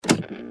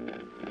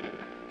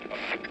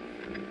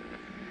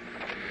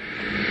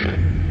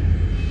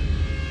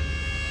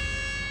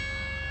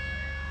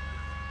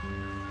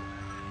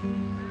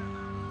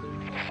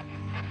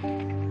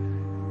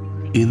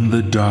In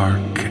the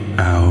dark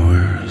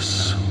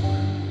hours,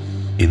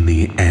 in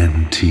the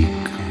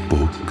antique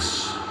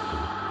books,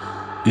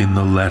 in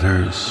the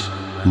letters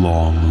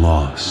long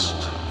lost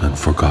and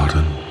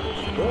forgotten,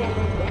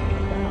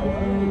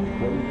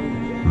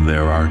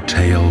 there are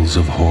tales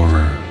of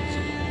horror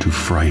to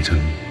frighten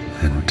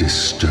and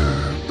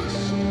disturb.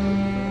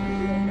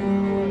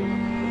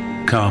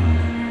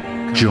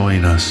 Come,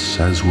 join us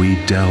as we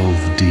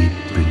delve deep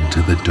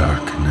into the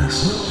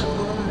darkness,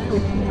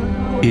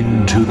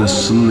 into the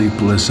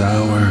sleepless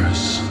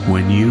hours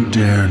when you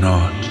dare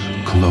not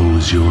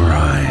close your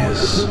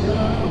eyes.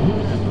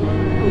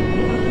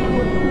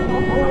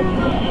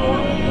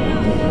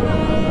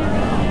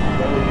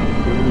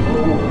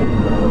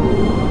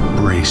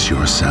 Brace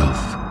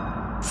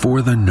yourself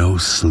for the No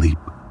Sleep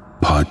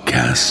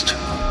podcast.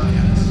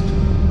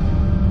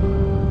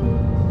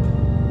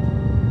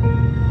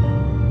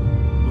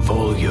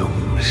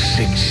 Volume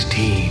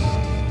 16,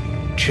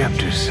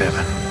 Chapter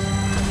 7.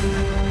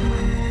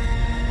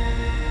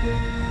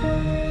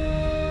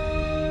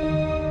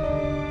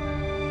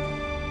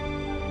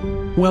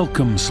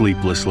 Welcome,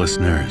 sleepless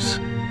listeners.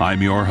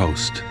 I'm your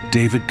host,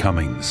 David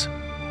Cummings.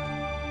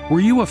 Were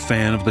you a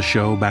fan of the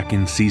show back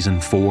in Season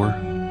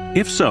 4?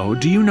 If so,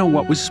 do you know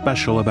what was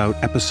special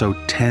about Episode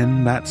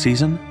 10 that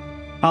season?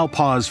 I'll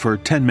pause for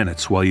 10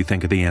 minutes while you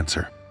think of the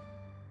answer.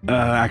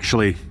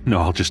 Actually, no,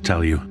 I'll just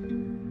tell you.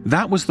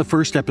 That was the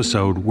first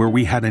episode where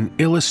we had an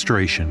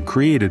illustration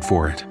created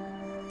for it.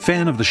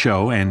 Fan of the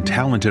show and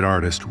talented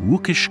artist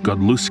Łukasz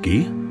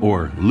Godlewski,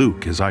 or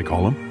Luke as I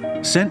call him,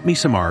 sent me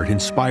some art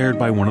inspired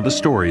by one of the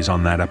stories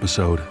on that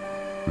episode.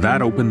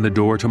 That opened the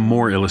door to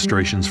more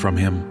illustrations from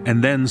him,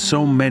 and then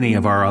so many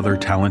of our other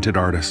talented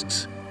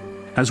artists.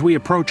 As we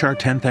approach our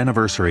 10th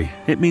anniversary,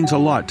 it means a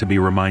lot to be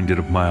reminded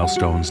of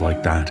milestones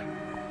like that.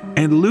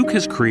 And Luke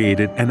has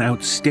created an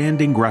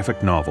outstanding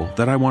graphic novel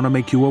that I want to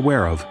make you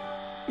aware of.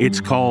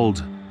 It's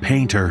called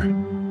Painter,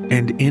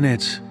 and in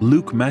it,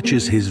 Luke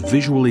matches his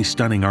visually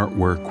stunning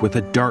artwork with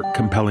a dark,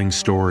 compelling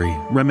story,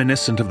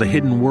 reminiscent of the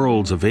hidden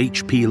worlds of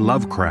H.P.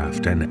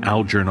 Lovecraft and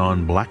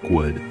Algernon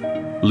Blackwood.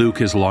 Luke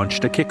has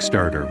launched a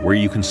Kickstarter where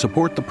you can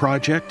support the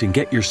project and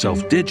get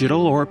yourself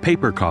digital or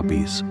paper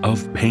copies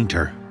of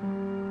Painter.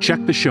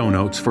 Check the show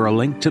notes for a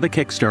link to the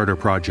Kickstarter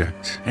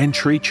project and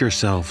treat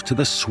yourself to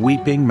the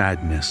sweeping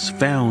madness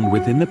found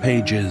within the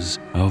pages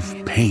of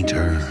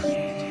Painter.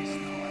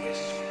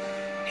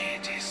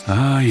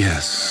 Ah,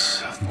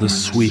 yes, the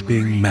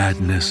sweeping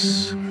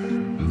madness,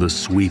 the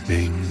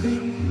sweeping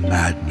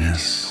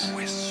madness.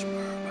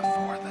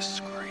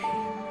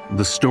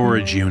 The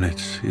storage unit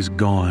is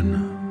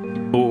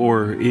gone.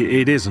 Or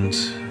it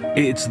isn't.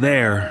 It's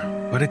there,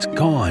 but it's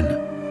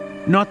gone.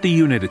 Not the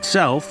unit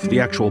itself, the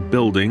actual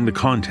building, the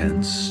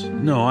contents.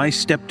 No, I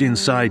stepped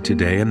inside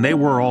today and they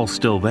were all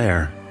still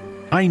there.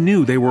 I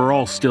knew they were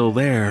all still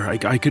there.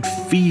 I could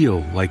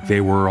feel like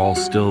they were all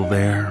still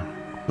there,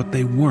 but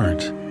they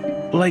weren't.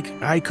 Like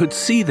I could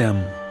see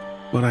them,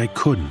 but I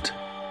couldn't.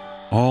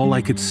 All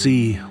I could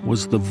see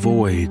was the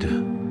void,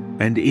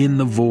 and in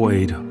the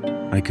void,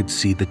 I could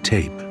see the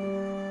tape.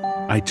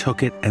 I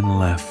took it and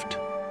left.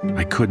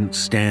 I couldn't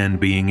stand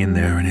being in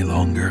there any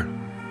longer.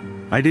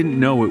 I didn't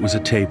know it was a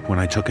tape when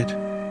I took it.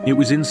 It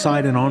was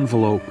inside an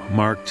envelope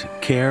marked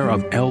Care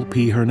of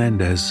L.P.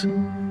 Hernandez.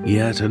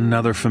 Yet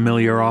another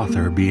familiar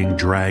author being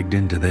dragged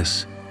into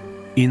this.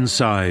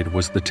 Inside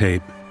was the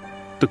tape.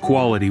 The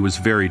quality was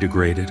very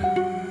degraded.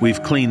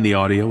 We've cleaned the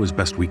audio as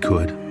best we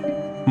could.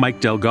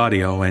 Mike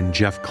Delgadio and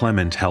Jeff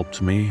Clement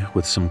helped me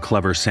with some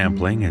clever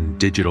sampling and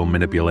digital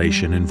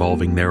manipulation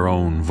involving their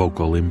own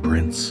vocal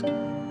imprints.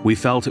 We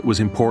felt it was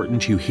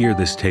important you hear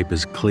this tape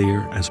as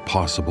clear as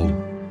possible.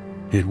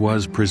 It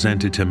was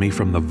presented to me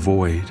from the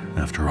void,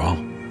 after all.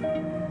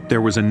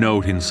 There was a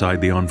note inside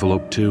the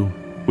envelope too,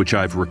 which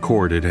I've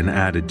recorded and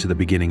added to the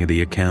beginning of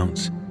the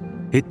accounts.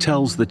 It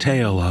tells the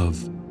tale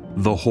of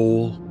the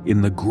hole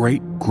in the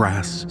Great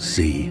Grass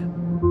Sea.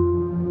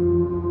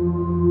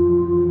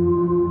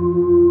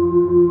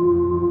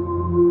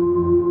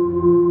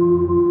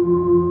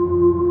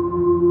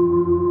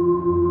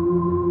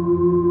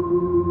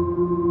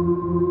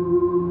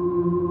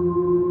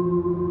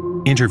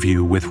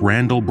 Interview with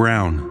Randall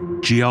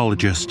Brown,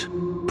 geologist,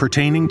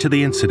 pertaining to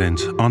the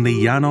incident on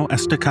the Llano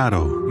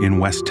Estacado in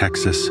West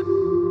Texas.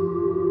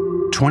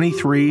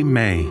 23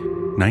 May,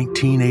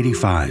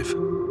 1985.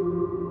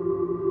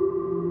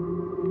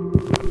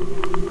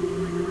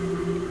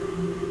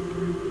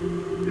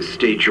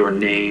 State your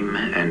name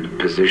and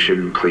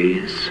position,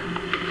 please.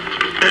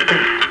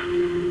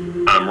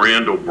 I'm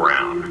Randall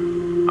Brown.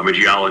 I'm a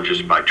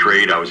geologist by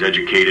trade. I was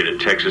educated at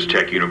Texas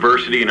Tech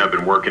University, and I've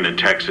been working in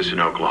Texas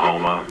and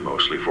Oklahoma,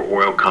 mostly for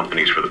oil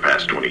companies for the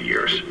past 20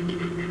 years.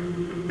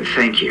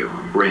 Thank you,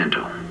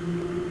 Randall.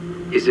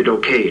 Is it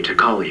okay to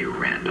call you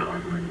Randall?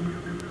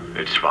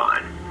 It's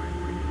fine.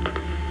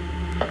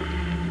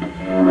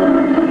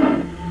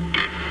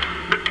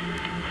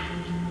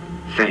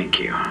 Thank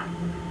you.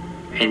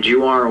 And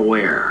you are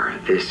aware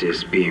this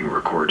is being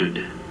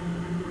recorded?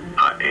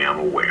 I am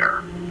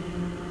aware.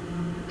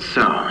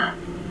 So,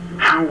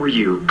 how how were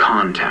you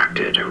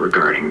contacted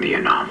regarding the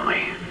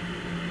anomaly?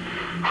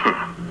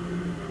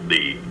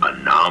 The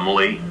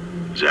anomaly?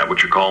 Is that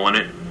what you're calling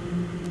it?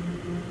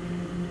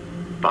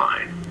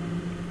 Fine.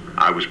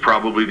 I was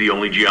probably the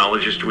only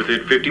geologist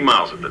within 50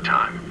 miles at the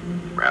time,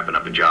 wrapping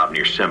up a job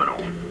near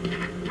Seminole.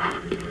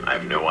 I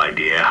have no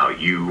idea how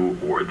you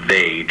or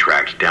they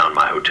tracked down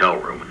my hotel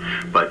room,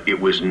 but it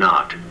was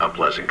not a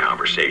pleasant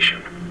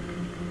conversation.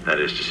 That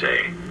is to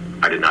say,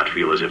 I did not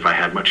feel as if I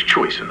had much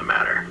choice in the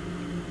matter.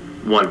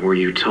 What were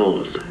you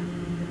told?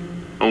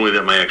 Only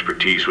that my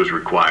expertise was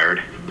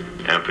required.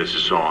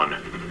 Emphasis on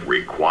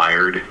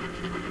required.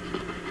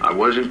 I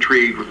was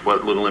intrigued with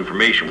what little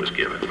information was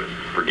given, but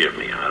forgive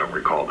me, I don't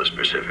recall the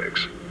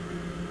specifics.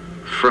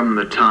 From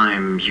the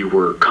time you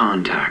were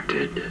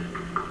contacted?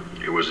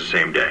 It was the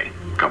same day,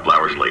 a couple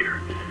hours later.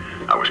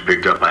 I was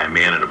picked up by a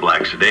man in a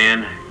black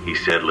sedan. He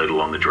said little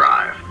on the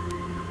drive.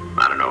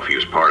 I don't know if he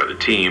was part of the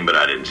team, but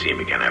I didn't see him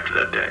again after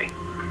that day.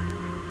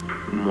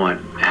 What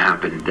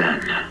happened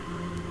then?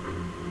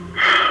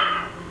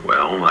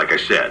 Well, like I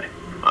said,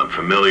 I'm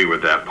familiar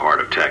with that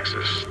part of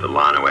Texas, the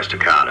Llano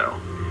Estacado.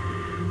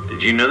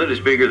 Did you know that it's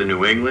bigger than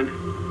New England?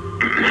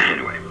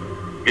 Anyway,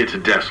 it's a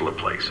desolate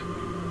place.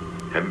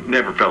 I've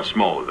never felt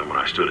smaller than when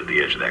I stood at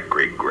the edge of that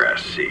great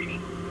grass sea.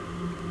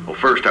 Well,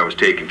 first I was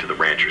taken to the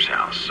rancher's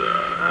house.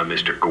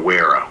 Mr.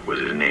 Guerra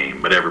was his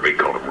name, but everybody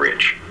called him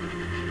Rich.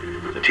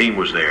 The team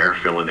was there,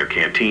 filling their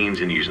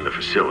canteens and using the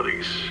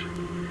facilities.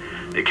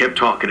 They kept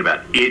talking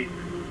about it.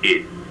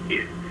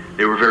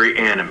 They were very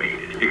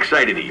animated,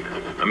 excited even,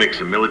 a mix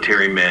of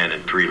military men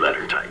and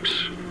three-letter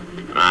types.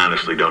 I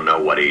honestly don't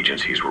know what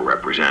agencies were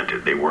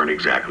represented. They weren't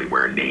exactly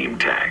wearing name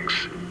tags.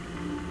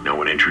 No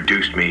one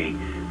introduced me.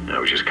 I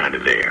was just kind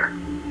of there.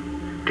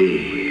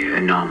 The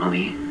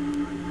anomaly?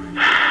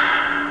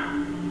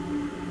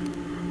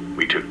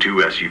 We took 2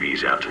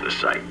 SUVs out to the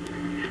site.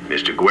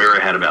 Mr.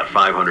 Guerra had about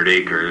 500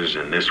 acres,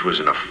 and this was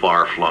in a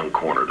far-flung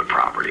corner of the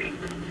property.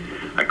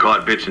 I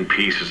caught bits and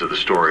pieces of the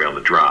story on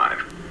the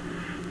drive.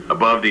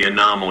 Above the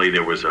anomaly,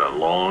 there was a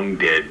long,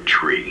 dead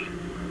tree.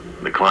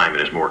 The climate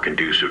is more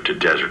conducive to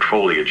desert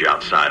foliage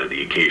outside of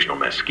the occasional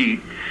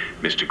mesquite.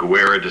 Mr.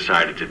 Guerra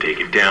decided to take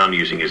it down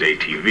using his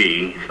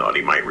ATV, thought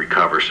he might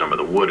recover some of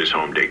the wood as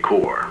home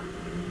decor.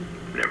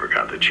 Never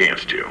got the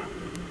chance to.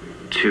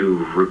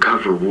 To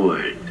recover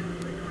wood?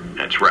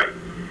 That's right.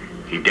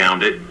 He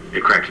downed it.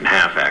 It cracked in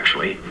half,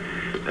 actually.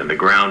 Then the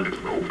ground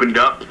opened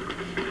up,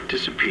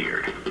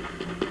 disappeared.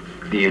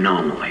 The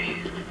anomaly.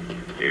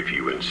 If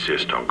you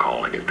insist on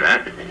calling it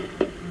that.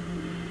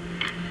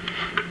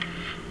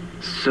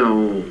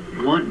 So,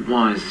 what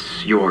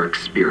was your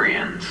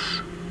experience?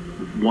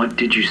 What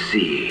did you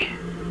see?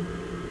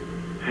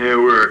 There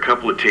were a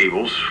couple of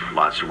tables,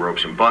 lots of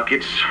ropes and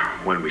buckets.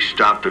 When we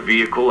stopped the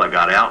vehicle, I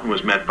got out and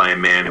was met by a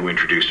man who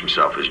introduced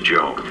himself as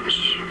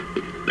Jones.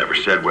 Never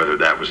said whether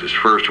that was his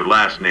first or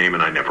last name,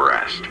 and I never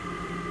asked.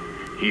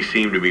 He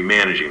seemed to be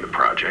managing the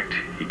project.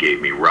 He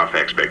gave me rough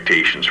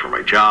expectations for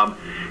my job,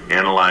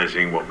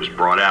 analyzing what was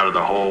brought out of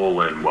the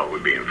hole and what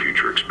would be in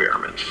future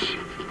experiments.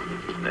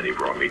 And then he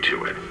brought me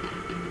to it.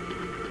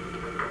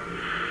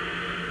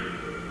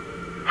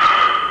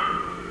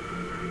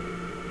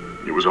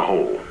 It was a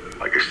hole,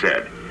 like I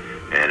said,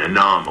 an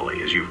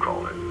anomaly, as you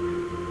call it.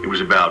 It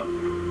was about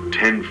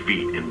 10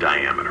 feet in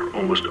diameter,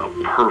 almost a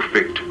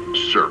perfect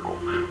circle,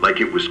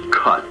 like it was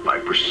cut by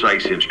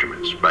precise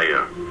instruments, by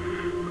a,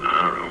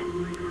 I don't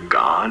know,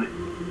 god?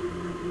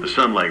 The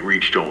sunlight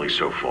reached only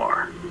so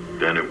far.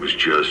 Then it was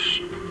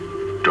just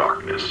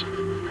darkness.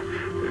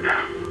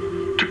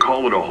 To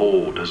call it a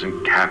hole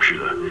doesn't capture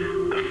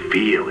the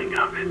feeling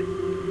of it.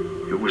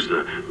 It was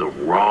the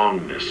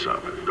wrongness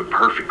of it, the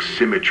perfect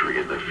symmetry,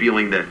 and the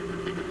feeling that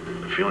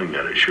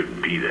it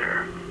shouldn't be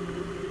there.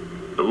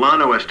 The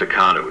Llano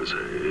Estacado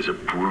is a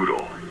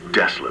brutal,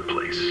 desolate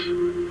place.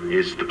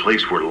 It's the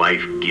place where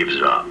life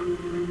gives up.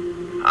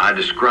 I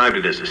described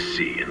it as a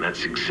sea, and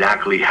that's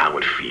exactly how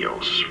it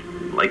feels.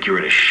 Like you're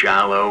in a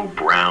shallow,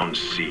 brown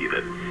sea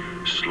that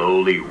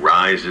slowly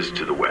rises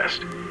to the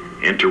west,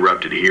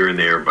 interrupted here and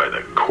there by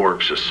the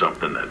corpse of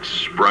something that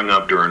sprung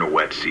up during a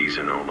wet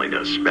season only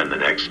to spend the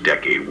next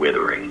decade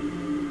withering.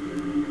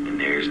 And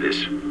there's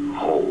this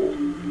hole,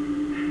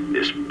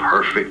 this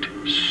perfect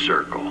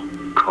circle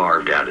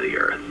carved out of the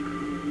earth.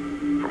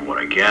 From what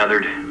I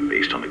gathered,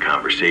 based on the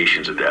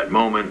conversations at that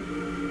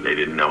moment, they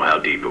didn't know how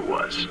deep it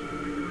was.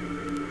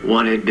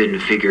 What had been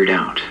figured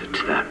out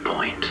to that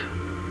point?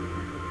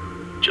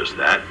 Just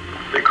that.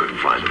 They couldn't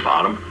find the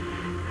bottom.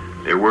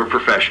 There were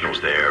professionals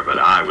there, but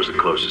I was the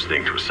closest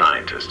thing to a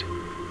scientist.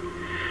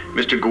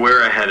 Mr.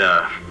 Guerra had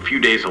a few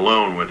days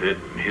alone with it.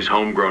 His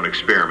homegrown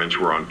experiments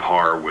were on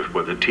par with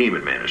what the team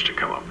had managed to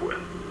come up with.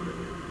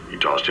 He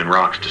tossed in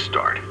rocks to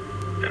start,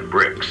 then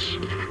bricks.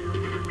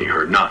 He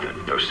heard nothing,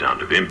 no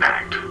sound of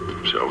impact.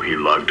 So he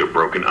lugged a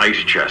broken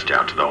ice chest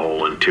out to the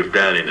hole and tipped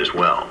that in as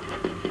well.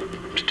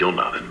 Still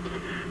nothing.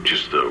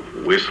 Just the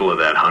whistle of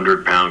that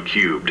 100-pound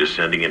cube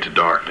descending into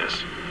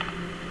darkness.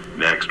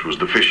 Next was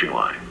the fishing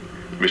line.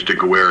 Mr.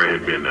 Guerra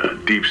had been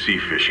deep-sea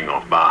fishing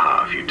off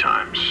Baja a few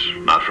times.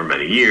 Not for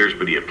many years,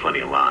 but he had plenty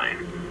of line.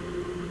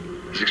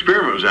 His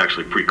experiment was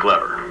actually pretty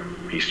clever.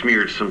 He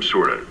smeared some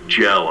sort of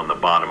gel on the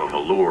bottom of a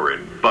lure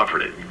and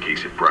buffered it in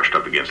case it brushed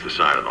up against the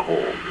side of the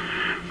hole,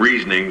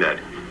 reasoning that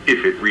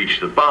if it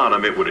reached the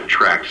bottom, it would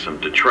attract some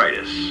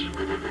detritus.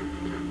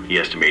 He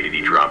estimated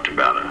he dropped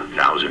about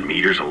 1,000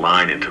 meters of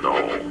line into the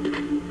hole.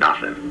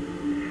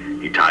 Nothing.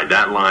 He tied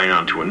that line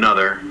onto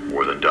another,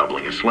 more than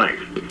doubling its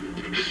length.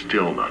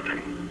 Still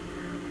nothing.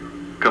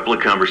 A couple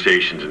of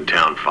conversations in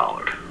town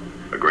followed.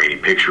 A grainy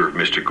picture of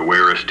Mr.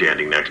 Guerra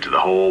standing next to the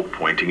hole,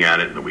 pointing at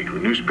it in the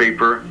weekly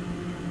newspaper.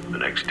 The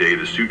next day,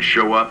 the suits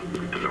show up,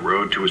 and the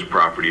road to his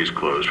property is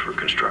closed for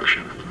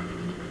construction.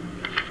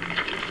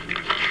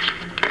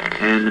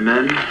 And the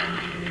men?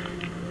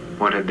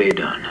 What have they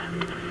done?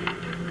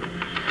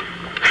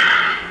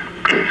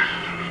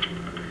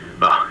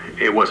 Well,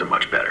 it wasn't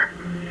much better.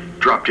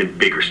 Dropped in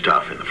bigger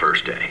stuff in the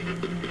first day.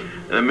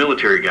 The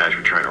military guys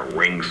were trying to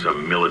wring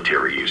some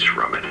military use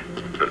from it.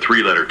 The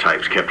three-letter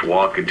types kept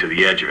walking to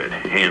the edge of it,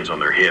 hands on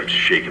their hips,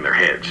 shaking their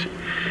heads.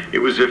 It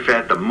was as if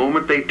at the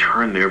moment they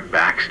turned their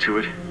backs to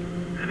it,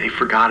 they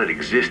forgot it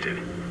existed.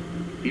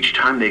 Each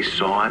time they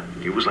saw it,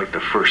 it was like the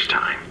first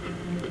time.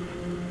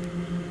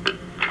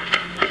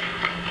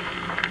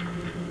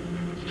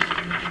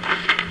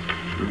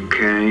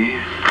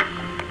 Okay,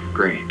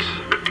 great.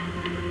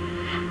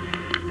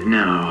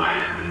 Now,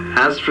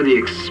 as for the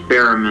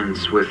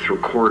experiments with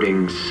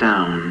recording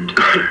sound...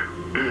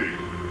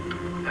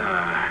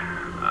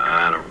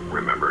 I don't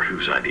remember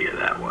whose idea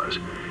that was.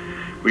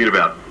 We had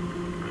about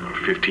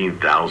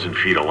 15,000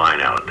 feet of line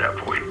out at that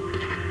point.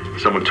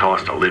 Someone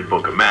tossed a lit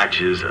book of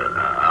matches,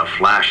 a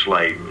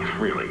flashlight,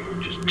 really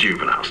just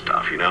juvenile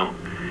stuff, you know?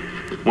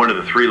 One of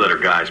the three-letter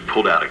guys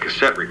pulled out a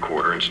cassette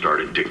recorder and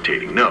started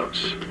dictating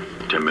notes.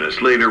 10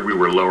 minutes later, we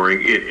were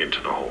lowering it into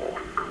the hole.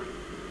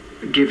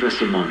 Give us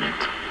a moment.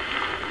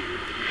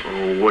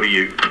 Oh, what do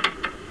you...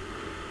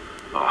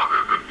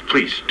 Oh,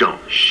 please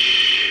don't.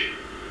 Shh.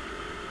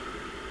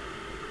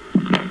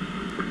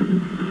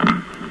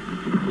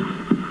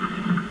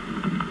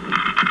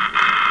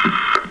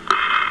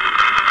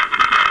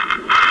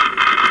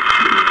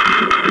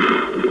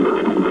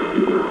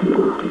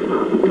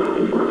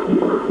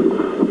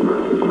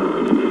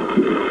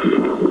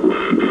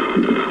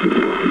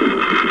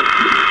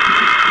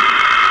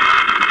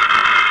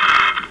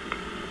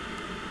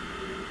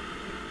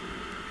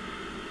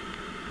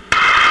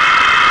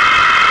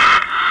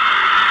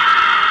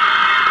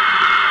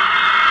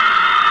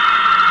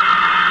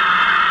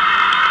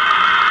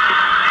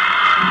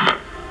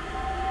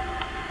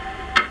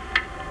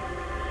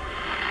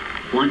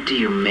 What do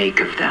you make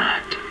of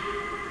that?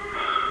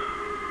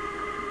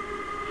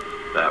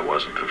 That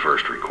wasn't the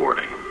first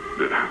recording.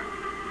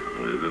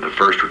 The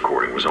first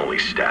recording was only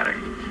static.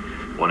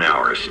 1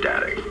 hour of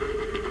static.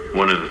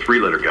 One of the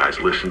three-letter guys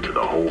listened to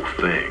the whole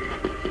thing.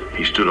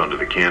 He stood under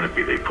the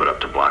canopy they put up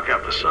to block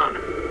out the sun.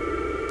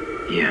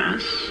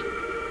 Yes?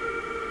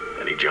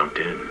 Then he jumped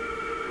in.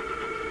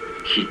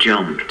 He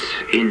jumped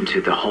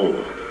into the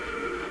hole.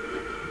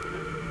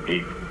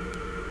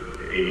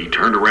 He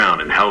turned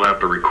around and held out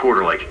the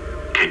recorder like,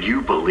 "Can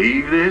you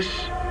believe this?"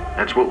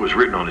 That's what was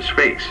written on his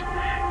face.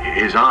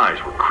 His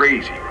eyes were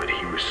crazy, but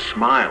he was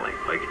smiling,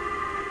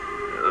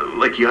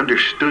 like he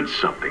understood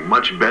something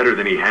much better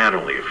than he had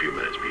only a few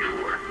minutes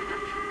before.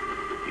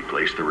 He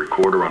placed the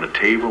recorder on a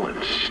table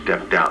and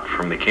stepped out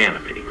from the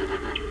canopy.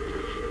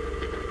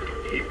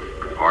 He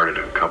parted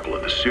a couple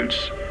of the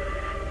suits,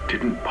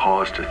 didn't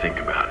pause to think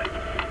about it.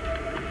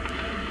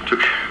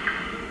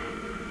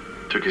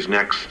 Took his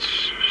next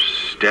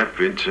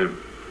step into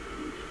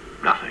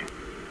nothing.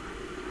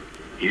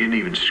 He didn't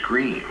even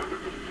scream.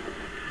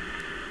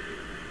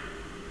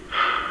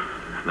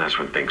 And that's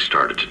when things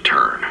started to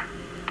turn.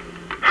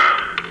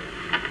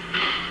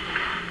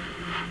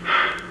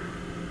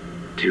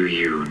 Do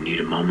you need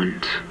a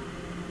moment?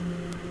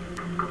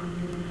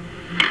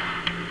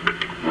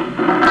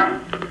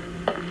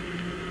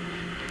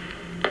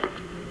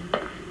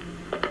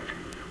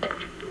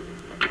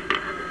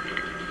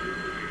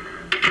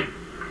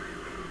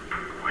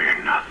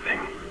 We're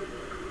nothing.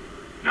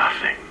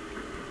 Nothing.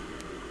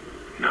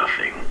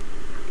 Nothing.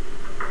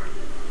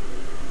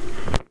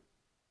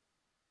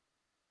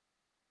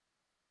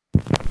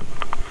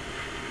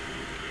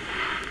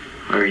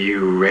 Are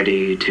you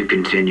ready to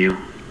continue?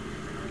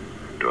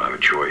 Do I have a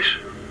choice?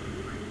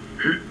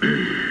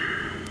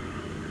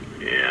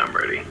 Yeah, I'm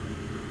ready.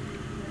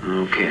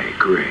 Okay,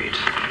 great.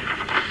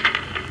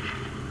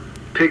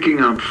 Picking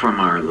up from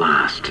our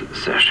last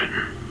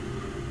session.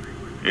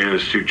 And the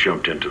suit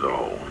jumped into the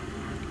hole.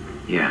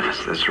 Yes,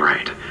 that's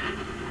right.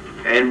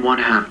 And what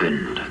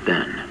happened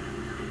then?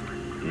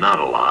 Not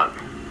a lot.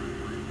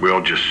 We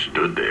all just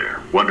stood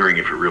there, wondering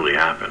if it really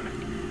happened.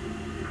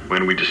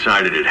 When we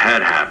decided it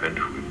had happened,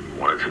 we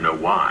wanted to know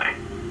why.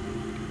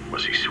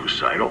 Was he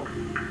suicidal?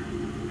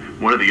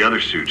 One of the other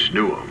suits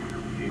knew him.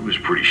 He was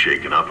pretty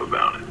shaken up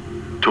about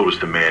it. Told us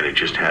the man had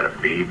just had a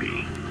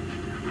baby.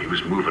 He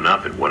was moving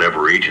up in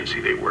whatever agency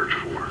they worked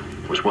for.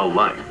 Was well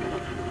liked.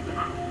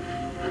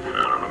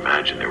 I don't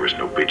imagine there was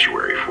an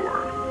obituary for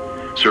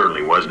her.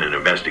 Certainly wasn't an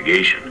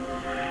investigation.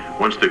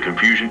 Once the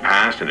confusion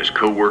passed and his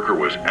co-worker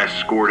was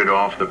escorted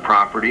off the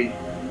property,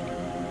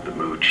 the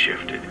mood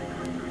shifted.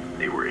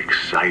 They were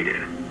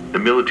excited. The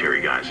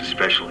military guys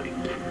especially.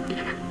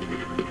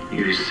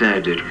 You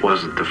said it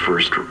wasn't the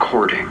first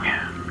recording.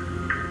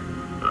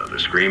 The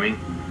screaming?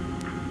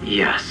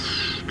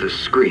 Yes, the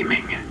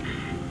screaming.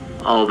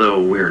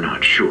 Although we're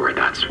not sure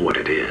that's what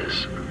it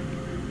is.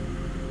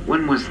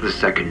 When was the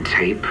second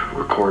tape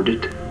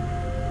recorded?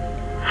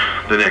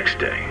 The next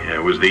day.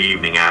 It was the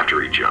evening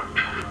after he jumped.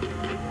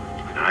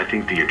 I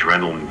think the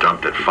adrenaline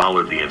dump that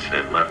followed the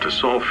incident left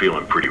us all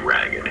feeling pretty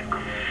ragged.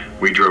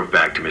 We drove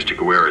back to Mr.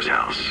 Guerra's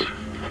house.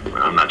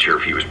 I'm not sure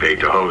if he was paid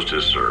to host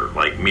us or,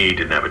 like me,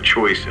 didn't have a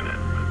choice in it.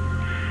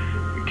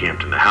 We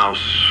camped in the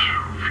house,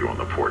 a few on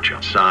the porch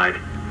outside.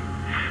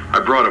 I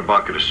brought a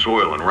bucket of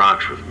soil and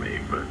rocks with me,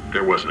 but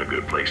there wasn't a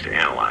good place to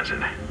analyze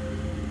it.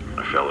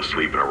 I fell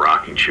asleep in a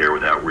rocking chair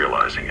without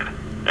realizing it.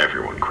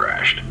 Everyone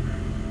crashed.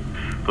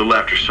 A little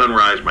after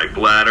sunrise, my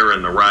bladder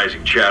and the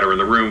rising chatter in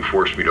the room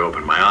forced me to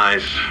open my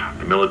eyes.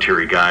 The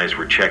military guys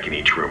were checking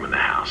each room in the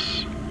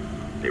house.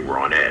 They were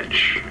on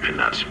edge and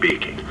not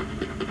speaking.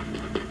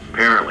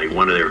 Apparently,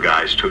 one of their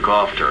guys took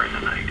off during the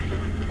night,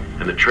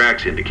 and the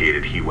tracks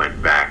indicated he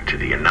went back to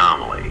the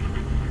anomaly.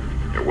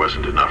 There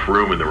wasn't enough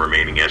room in the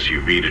remaining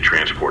SUV to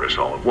transport us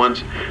all at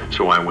once,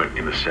 so I went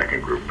in the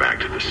second group back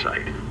to the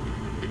site.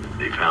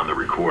 They found the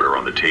recorder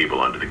on the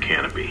table under the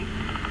canopy.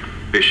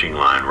 Fishing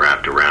line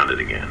wrapped around it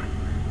again.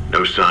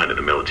 No sign of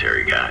the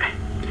military guy.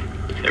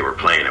 They were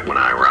playing it when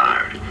I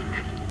arrived.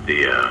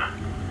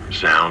 The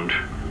sound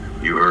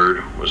you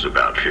heard was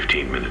about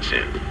 15 minutes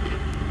in.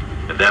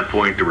 At that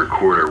point, the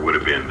recorder would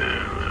have been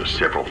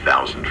several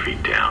thousand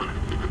feet down.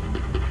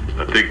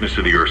 The thickness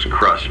of the Earth's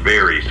crust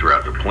varies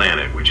throughout the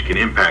planet, which can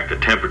impact the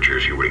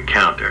temperatures you would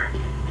encounter.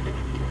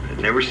 It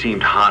never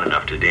seemed hot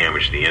enough to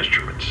damage the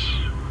instruments.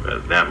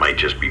 That might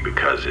just be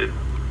because it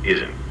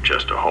isn't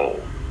just a hole,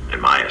 in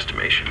my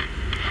estimation.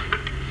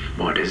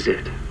 What is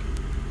it?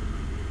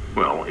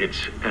 Well,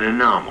 it's an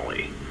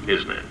anomaly,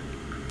 isn't it?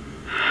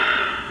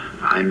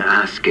 I'm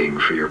asking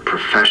for your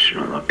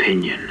professional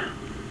opinion.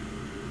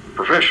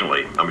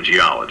 Professionally, I'm a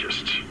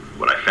geologist.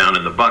 What I found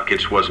in the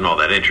buckets wasn't all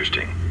that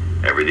interesting.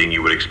 Everything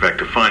you would expect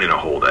to find in a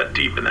hole that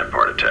deep in that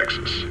part of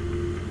Texas.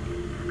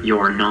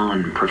 Your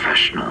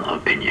non-professional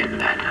opinion,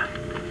 then?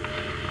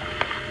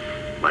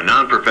 My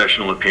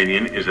non-professional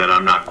opinion is that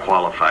I'm not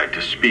qualified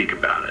to speak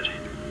about it.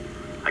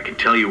 I can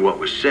tell you what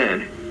was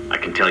said. I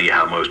can tell you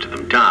how most of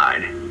them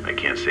died. I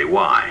can't say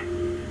why.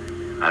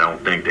 I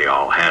don't think they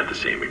all had the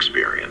same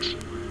experience.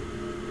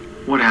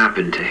 What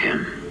happened to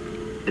him?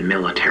 The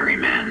military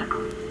man?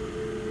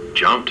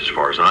 Jumped, as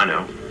far as I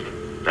know.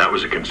 That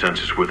was a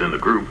consensus within the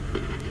group.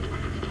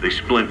 They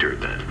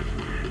splintered then.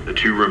 The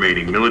two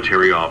remaining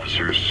military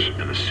officers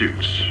and the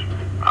suits.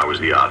 I was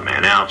the odd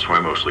man out, so I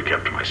mostly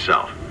kept to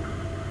myself.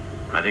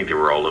 I think they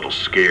were all a little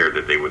scared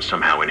that they would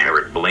somehow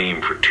inherit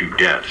blame for two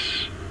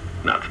deaths.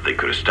 Not that they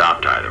could have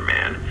stopped either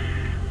man,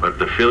 but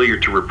the failure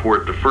to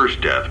report the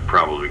first death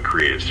probably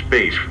created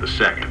space for the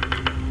second.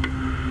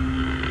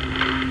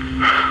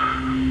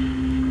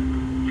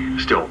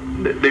 Still,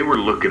 they were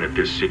looking at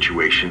this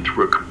situation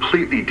through a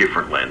completely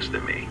different lens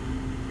than me.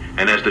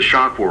 And as the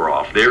shock wore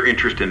off, their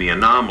interest in the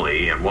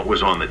anomaly and what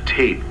was on the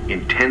tape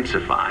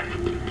intensified.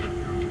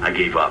 I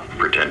gave up,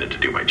 pretending to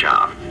do my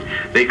job.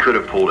 They could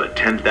have pulled a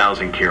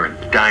 10,000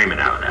 carat diamond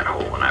out of that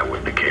hole and I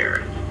wouldn't have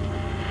cared.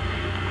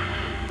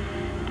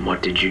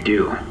 What did you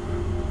do?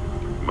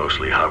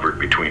 Mostly hovered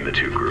between the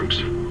two groups.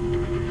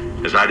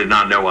 As I did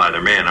not know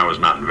either man, I was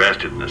not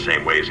invested in the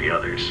same way as the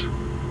others.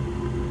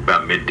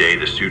 About midday,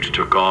 the suits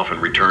took off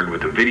and returned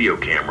with a video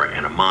camera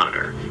and a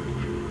monitor.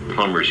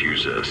 Plumbers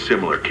use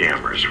similar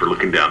cameras for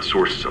looking down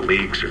sources of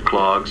leaks or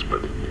clogs,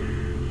 but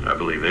I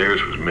believe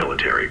theirs was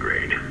military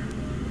grade.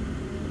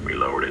 We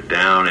lowered it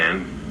down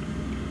and...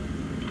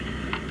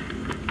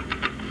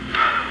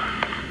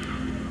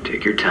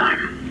 Take your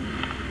time.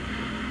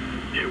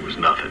 It was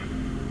nothing.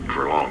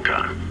 For a long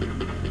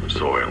time.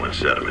 Soil and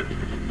sediment.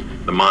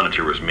 The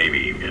monitor was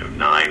maybe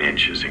 9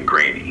 inches and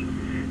grainy.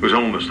 It was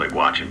almost like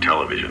watching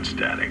television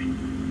static.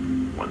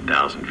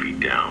 1,000 feet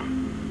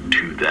down.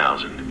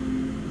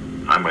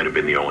 2,000. I might have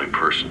been the only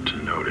person to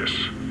notice.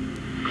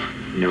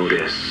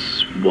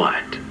 Notice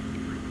what?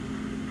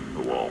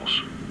 The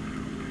walls.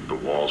 The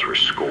walls were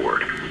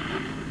scored.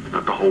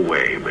 Not the whole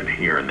way, but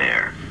here and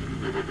there.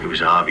 It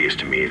was obvious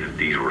to me that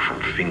these were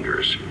from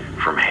fingers,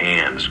 from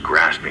hands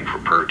grasping for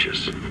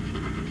purchase.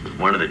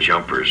 One of the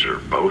jumpers, or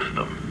both of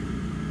them.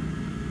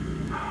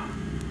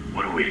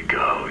 What a way to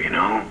go, you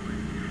know?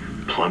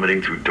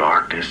 Plummeting through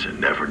darkness and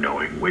never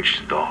knowing which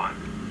thought,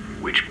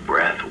 which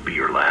breath will be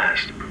your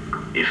last,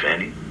 if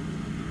any.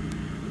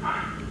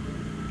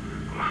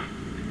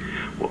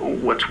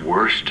 What's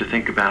worse to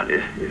think about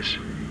is...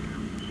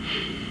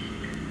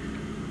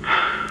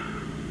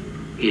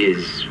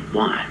 Is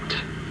what?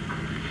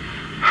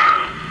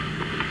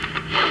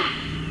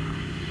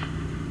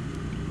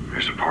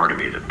 There's a part of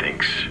me that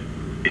thinks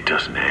it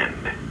doesn't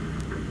end.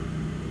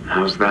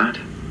 How's that?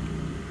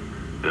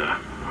 The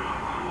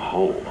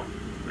hole,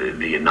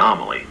 the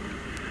anomaly.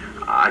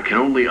 I can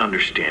only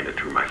understand it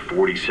through my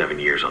 47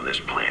 years on this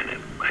planet,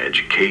 my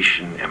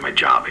education and my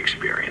job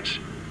experience.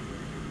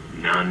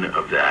 None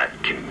of that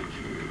can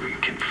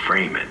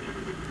frame it.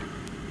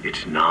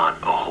 It's not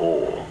a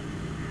hole.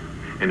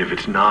 And if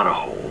it's not a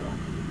hole,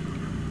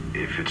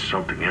 if it's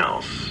something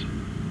else,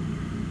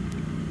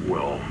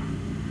 well,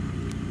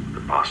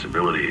 the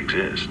possibility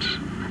exists.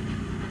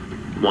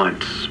 What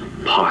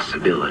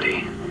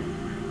possibility?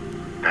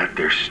 That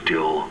they're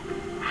still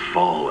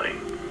falling.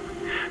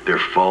 They're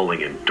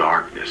falling in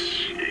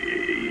darkness.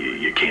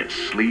 You can't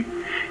sleep,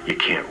 you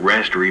can't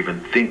rest or even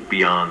think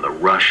beyond the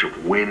rush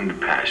of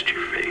wind past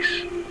your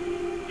face.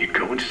 You'd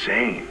go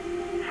insane.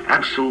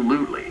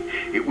 Absolutely.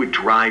 It would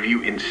drive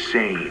you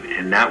insane,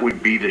 and that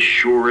would be the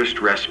surest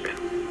respite.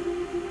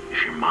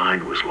 If your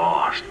mind was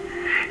lost,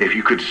 if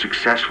you could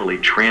successfully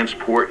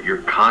transport your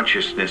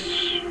consciousness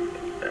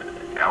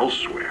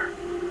elsewhere.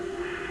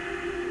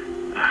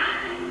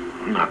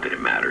 Not that it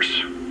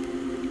matters.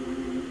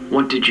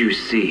 What did you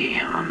see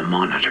on the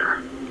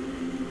monitor?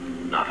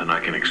 Nothing I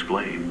can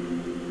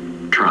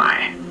explain.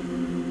 Try.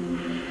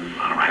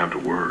 I don't have the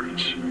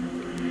words.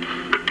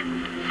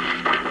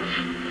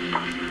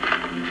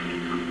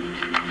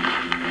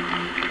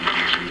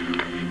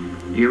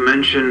 You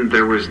mentioned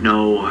there was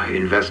no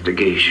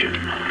investigation.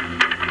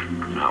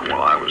 Not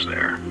while I was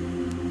there.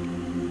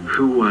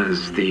 Who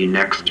was the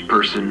next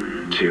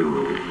person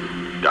to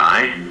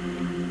Die?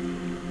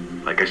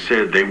 Like I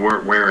said, they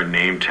weren't wearing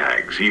name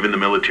tags, even the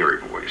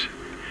military boys.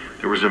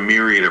 There was a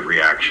myriad of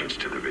reactions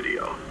to the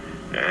video,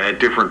 at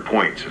different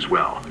points as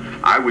well.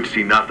 I would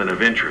see nothing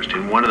of interest,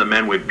 and one of the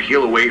men would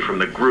peel away from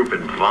the group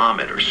and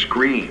vomit or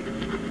scream.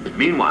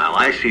 Meanwhile,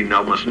 I see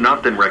almost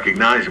nothing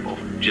recognizable,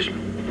 just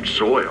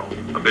soil,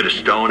 a bit of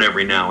stone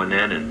every now and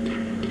then,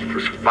 and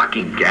those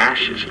fucking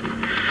gashes.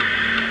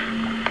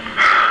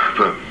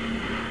 But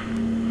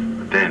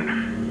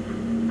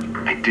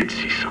then, I did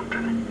see something.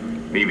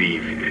 Maybe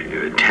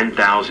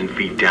 10,000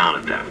 feet down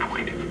at that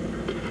point.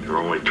 There were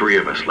only 3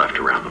 of us left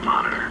around the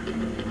monitor.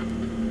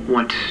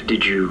 What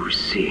did you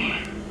see?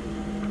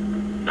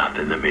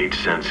 Nothing that made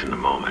sense in the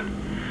moment.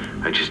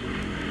 I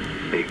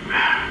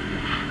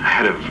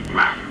had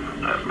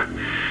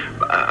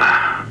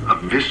a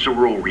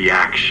visceral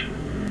reaction.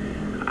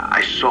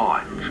 I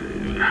saw it,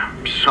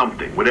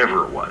 something,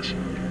 whatever it was,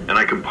 and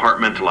I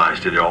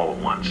compartmentalized it all at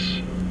once.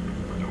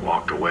 I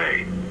walked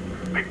away.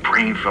 My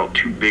brain felt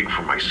too big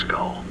for my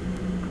skull.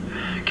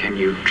 Can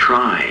you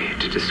try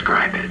to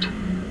describe it?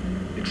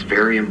 It's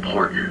very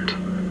important.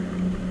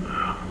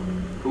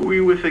 Who are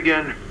you with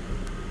again?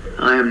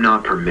 I am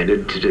not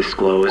permitted to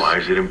disclose. Why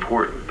is it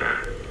important?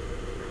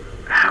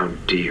 How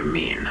do you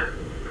mean?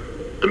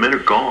 The men are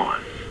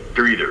gone.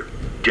 They're either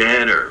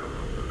dead or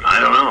I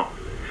don't know.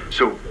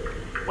 So,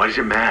 why does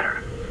it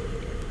matter?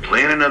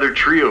 Plant another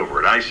tree over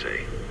it, I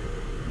say.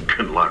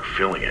 Good luck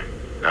filling it.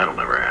 That'll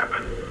never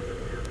happen.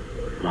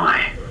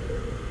 Why?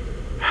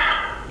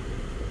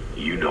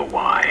 You know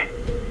why.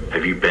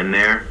 Have you been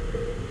there?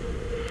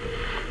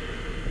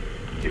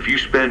 If you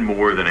spend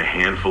more than a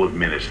handful of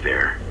minutes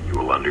there, you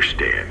will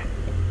understand.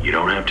 You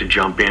don't have to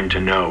jump in to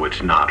know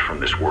it's not from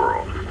this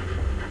world.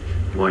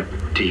 What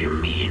do you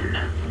mean?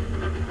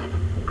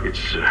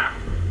 It's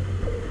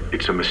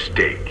a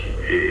mistake.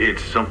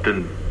 It's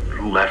something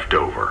left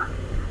over.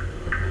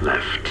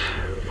 Left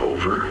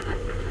over?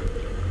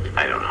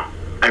 I don't know.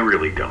 I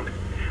really don't.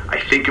 I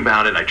think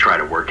about it, I try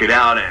to work it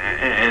out,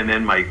 and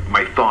then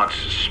my thoughts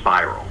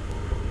spiral.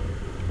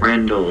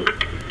 Randall,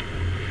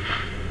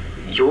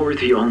 you're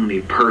the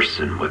only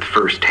person with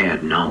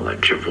first-hand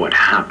knowledge of what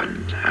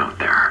happened out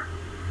there.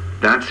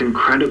 That's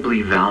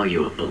incredibly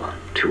valuable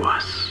to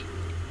us,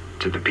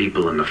 to the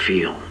people in the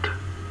field.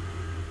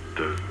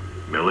 The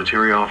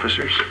military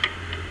officers?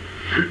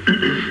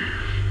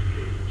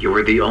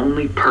 You're the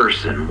only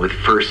person with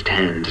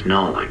first-hand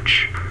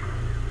knowledge.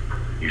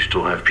 You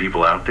still have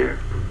people out there?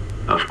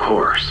 Of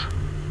course.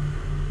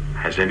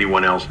 Has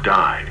anyone else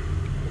died?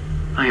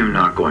 I am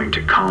not going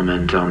to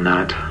comment on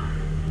that.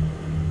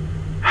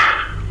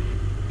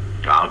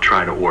 I'll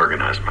try to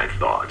organize my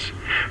thoughts.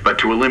 But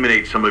to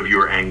eliminate some of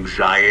your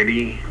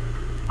anxiety,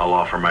 I'll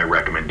offer my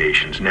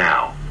recommendations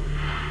now.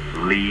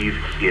 Leave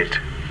it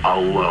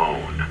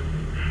alone.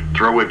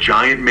 Throw a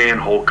giant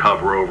manhole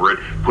cover over it,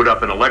 put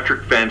up an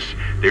electric fence.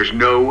 There's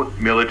no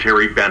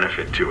military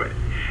benefit to it.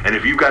 And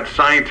if you've got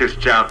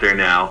scientists out there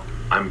now,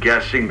 I'm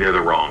guessing they're the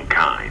wrong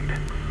kind.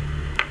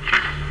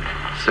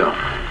 So,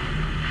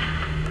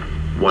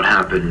 what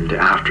happened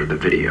after the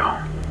video?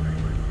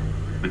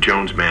 The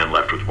Jones man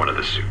left with one of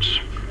the suits.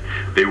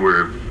 They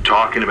were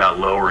talking about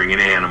lowering an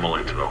animal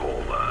into the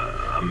hole,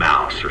 a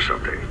mouse or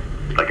something.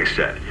 Like I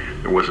said,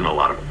 there wasn't a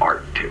lot of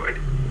art to it.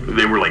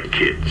 They were like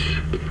kids.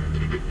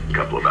 A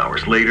couple of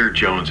hours later,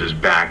 Jones is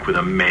back with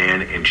a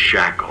man in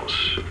shackles.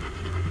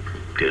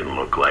 Didn't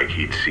look like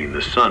he'd seen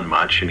the sun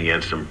much, and he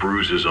had some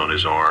bruises on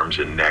his arms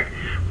and neck,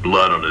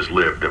 blood on his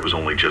lip that was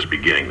only just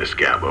beginning to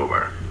scab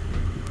over.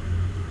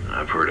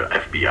 I've heard of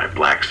FBI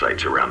black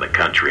sites around the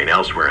country and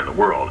elsewhere in the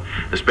world,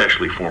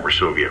 especially former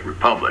Soviet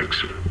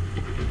republics.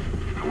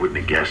 I wouldn't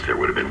have guessed there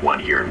would have been one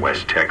here in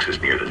West Texas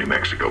near the New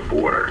Mexico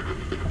border.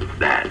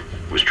 That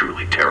was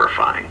truly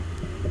terrifying.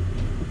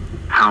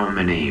 How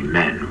many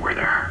men were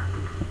there?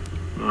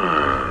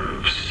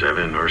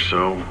 7 or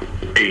so.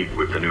 8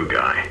 with the new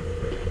guy.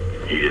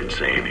 He didn't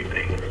say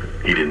anything.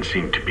 He didn't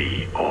seem to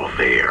be all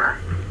there.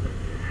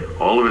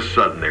 All of a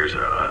sudden, there's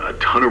a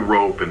ton of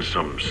rope and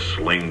some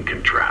sling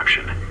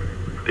contraption.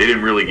 They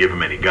didn't really give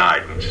him any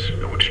guidance,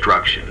 no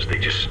instructions. They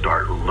just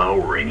start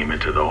lowering him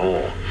into the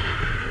hole.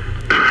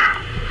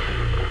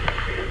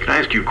 Can I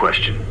ask you a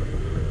question?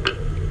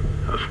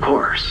 Of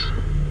course.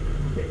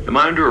 Am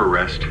I under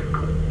arrest?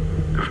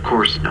 Of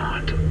course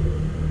not.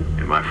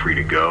 Am I free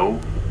to go?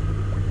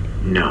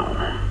 No.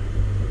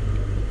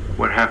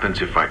 What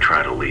happens if I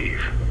try to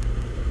leave?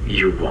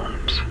 You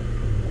won't.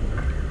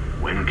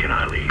 When can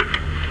I leave?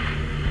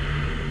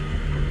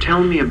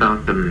 Tell me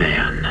about the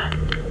man.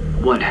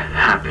 What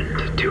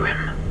happened to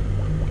him?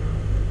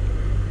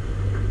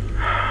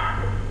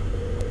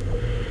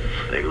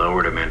 They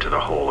lowered him into the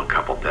hole a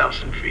couple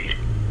thousand feet.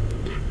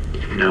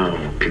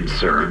 No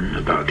concern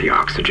about the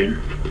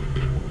oxygen?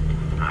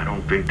 I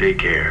don't think they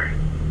cared.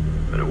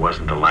 But it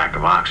wasn't the lack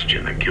of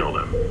oxygen that killed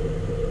him.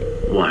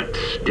 What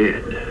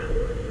did?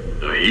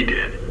 He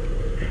did.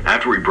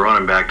 After we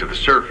brought him back to the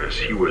surface,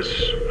 he was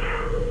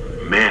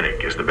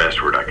manic is the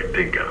best word I could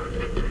think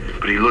of.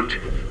 But he looked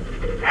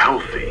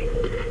healthy.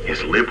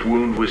 His lip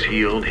wound was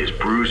healed, his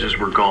bruises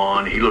were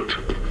gone, he looked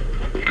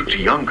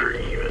younger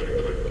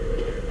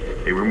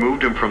even. They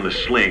removed him from the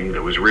sling,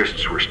 though his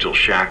wrists were still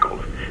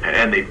shackled,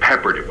 and they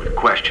peppered him with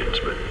questions,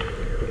 but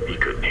he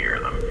couldn't hear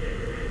them.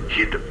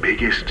 He had the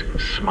biggest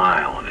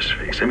smile on his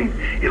face. I mean,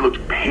 it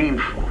looked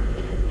painful.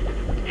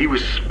 He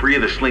was free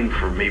of the sling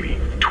for maybe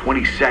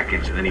 20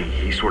 seconds, and then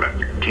he sort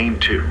of came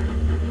to.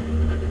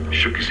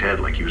 Shook his head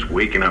like he was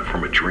waking up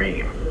from a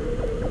dream.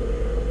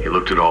 He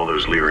looked at all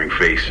those leering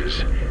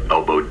faces,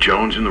 elbowed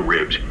Jones in the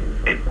ribs,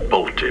 and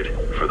bolted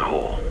for the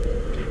hole.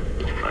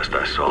 Last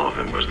I saw of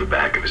him was the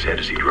back of his head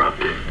as he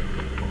dropped in.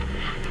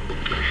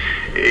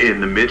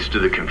 In the midst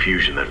of the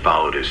confusion that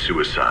followed his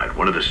suicide,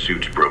 one of the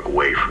suits broke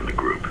away from the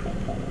group.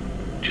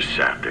 Just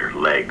sat there,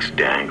 legs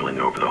dangling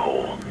over the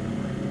hole.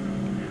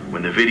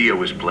 When the video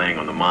was playing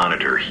on the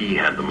monitor, he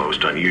had the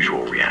most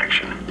unusual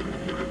reaction.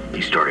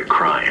 He started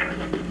crying.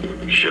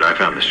 Shit, I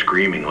found the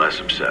screaming less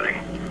upsetting.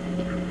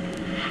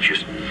 He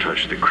just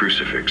touched the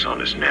crucifix on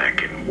his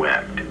neck and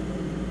wept.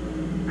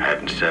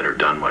 Hadn't said or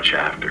done much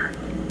after.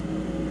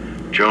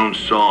 Jones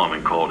saw him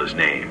and called his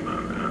name.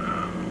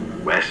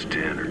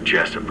 Weston or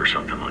Jessup or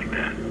something like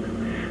that.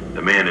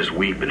 The man is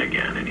weeping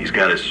again, and he's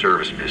got his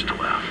service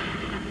pistol out.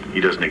 He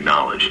doesn't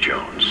acknowledge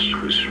Jones,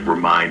 who's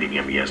reminding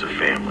him he has a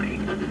family.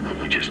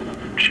 He just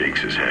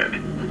shakes his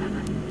head.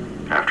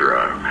 After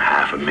a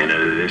half a minute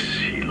of this,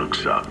 he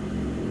looks up.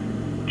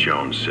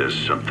 Jones says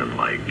something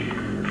like,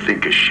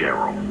 "Think of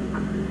Cheryl."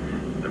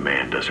 The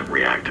man doesn't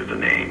react to the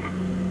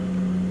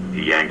name.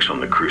 He yanks on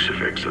the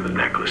crucifix and the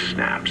necklace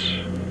snaps.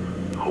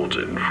 Holds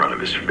it in front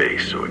of his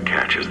face so it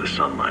catches the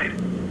sunlight.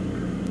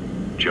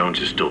 Jones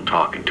is still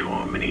talking to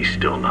him, and he's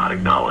still not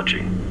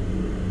acknowledging.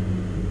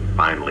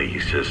 Finally, he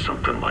says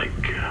something like,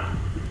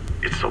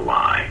 "It's a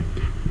lie."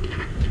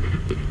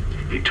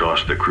 He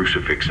tossed the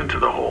crucifix into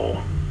the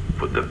hole,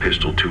 put the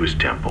pistol to his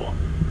temple,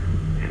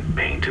 and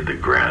painted the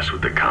grass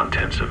with the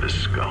contents of his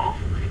skull.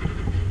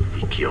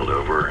 He keeled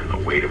over, and the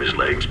weight of his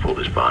legs pulled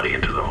his body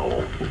into the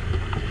hole.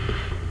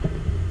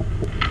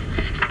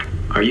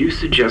 Are you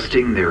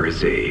suggesting there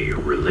is a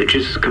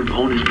religious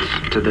component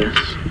to this?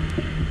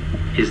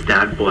 Is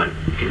that what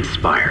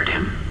inspired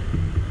him?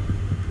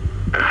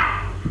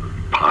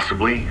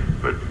 Possibly,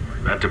 but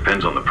that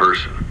depends on the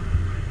person.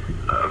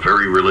 A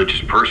very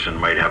religious person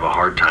might have a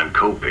hard time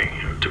coping,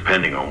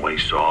 depending on what he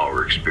saw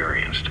or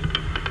experienced.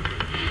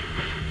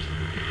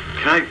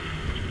 Can I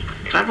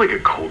have like a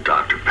cold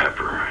Dr.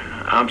 Pepper?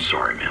 I'm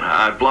sorry, man.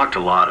 I blocked a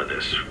lot of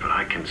this, but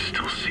I can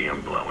still see him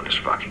blowing his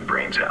fucking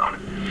brains out.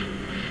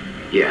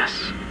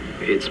 Yes,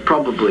 it's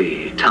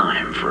probably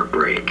time for a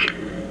break.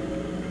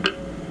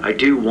 I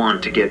do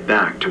want to get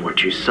back to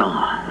what you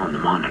saw on the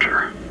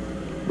monitor.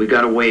 We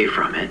got away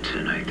from it,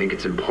 and I think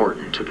it's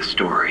important to the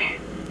story.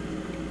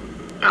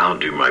 I'll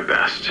do my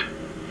best.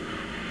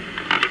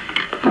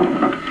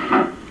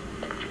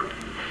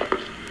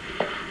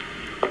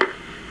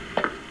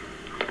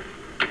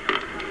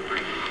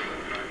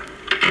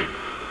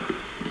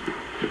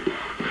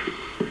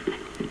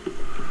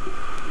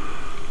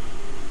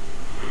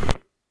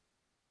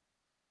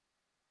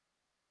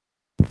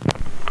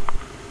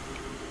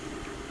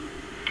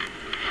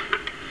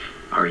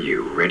 Are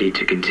you ready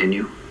to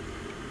continue?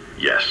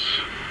 Yes.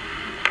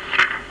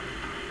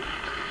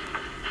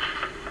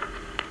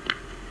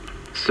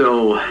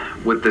 So,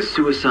 with the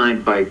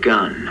suicide by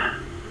gun,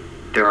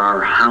 there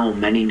are how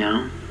many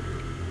now?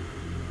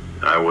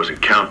 I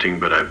wasn't counting,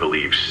 but I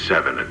believe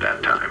 7 at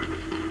that time.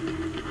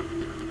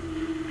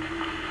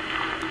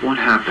 What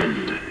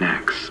happened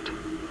next?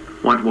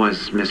 What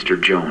was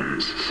Mr.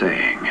 Jones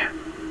saying?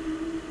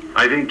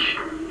 I think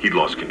he'd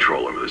lost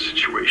control over the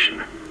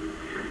situation.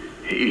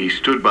 He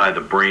stood by the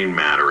brain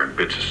matter and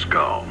bits of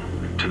skull.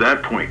 To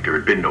that point, there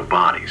had been no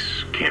bodies.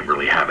 Can't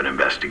really have an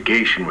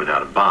investigation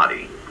without a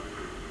body.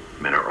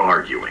 Men are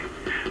arguing.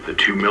 The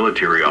 2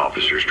 military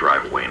officers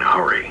drive away in a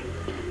hurry.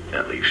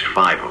 That leaves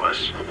 5 of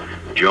us.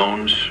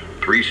 Jones,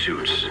 3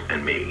 suits,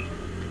 and me.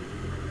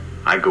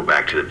 I go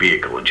back to the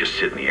vehicle and just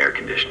sit in the air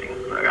conditioning.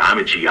 I'm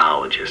a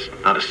geologist,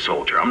 not a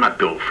soldier. I'm not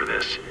built for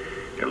this.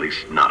 At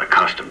least not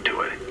accustomed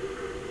to it.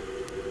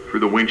 Through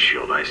the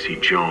windshield, I see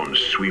Jones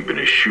sweeping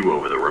his shoe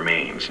over the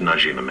remains,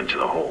 nudging them into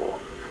the hole.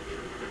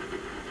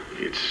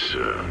 It's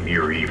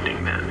near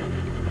evening then.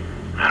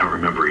 I don't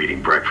remember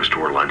eating breakfast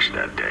or lunch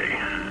that day.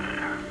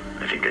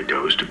 I think I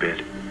dozed a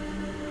bit.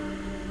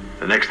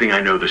 The next thing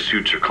I know, the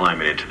suits are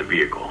climbing into the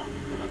vehicle.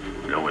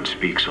 No one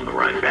speaks on the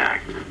ride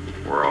back.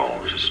 We're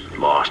all just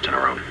lost in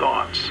our own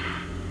thoughts.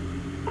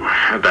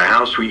 At the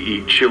house, we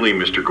eat chili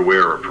Mr.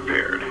 Guerra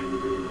prepared.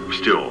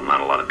 Still,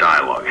 not a lot of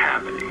dialogue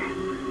happening.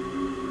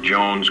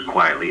 Jones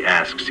quietly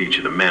asks each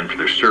of the men for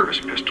their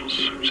service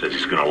pistols. Says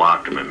he's going to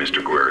lock them in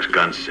Mr. Guerra's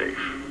gun safe.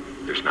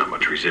 There's not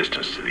much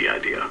resistance to the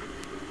idea.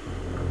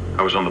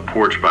 I was on the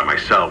porch by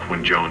myself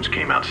when Jones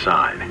came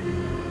outside.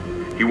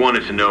 He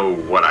wanted to know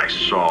what I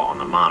saw on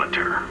the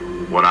monitor,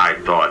 what I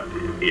thought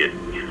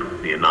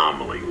the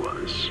anomaly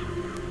was.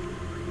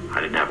 I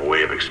didn't have a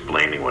way of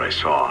explaining what I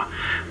saw,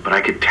 but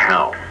I could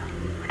tell.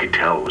 It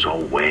was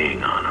all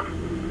weighing on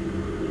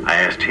him. I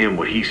asked him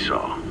what he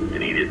saw,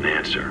 and he didn't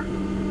answer.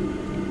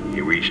 He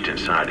reached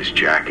inside his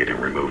jacket and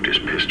removed his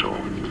pistol.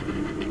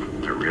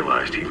 I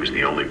realized he was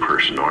the only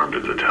person armed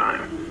at the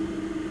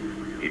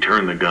time. He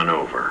turned the gun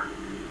over,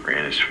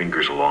 ran his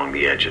fingers along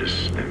the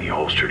edges, then he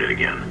holstered it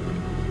again.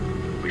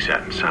 We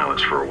sat in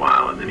silence for a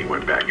while, and then he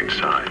went back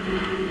inside.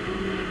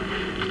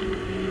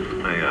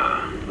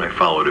 I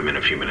followed him in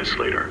a few minutes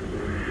later.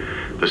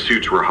 The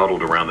suits were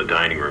huddled around the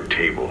dining room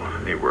table.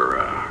 They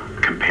were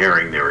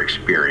comparing their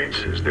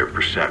experiences, their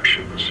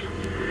perceptions.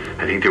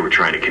 I think they were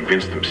trying to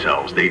convince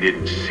themselves they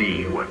didn't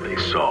see what they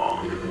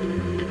saw.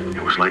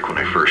 It was like when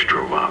I first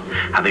drove up,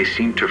 how they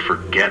seemed to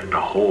forget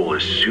the hole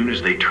as soon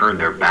as they turned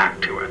their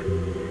back to it.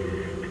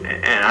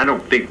 And I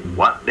don't think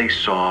what they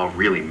saw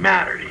really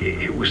mattered.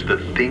 It was the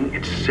thing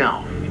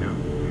itself, you know.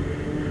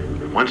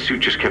 One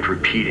suit just kept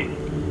repeating,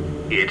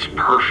 "It's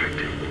perfect,"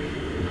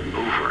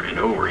 over and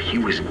over. He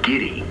was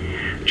giddy.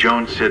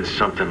 Jones said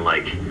something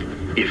like,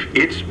 "If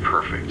it's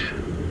perfect,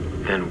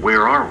 then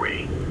where are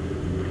we?"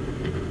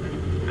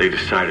 They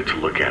decided to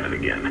look at it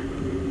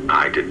again.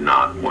 I did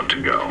not want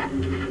to go.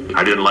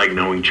 I didn't like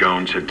knowing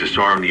Jones had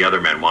disarmed the other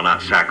men while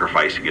not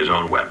sacrificing his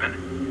own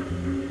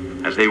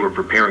weapon. As they were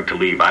preparing to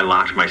leave, I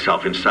locked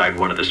myself inside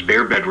one of the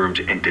spare bedrooms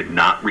and did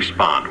not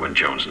respond when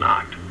Jones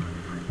knocked.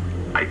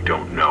 I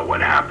don't know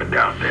what happened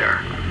out there,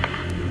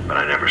 but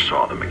I never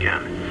saw them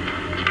again.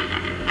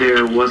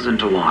 There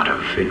wasn't a lot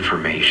of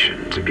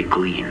information to be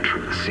gleaned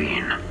from the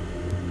scene.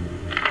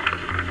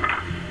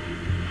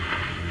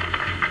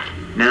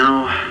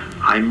 Now,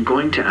 I'm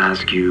going to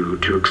ask you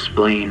to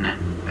explain,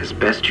 as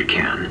best you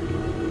can,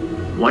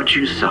 what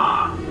you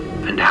saw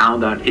and how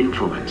that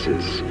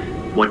influences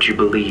what you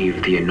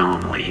believe the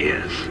anomaly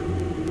is.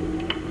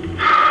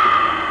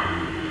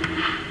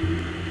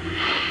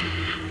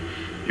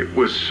 It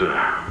was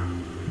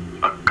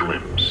a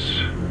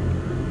glimpse,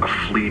 a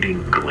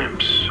fleeting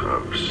glimpse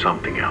of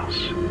something else.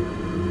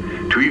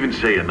 To even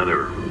say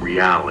another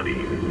reality,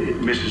 it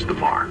misses the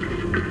mark.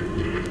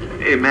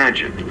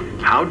 Imagine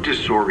how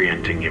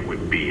disorienting it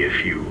would be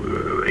if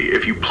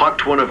you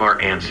plucked one of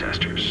our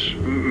ancestors,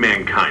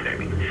 mankind I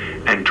mean,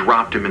 and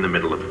dropped him in the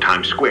middle of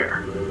Times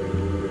Square.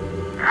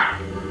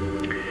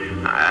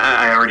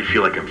 I already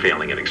feel like I'm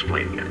failing at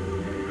explaining it.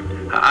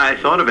 I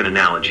thought of an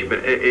analogy, but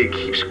it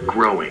keeps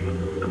growing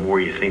the more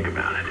you think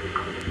about it.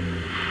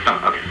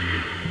 Oh,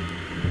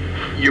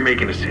 okay. You're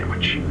making a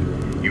sandwich.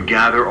 You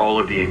gather all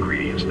of the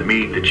ingredients, the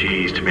meat, the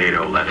cheese,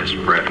 tomato, lettuce,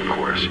 bread, of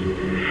course.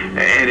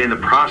 And in the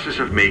process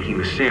of making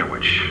the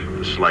sandwich,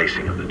 the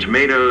slicing of the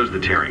tomatoes, the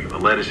tearing of the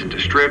lettuce into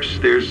strips,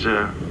 there's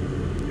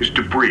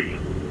debris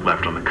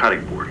left on the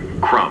cutting board.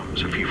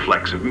 Crumbs, a few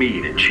flecks of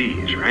meat and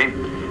cheese, right?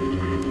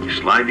 You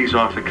slide these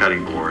off the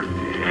cutting board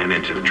and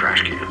into the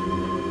trash can.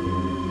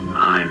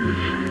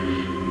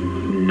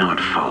 I'm not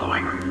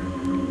following.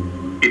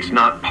 It's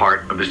not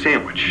part of the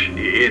sandwich.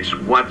 It's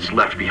what's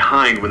left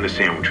behind when the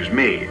sandwich was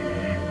made.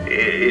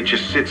 It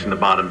just sits in the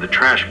bottom of the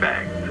trash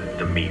bag.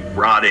 The meat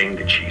rotting,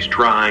 the cheese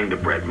drying, the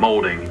bread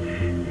molding.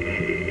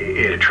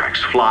 It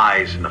attracts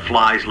flies, and the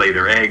flies lay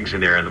their eggs in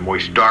there in the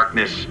moist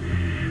darkness.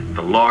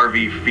 The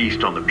larvae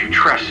feast on the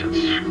putrescence,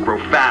 grow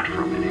fat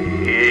from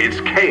it. It's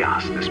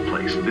chaos, this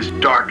place, this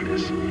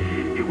darkness.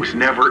 It was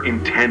never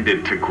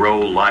intended to grow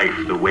life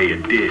the way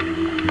it did.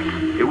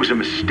 It was a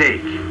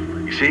mistake,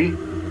 you see?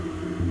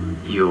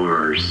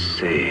 You're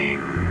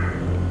saying...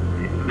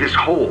 This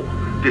hole,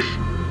 this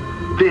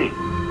thing,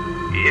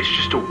 it's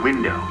just a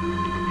window.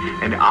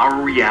 And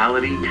our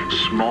reality,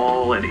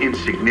 small and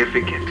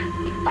insignificant,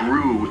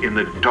 grew in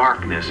the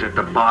darkness at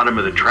the bottom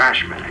of the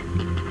trash bag.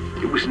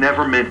 It was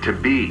never meant to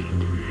be.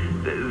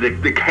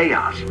 The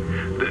chaos,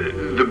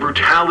 the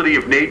brutality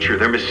of nature,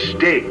 their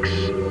mistakes.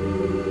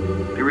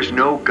 There is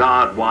no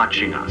God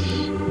watching us.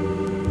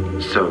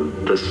 So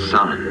the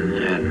sun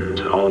and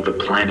all the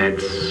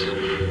planets,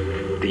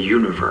 the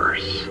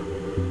universe.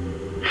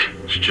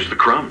 It's just the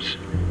crumbs.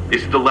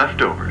 It's the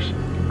leftovers.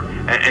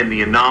 And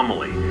the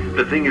anomaly.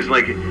 The thing is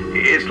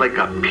it's like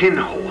a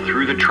pinhole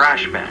through the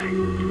trash bag.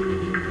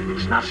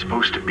 It's not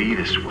supposed to be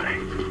this way.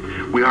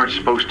 We aren't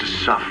supposed to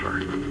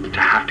suffer, to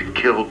have to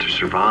kill to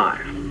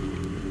survive.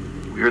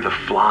 We are the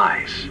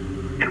flies,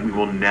 and we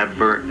will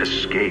never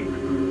escape.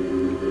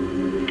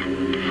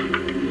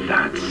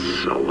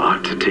 That's a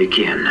lot to take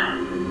in.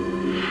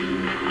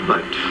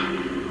 But,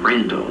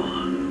 Randall,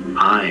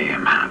 I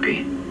am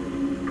happy.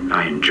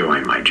 I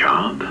enjoy my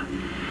job.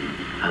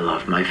 I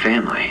love my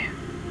family.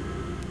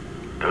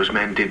 Those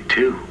men did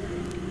too,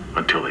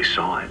 until they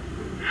saw it.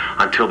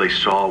 Until they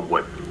saw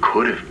what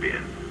could have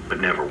been, but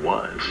never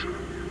was.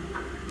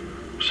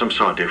 Some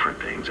saw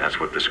different things. That's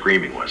what the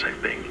screaming was, I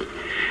think.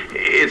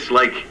 It's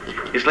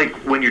like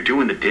when you're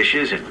doing the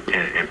dishes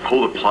and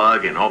pull the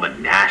plug and all the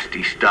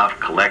nasty stuff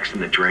collects in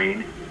the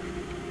drain.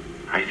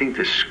 I think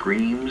the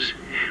screams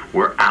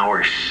were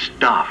our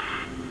stuff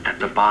at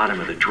the bottom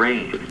of the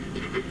drain.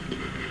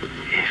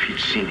 If you'd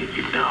seen it,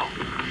 you'd know.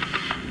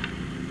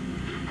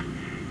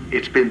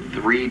 It's been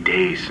 3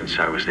 days since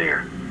I was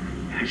there,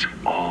 and it's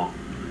all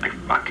I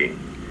fucking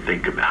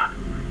think about.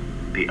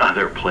 The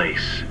other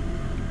place.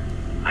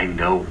 I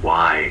know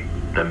why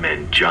the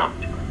men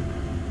jumped.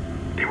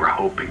 They were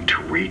hoping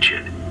to reach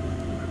it.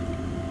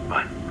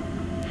 But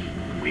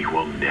we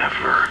will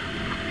never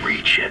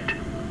reach it.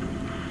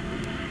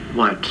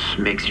 What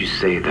makes you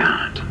say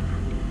that?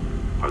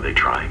 Are they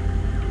trying?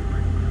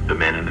 The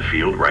men in the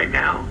field right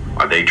now,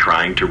 are they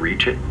trying to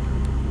reach it?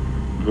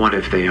 What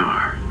if they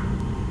are?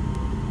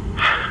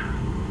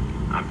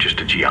 I'm just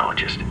a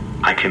geologist.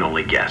 I can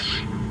only guess.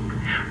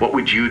 What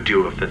would you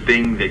do if the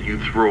thing that you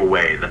threw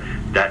away,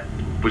 that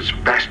was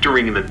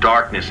festering in the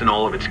darkness and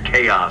all of its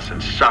chaos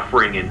and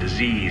suffering and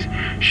disease,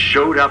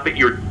 showed up at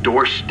your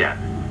doorstep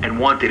and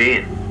wanted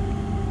in?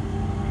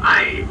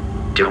 I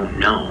don't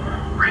know,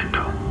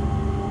 Randall.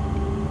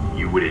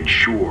 You would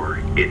ensure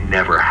it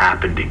never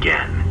happened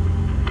again.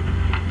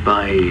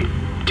 By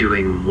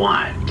doing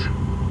what?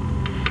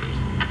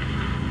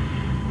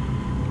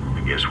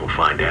 I guess we'll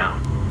find out.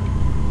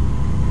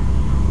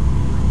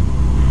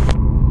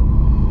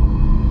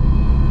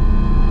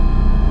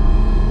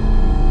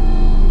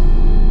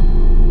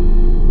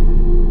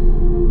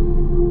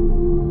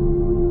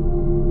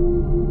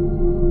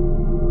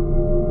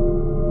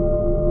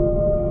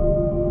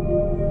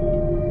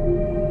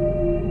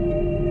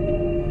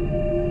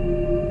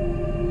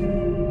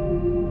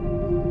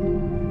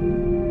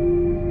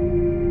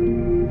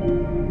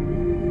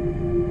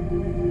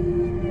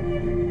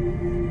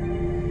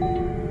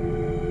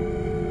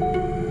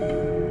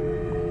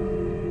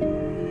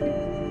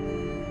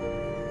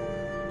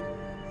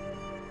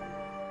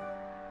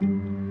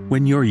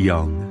 When you're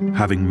young,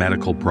 having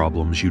medical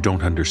problems you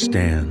don't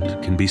understand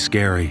can be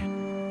scary.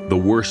 The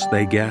worse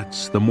they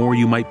get, the more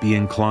you might be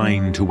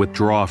inclined to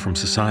withdraw from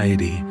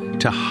society,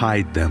 to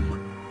hide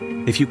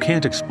them. If you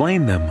can't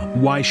explain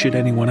them, why should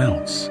anyone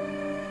else?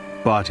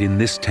 But in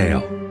this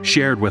tale,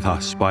 shared with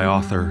us by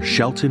author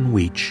Shelton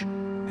Weech,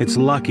 it's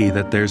lucky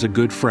that there's a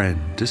good friend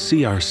to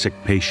see our sick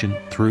patient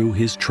through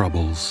his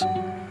troubles.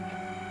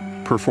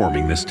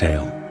 Performing this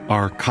tale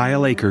are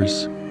Kyle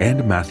Akers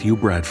and Matthew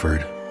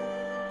Bradford.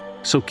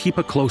 So keep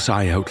a close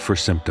eye out for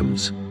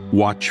symptoms.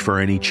 Watch for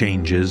any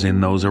changes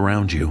in those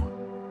around you.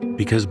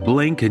 Because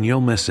blink and you'll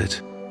miss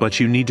it,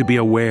 but you need to be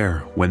aware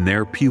when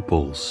their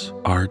pupils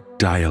are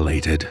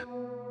dilated.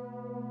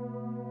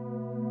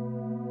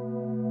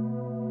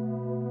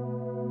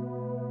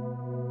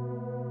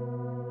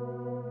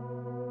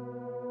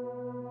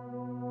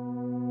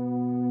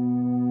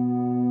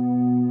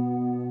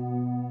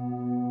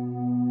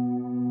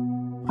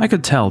 I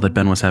could tell that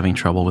Ben was having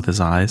trouble with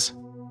his eyes.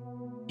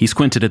 He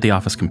squinted at the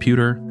office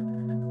computer,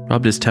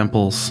 rubbed his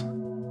temples,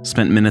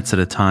 spent minutes at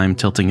a time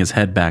tilting his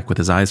head back with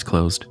his eyes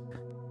closed.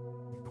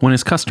 When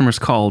his customers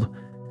called,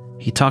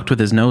 he talked with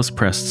his nose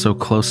pressed so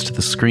close to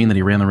the screen that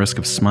he ran the risk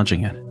of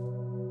smudging it.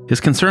 His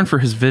concern for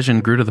his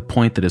vision grew to the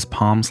point that his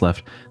palms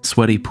left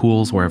sweaty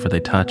pools wherever they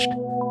touched,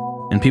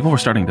 and people were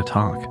starting to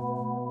talk.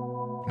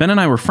 Ben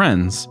and I were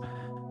friends.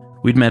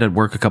 We'd met at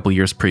work a couple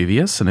years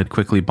previous and had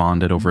quickly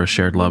bonded over a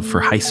shared love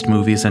for heist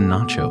movies and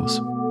nachos.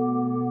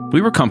 We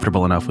were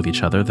comfortable enough with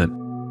each other that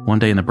one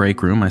day in the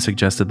break room I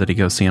suggested that he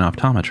go see an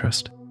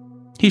optometrist.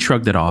 He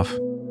shrugged it off,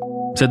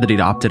 said that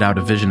he'd opted out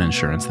of vision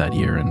insurance that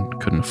year and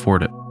couldn't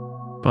afford it.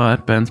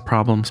 But Ben's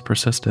problems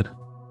persisted.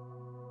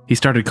 He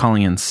started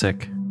calling in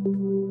sick.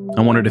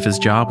 I wondered if his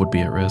job would be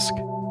at risk.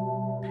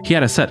 He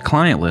had a set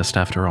client list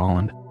after all,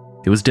 and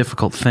it was a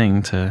difficult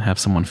thing to have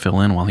someone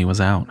fill in while he was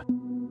out.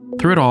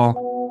 Through it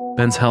all,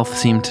 Ben's health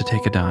seemed to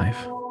take a dive.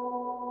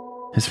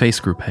 His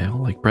face grew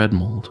pale, like bread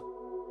mold.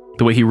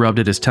 The way he rubbed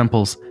at his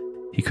temples,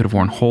 he could have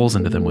worn holes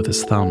into them with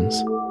his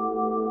thumbs.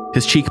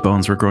 His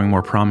cheekbones were growing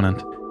more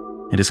prominent,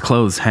 and his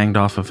clothes hanged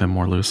off of him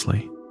more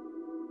loosely.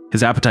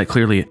 his appetite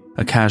clearly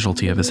a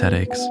casualty of his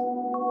headaches.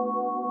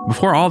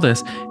 Before all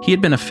this, he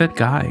had been a fit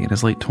guy in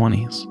his late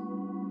 20s.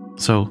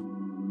 So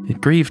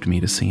it grieved me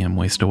to see him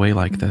waste away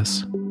like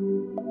this.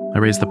 I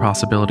raised the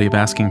possibility of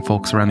asking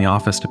folks around the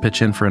office to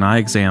pitch in for an eye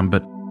exam,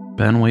 but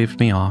Ben waved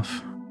me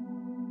off.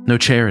 No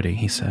charity,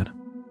 he said.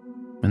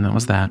 And that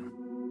was that.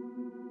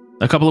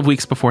 A couple of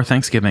weeks before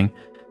Thanksgiving,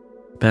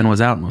 Ben was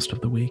out most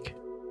of the week.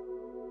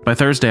 By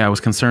Thursday, I was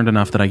concerned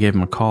enough that I gave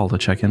him a call to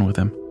check in with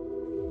him.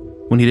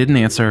 When he didn't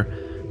answer,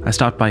 I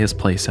stopped by his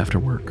place after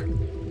work.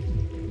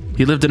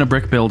 He lived in a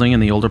brick building in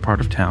the older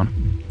part of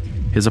town.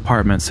 His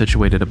apartment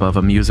situated above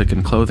a music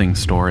and clothing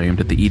store aimed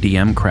at the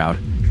EDM crowd,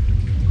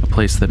 a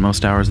place that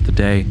most hours of the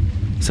day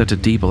sent a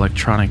deep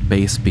electronic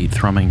bass beat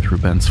thrumming through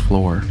Ben's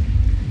floor.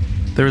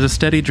 There was a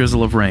steady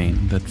drizzle of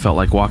rain that felt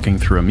like walking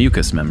through a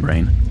mucus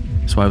membrane,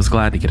 so I was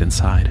glad to get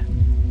inside.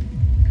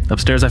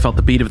 Upstairs, I felt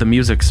the beat of the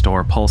music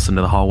store pulse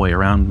into the hallway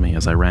around me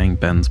as I rang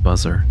Ben's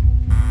buzzer.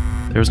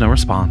 There was no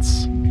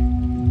response,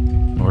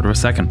 nor to a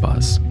second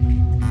buzz.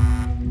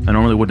 I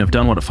normally wouldn't have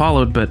done what it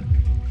followed, but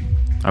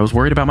I was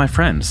worried about my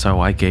friend, so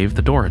I gave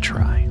the door a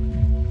try.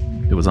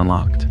 It was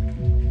unlocked.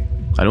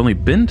 I'd only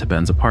been to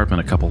Ben's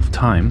apartment a couple of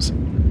times.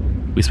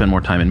 We spent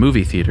more time in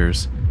movie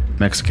theaters,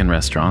 Mexican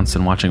restaurants,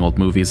 and watching old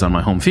movies on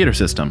my home theater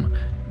system,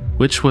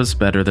 which was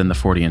better than the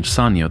 40-inch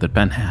Sanyo that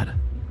Ben had.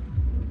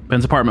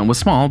 Ben's apartment was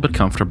small but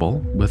comfortable,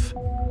 with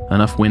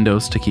enough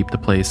windows to keep the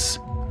place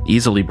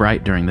easily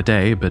bright during the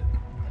day, but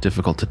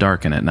difficult to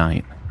darken at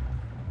night.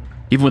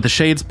 Even with the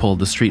shades pulled,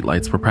 the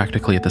streetlights were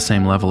practically at the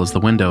same level as the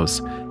windows,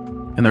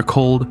 and their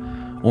cold,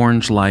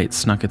 orange light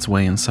snuck its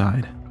way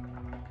inside.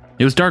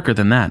 It was darker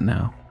than that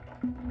now.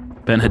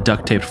 Ben had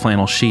duct-taped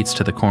flannel sheets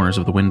to the corners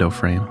of the window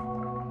frame.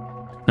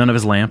 None of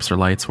his lamps or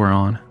lights were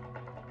on.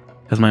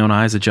 As my own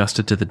eyes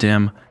adjusted to the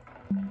dim,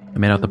 I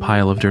made out the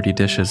pile of dirty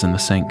dishes in the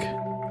sink,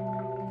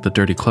 the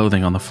dirty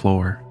clothing on the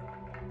floor.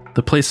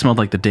 The place smelled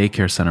like the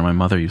daycare center my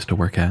mother used to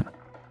work at.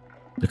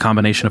 A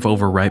combination of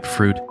overripe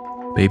fruit,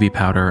 baby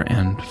powder,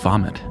 and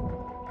vomit.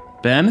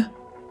 Ben?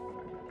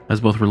 I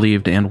was both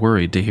relieved and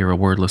worried to hear a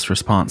wordless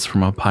response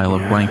from a pile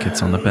of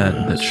blankets on the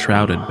bed that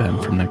shrouded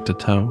Ben from neck to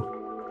toe.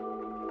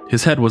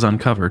 His head was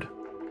uncovered.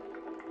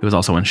 It was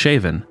also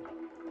unshaven,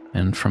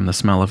 and from the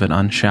smell of it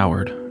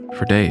unshowered,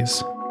 for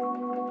days.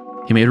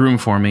 He made room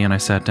for me and I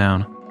sat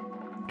down,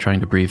 trying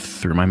to breathe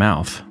through my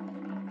mouth.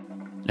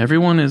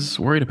 Everyone is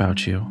worried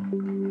about you.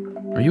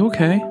 Are you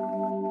okay?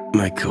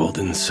 My cold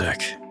and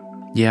sick.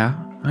 Yeah,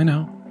 I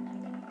know.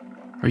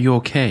 Are you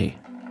okay?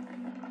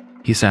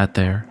 He sat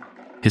there,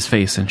 his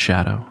face in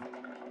shadow.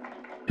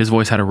 His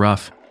voice had a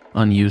rough,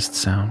 unused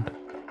sound,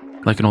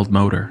 like an old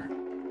motor.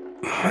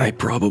 I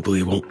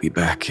probably won't be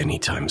back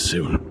anytime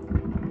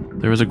soon.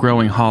 There was a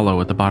growing hollow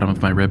at the bottom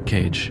of my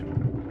ribcage.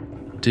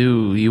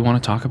 Do you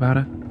want to talk about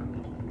it?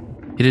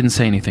 He didn't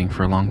say anything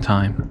for a long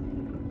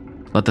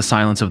time. Let the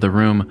silence of the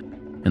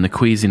room and the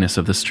queasiness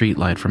of the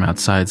streetlight from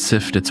outside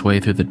sift its way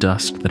through the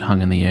dust that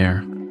hung in the air.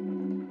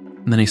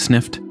 And then he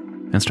sniffed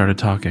and started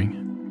talking.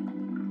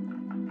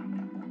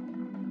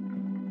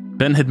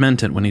 Ben had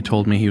meant it when he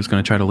told me he was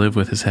going to try to live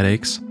with his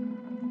headaches,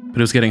 but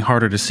it was getting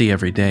harder to see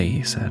every day,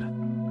 he said,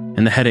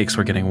 and the headaches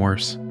were getting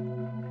worse.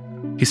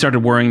 He started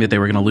worrying that they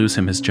were going to lose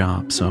him his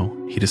job, so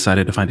he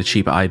decided to find a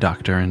cheap eye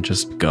doctor and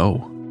just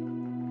go.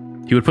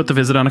 He would put the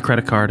visit on a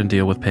credit card and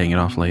deal with paying it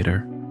off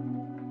later.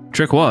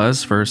 Trick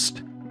was,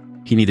 first,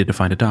 he needed to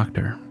find a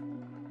doctor.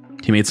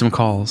 He made some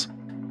calls,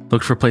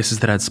 looked for places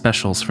that had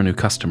specials for new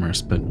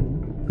customers, but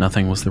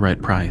nothing was the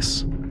right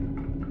price.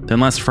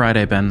 Then last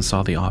Friday, Ben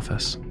saw the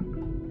office.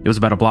 It was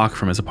about a block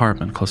from his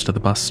apartment, close to the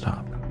bus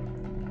stop.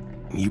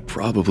 You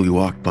probably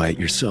walked by it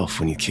yourself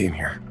when you came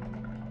here.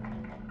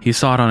 He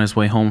saw it on his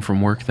way home from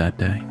work that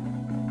day.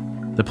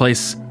 The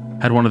place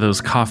had one of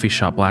those coffee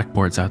shop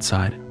blackboards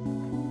outside,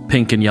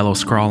 pink and yellow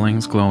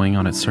scrawlings glowing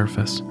on its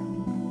surface.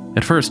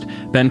 At first,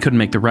 Ben couldn't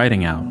make the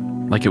writing out,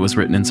 like it was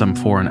written in some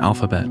foreign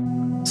alphabet,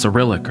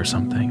 Cyrillic or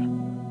something,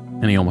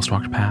 and he almost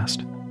walked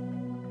past.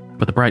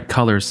 But the bright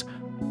colors,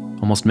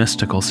 almost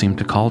mystical, seemed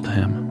to call to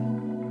him,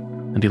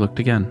 and he looked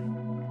again.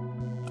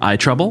 Eye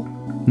trouble?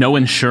 No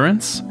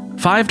insurance?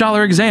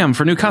 $5 exam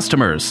for new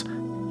customers.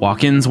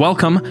 Walk-ins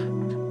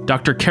welcome.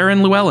 Dr.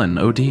 Karen Llewellyn,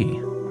 OD.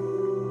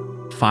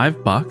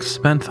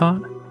 $5, Ben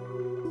thought?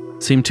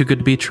 Seemed too good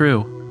to be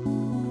true.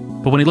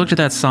 But when he looked at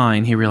that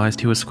sign, he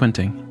realized he was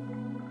squinting.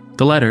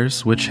 The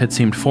letters, which had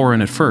seemed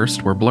foreign at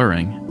first, were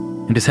blurring,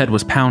 and his head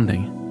was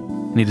pounding,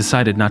 and he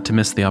decided not to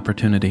miss the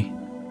opportunity.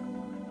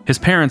 His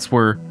parents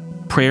were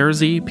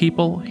prayersy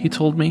people, he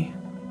told me,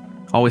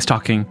 always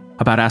talking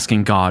about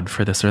asking God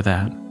for this or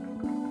that.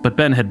 But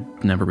Ben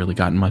had never really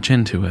gotten much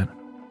into it.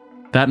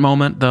 That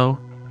moment, though,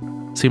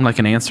 seemed like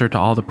an answer to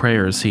all the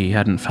prayers he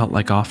hadn't felt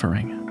like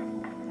offering.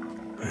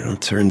 Well,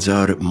 it turns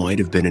out it might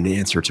have been an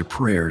answer to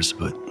prayers,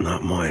 but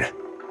not mine.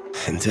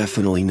 And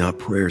definitely not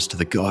prayers to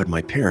the God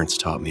my parents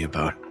taught me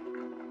about.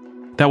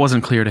 That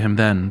wasn't clear to him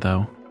then,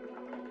 though.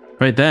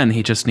 Right then,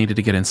 he just needed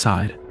to get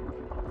inside.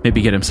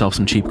 Maybe get himself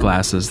some cheap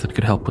glasses that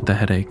could help with the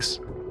headaches.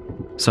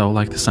 So,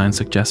 like the sign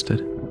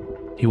suggested,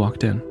 he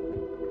walked in.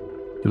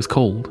 It was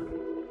cold,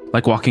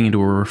 like walking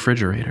into a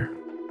refrigerator.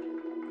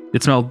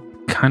 It smelled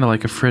kind of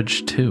like a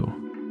fridge, too.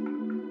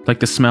 Like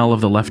the smell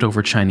of the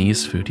leftover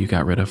Chinese food you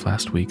got rid of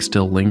last week,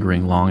 still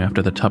lingering long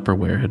after the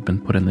Tupperware had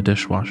been put in the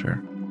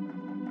dishwasher.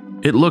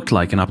 It looked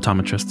like an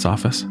optometrist's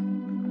office.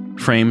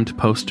 Framed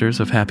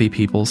posters of happy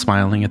people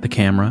smiling at the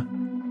camera,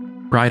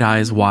 bright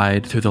eyes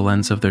wide through the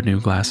lens of their new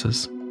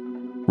glasses,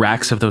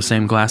 racks of those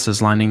same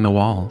glasses lining the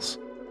walls.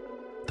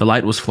 The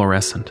light was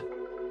fluorescent,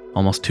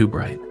 almost too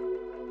bright.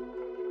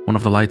 One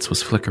of the lights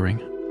was flickering.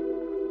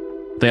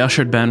 They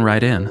ushered Ben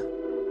right in.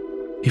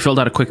 He filled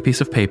out a quick piece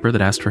of paper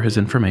that asked for his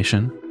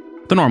information,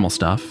 the normal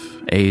stuff,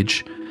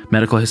 age,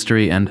 medical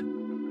history, and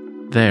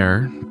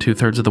there,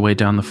 2/3 of the way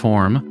down the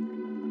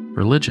form,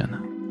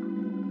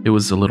 religion. It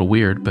was a little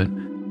weird, but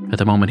at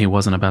the moment he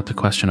wasn't about to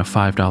question a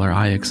 $5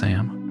 eye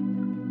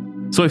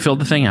exam. So he filled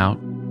the thing out,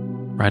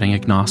 writing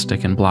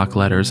agnostic in block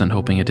letters and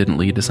hoping it didn't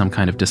lead to some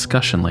kind of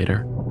discussion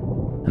later.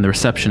 And the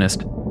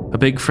receptionist, a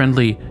big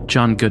friendly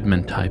John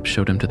Goodman type,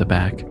 showed him to the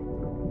back,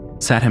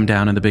 sat him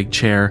down in the big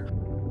chair,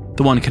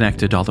 the one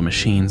connected to all the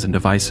machines and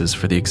devices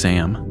for the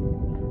exam.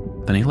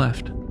 Then he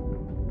left.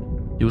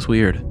 It was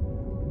weird.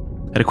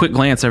 At a quick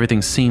glance,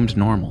 everything seemed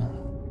normal.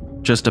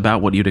 Just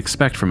about what you'd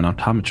expect from an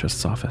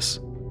optometrist's office.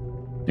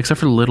 Except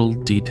for little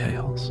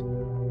details.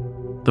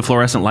 The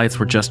fluorescent lights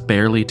were just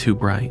barely too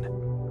bright,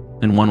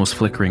 and one was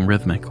flickering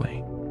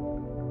rhythmically.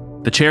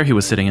 The chair he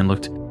was sitting in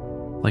looked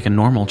like a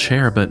normal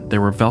chair, but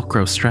there were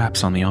Velcro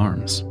straps on the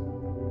arms.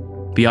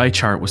 The eye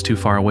chart was too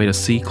far away to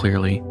see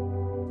clearly,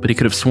 but he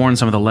could have sworn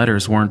some of the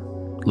letters weren't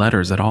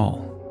letters at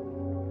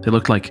all. They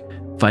looked like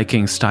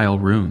Viking-style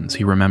runes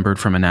he remembered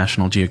from a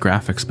National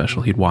Geographic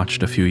special he'd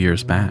watched a few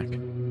years back.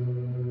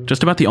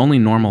 Just about the only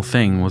normal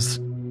thing was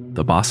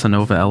the bossa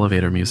nova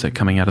elevator music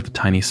coming out of the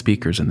tiny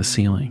speakers in the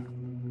ceiling.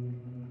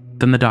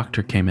 Then the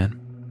doctor came in.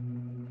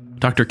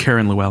 Dr.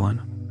 Karen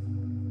Llewellyn.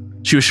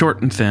 She was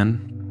short and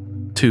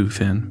thin. Too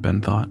thin,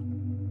 Ben thought.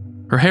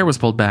 Her hair was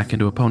pulled back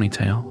into a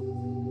ponytail.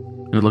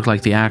 And it looked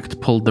like the act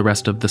pulled the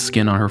rest of the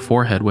skin on her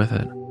forehead with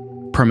it,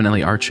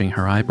 permanently arching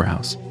her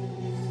eyebrows.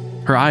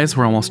 Her eyes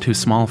were almost too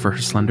small for her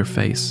slender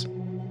face.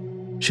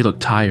 She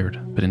looked tired,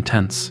 but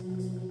intense.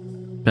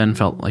 Ben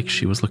felt like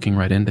she was looking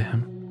right into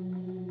him.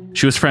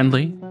 She was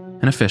friendly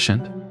and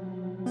efficient.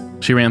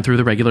 She ran through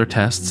the regular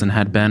tests and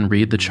had Ben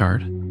read the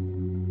chart.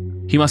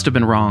 He must have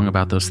been wrong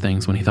about those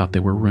things when he thought they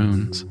were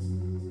runes.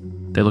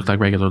 They looked like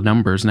regular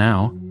numbers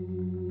now.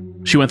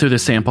 She went through the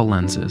sample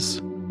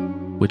lenses.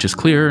 Which is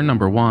clear,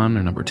 number 1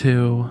 or number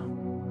 2.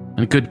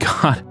 And good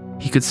God,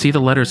 he could see the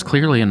letters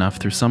clearly enough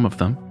through some of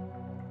them.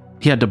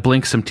 He had to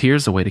blink some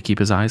tears away to keep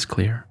his eyes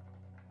clear.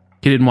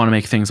 He didn't want to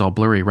make things all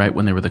blurry right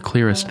when they were the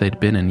clearest they'd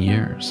been in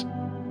years.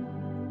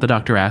 The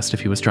doctor asked if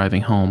he was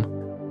driving home,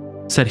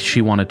 said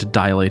she wanted to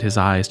dilate his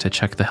eyes to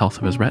check the health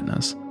of his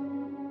retinas.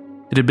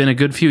 It had been a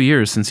good few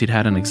years since he'd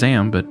had an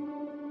exam, but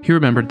he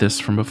remembered this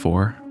from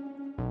before.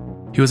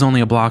 He was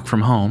only a block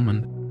from home,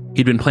 and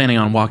he'd been planning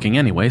on walking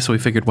anyway, so he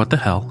figured what the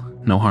hell,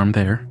 no harm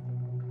there.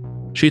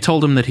 She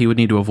told him that he would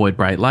need to avoid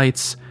bright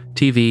lights,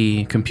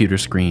 TV, computer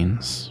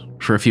screens,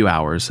 for a few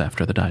hours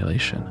after the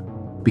dilation,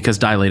 because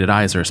dilated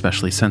eyes are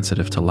especially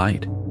sensitive to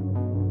light.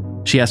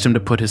 She asked him to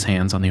put his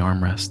hands on the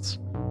armrests.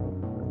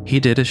 He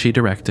did as she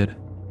directed,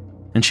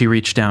 and she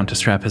reached down to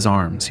strap his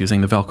arms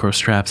using the Velcro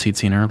straps he'd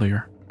seen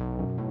earlier.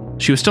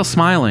 She was still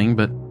smiling,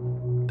 but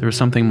there was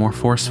something more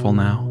forceful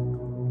now,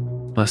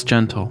 less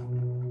gentle.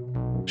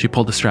 She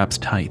pulled the straps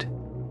tight.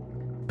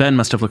 Ben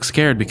must have looked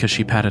scared because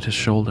she patted his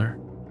shoulder,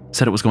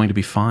 said it was going to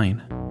be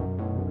fine.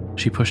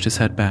 She pushed his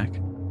head back.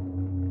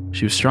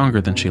 She was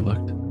stronger than she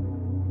looked.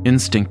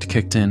 Instinct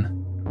kicked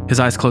in, his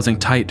eyes closing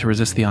tight to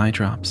resist the eye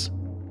drops.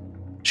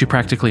 She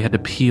practically had to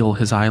peel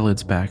his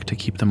eyelids back to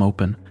keep them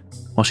open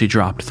while she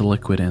dropped the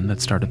liquid in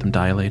that started them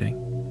dilating.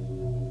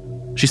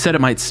 She said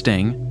it might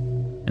sting,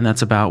 and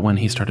that's about when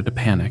he started to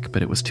panic,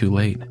 but it was too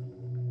late.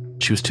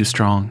 She was too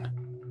strong,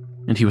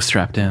 and he was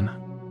strapped in.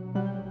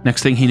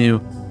 Next thing he knew,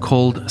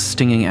 cold,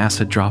 stinging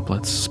acid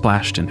droplets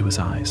splashed into his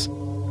eyes,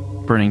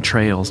 burning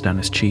trails down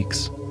his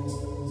cheeks.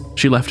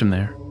 She left him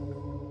there,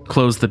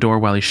 closed the door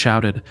while he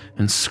shouted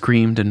and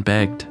screamed and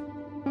begged.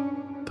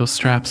 Those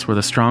straps were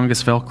the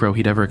strongest Velcro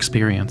he'd ever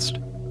experienced.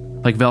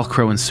 Like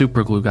Velcro and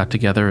superglue got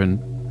together and,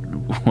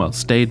 well,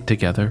 stayed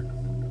together.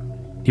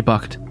 He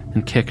bucked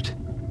and kicked,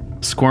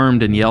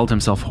 squirmed and yelled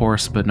himself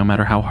hoarse, but no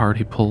matter how hard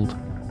he pulled,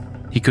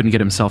 he couldn't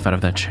get himself out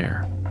of that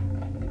chair.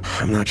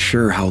 I'm not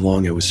sure how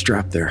long I was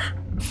strapped there.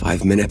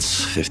 5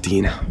 minutes,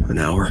 15, an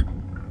hour.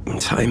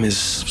 Time is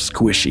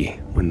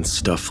squishy when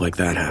stuff like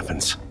that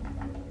happens.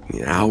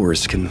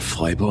 Hours can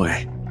fly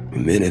by.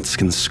 Minutes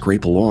can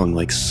scrape along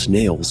like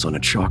snails on a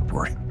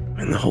chalkboard.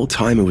 And the whole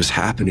time it was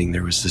happening,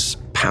 there was this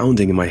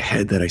pounding in my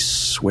head that I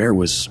swear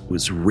was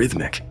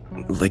rhythmic.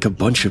 Like a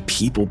bunch of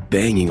people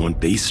banging on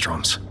bass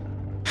drums.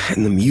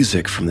 And the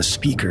music from the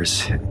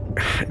speakers,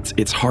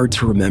 it's hard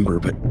to remember,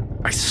 but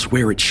I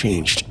swear it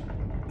changed.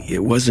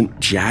 It wasn't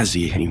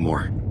jazzy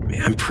anymore.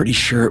 I'm pretty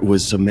sure it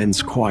was a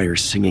men's choir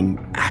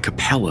singing a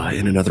cappella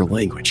in another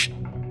language.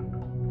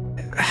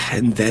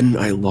 and then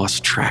I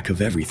lost track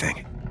of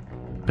everything.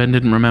 Ben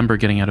didn't remember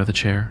getting out of the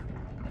chair,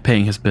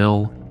 paying his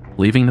bill,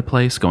 leaving the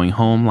place, going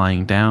home,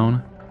 lying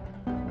down.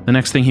 The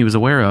next thing he was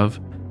aware of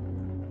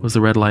was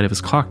the red light of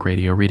his clock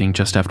radio reading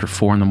just after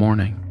 4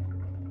 a.m.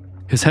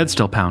 His head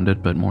still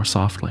pounded, but more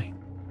softly.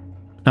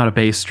 Not a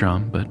bass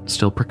drum, but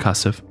still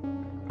percussive,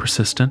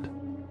 persistent.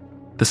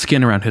 The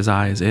skin around his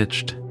eyes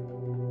itched,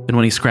 and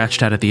when he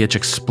scratched at it, the itch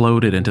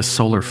exploded into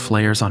solar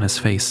flares on his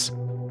face,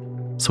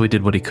 so he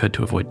did what he could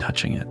to avoid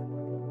touching it.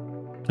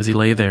 As he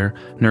lay there,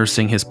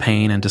 nursing his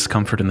pain and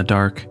discomfort in the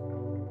dark,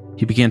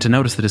 he began to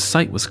notice that his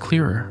sight was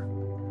clearer.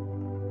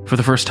 For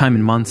the first time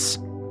in months,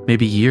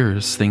 maybe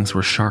years, things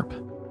were sharp.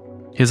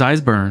 His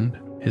eyes burned,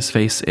 his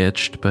face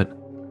itched, but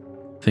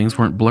things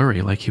weren't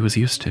blurry like he was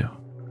used to.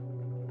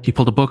 He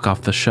pulled a book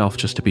off the shelf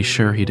just to be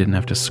sure he didn't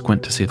have to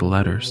squint to see the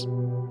letters.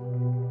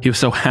 He was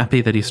so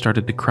happy that he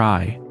started to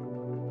cry,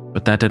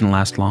 but that didn't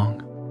last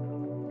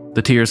long.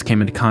 The tears came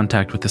into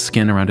contact with the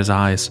skin around his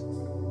eyes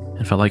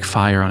and felt like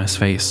fire on his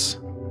face,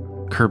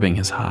 curbing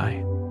his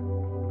high.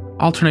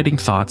 Alternating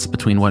thoughts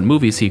between what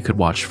movies he could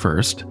watch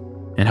first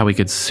and how he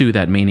could sue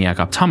that maniac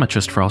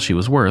optometrist for all she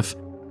was worth,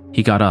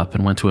 he got up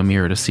and went to a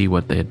mirror to see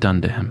what they had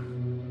done to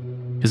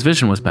him. His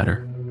vision was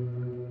better,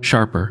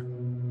 sharper,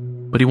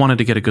 but he wanted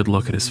to get a good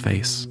look at his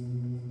face.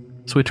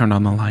 So he turned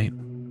on the light.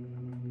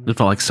 It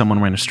felt like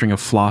someone ran a string of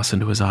floss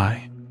into his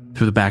eye,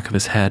 through the back of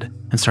his head,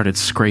 and started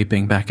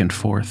scraping back and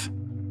forth.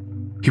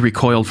 He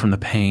recoiled from the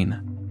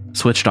pain,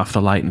 switched off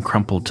the light, and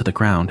crumpled to the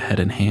ground, head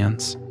in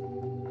hands.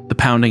 The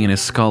pounding in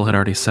his skull had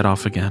already set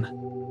off again,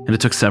 and it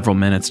took several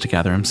minutes to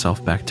gather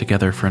himself back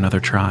together for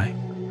another try.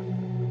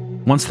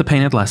 Once the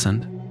pain had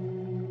lessened,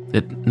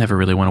 it never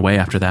really went away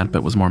after that,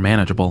 but was more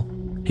manageable,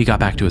 he got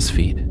back to his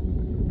feet.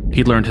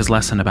 He'd learned his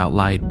lesson about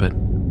light, but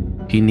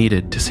he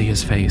needed to see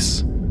his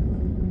face.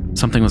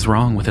 Something was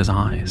wrong with his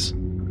eyes,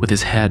 with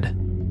his head.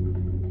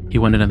 He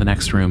went into the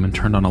next room and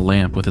turned on a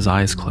lamp with his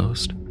eyes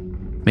closed,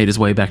 made his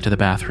way back to the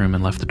bathroom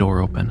and left the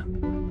door open,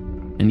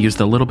 and used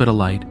the little bit of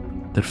light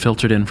that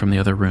filtered in from the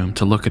other room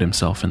to look at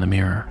himself in the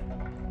mirror.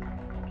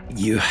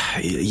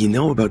 You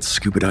know about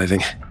scuba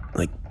diving?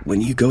 Like, when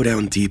you go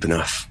down deep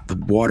enough, the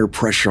water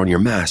pressure on your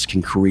mask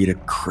can create a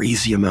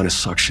crazy amount of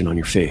suction on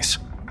your face,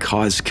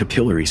 cause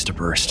capillaries to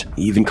burst,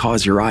 even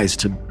cause your eyes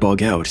to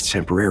bug out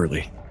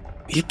temporarily.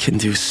 It can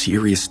do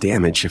serious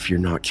damage if you're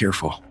not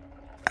careful.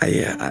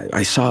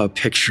 I saw a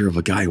picture of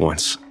a guy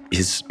once.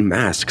 His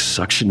mask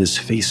suctioned his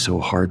face so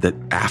hard that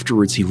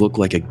afterwards he looked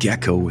like a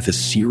gecko with a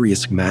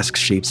serious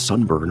mask-shaped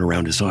sunburn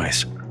around his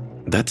eyes.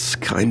 That's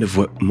kind of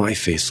what my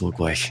face looked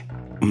like,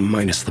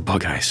 minus the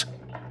bug eyes.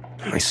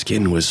 My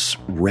skin was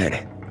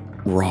red,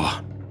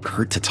 raw,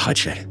 hurt to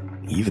touch it,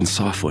 even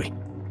softly.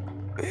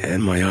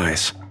 And my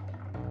eyes,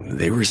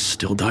 they were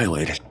still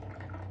dilated.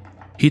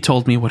 He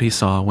told me what he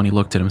saw when he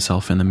looked at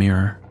himself in the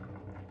mirror.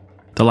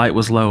 The light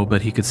was low,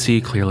 but he could see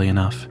clearly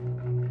enough.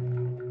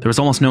 There was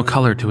almost no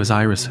color to his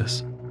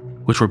irises,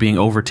 which were being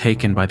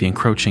overtaken by the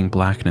encroaching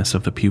blackness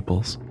of the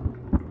pupils.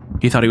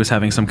 He thought he was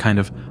having some kind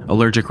of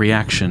allergic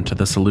reaction to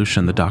the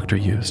solution the doctor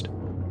used,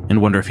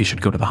 and wondered if he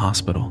should go to the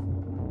hospital.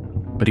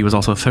 But he was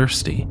also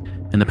thirsty,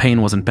 and the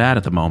pain wasn't bad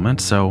at the moment,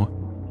 so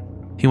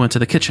he went to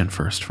the kitchen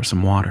first for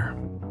some water.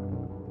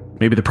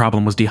 Maybe the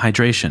problem was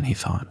dehydration, he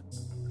thought.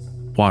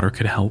 Water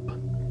could help.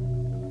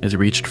 As he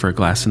reached for a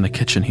glass in the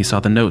kitchen, he saw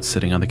the notes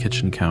sitting on the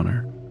kitchen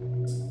counter.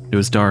 It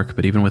was dark,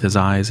 but even with his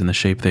eyes in the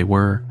shape they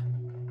were,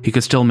 he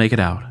could still make it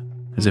out,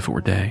 as if it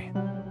were day.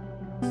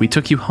 We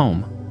took you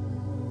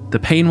home. The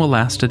pain will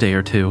last a day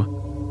or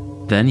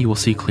two. Then you will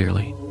see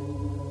clearly.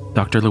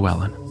 Dr.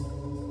 Llewellyn.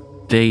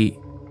 They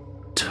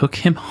took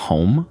him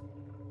home?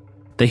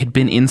 They had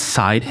been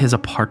inside his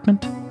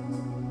apartment?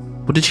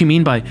 What did she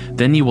mean by,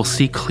 then you will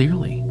see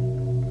clearly?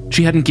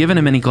 She hadn't given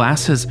him any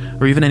glasses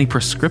or even any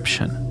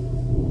prescription.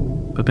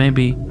 But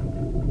maybe,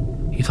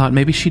 he thought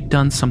maybe she'd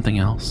done something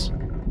else.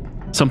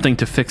 Something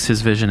to fix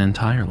his vision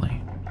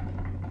entirely.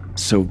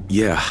 So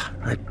yeah,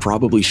 I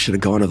probably should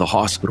have gone to the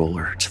hospital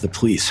or to the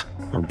police,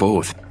 or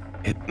both.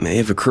 It may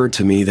have occurred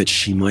to me that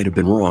she might have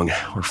been wrong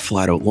or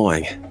flat out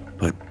lying,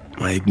 but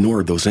I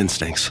ignored those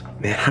instincts.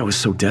 Man, I was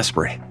so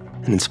desperate.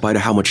 And in spite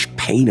of how much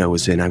pain I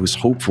was in, I was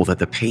hopeful that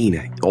the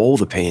pain, all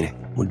the pain,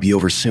 would be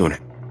over soon.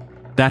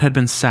 That had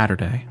been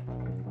Saturday.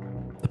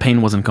 The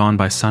pain wasn't gone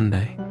by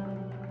Sunday.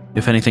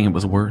 If anything, it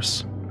was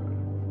worse.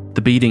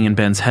 The beating in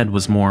Ben's head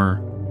was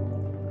more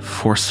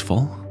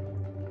forceful,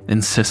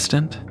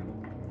 insistent,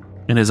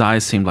 and his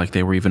eyes seemed like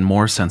they were even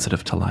more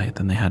sensitive to light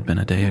than they had been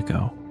a day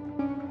ago.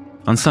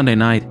 On Sunday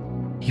night,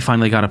 he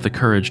finally got up the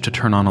courage to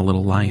turn on a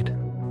little light,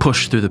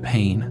 push through the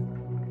pain,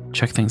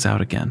 check things out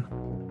again.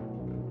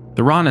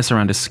 The rawness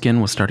around his skin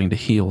was starting to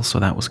heal, so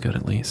that was good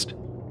at least.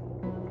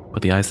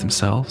 But the eyes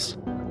themselves?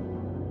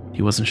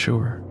 He wasn't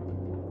sure.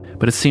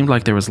 But it seemed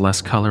like there was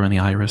less color in the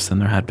iris than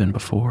there had been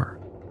before.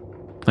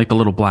 Like the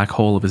little black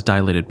hole of his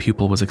dilated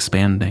pupil was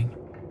expanding,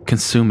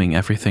 consuming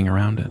everything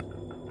around it.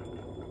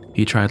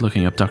 He tried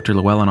looking up Dr.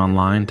 Llewellyn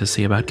online to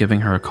see about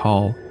giving her a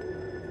call,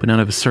 but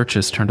none of his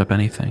searches turned up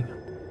anything.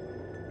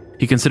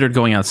 He considered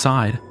going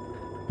outside,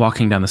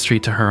 walking down the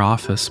street to her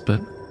office, but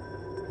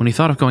when he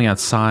thought of going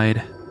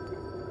outside,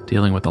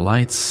 dealing with the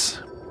lights,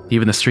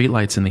 even the street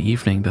lights in the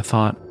evening, the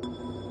thought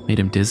made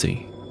him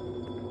dizzy,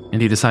 and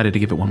he decided to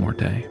give it one more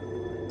day.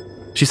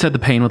 She said the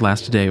pain would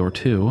last a day or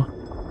two,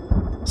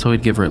 so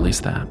he'd give her at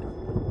least that.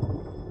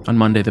 On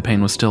Monday, the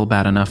pain was still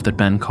bad enough that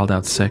Ben called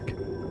out sick,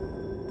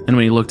 and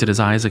when he looked at his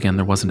eyes again,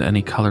 there wasn't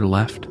any color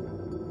left.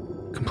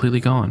 Completely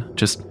gone,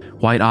 just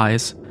white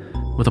eyes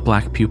with a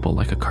black pupil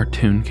like a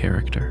cartoon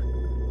character.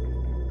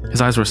 His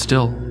eyes were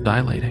still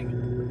dilating,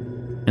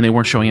 and they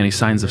weren't showing any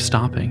signs of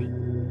stopping.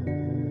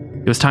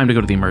 It was time to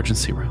go to the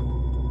emergency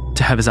room,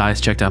 to have his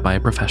eyes checked out by a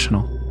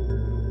professional.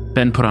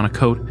 Ben put on a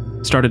coat,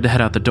 started to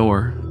head out the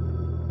door.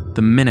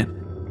 The minute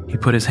he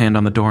put his hand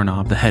on the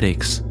doorknob, the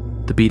headaches,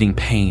 the beating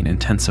pain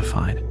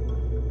intensified.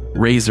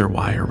 Razor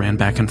wire ran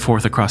back and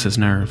forth across his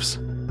nerves,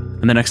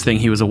 and the next thing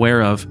he was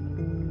aware of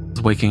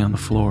was waking on the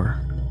floor,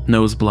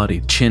 nose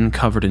bloody, chin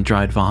covered in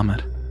dried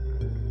vomit.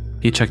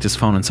 He checked his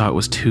phone and saw it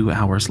was 2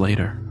 hours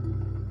later.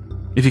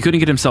 If he couldn't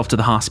get himself to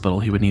the hospital,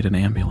 he would need an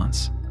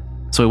ambulance.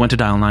 So he went to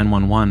dial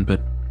 911,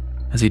 but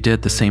as he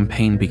did, the same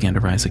pain began to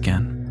rise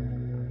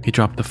again. He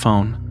dropped the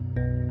phone,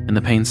 and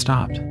the pain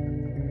stopped.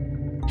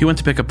 He went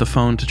to pick up the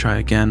phone to try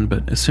again,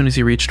 but as soon as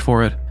he reached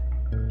for it,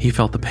 he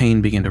felt the pain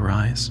begin to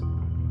rise,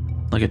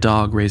 like a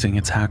dog raising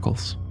its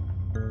hackles.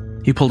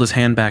 He pulled his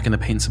hand back and the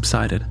pain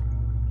subsided.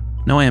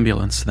 No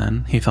ambulance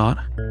then, he thought,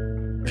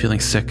 feeling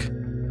sick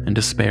and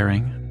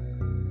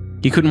despairing.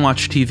 He couldn't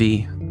watch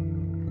TV,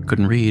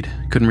 couldn't read,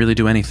 couldn't really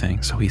do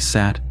anything, so he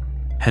sat,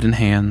 head in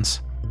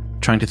hands,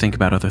 trying to think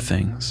about other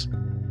things.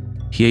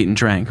 He ate and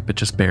drank, but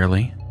just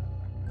barely.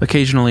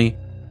 Occasionally,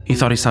 he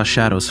thought he saw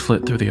shadows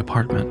flit through the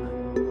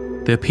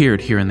apartment. They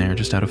appeared here and there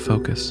just out of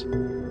focus,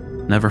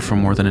 never for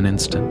more than an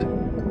instant.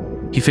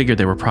 He figured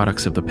they were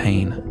products of the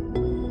pain,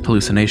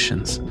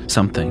 hallucinations,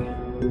 something.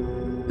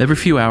 Every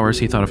few hours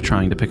he thought of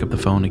trying to pick up the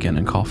phone again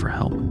and call for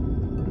help.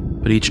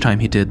 But each time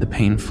he did, the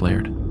pain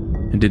flared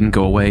and didn't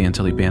go away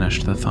until he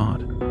banished the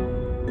thought.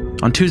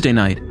 On Tuesday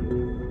night,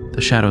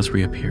 the shadows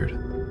reappeared.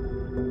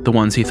 The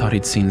ones he thought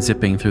he'd seen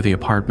zipping through the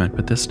apartment,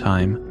 but this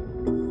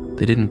time,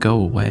 they didn't go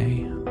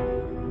away.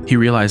 He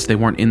realized they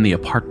weren't in the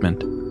apartment.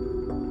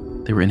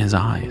 They were in his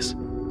eyes.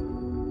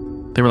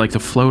 They were like the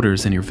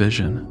floaters in your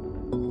vision.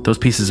 Those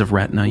pieces of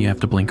retina you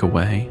have to blink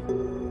away.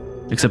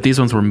 Except these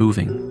ones were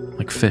moving,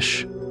 like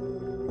fish.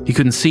 He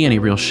couldn't see any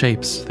real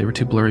shapes. They were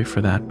too blurry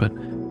for that, but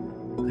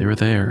they were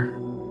there.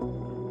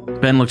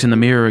 Ben looked in the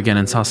mirror again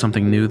and saw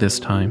something new this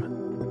time.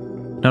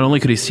 Not only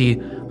could he see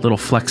little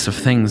flecks of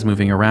things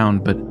moving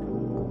around, but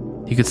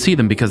he could see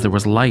them because there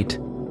was light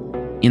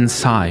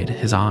inside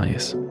his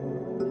eyes.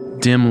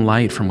 Dim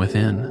light from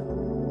within,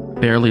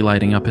 barely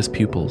lighting up his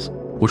pupils,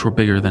 which were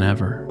bigger than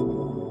ever.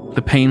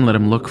 The pain let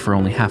him look for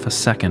only half a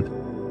second,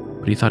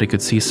 but he thought he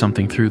could see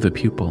something through the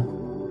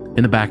pupil,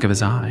 in the back of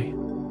his eye.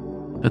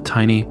 A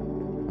tiny,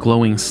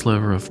 glowing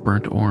sliver of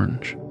burnt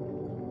orange.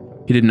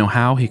 He didn't know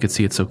how he could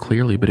see it so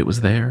clearly, but it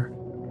was there.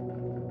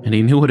 And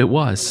he knew what it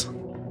was.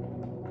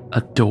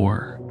 A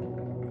door.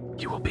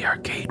 "You will be our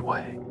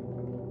gateway,"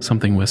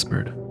 something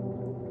whispered.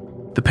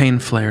 The pain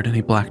flared and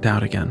he blacked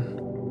out again.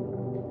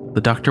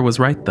 The doctor was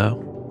right,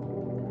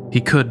 though. He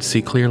could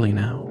see clearly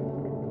now.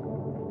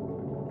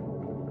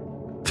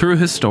 Through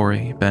his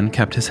story, Ben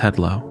kept his head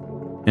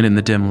low, and in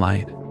the dim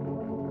light.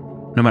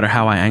 No matter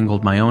how I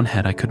angled my own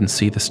head, I couldn't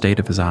see the state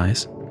of his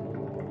eyes.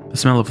 The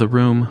smell of the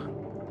room,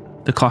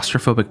 the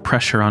claustrophobic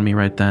pressure on me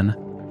right then,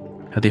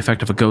 had the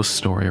effect of a ghost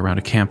story around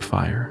a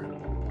campfire.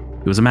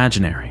 It was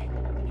imaginary.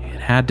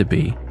 It had to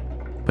be,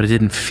 but it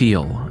didn't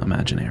feel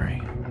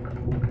imaginary.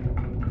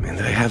 And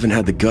I haven't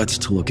had the guts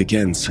to look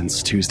again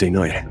since Tuesday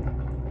night.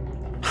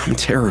 I'm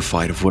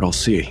terrified of what I'll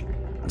see.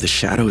 The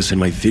shadows in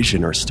my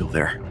vision are still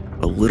there,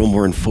 a little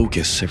more in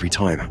focus every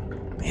time.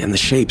 And the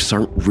shapes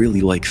aren't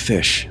really like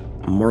fish,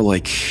 more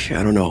like,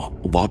 I don't know,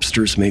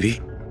 lobsters maybe?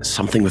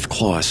 Something with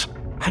claws.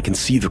 I can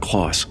see the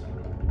claws.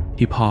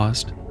 He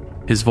paused,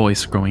 his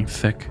voice growing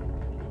thick.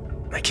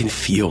 I can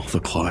feel the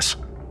claws.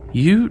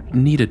 You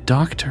need a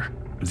doctor.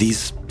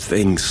 These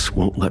things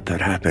won't let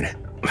that happen.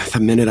 The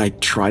minute I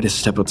try to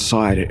step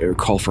outside or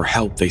call for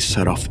help, they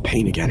set off the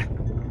pain again.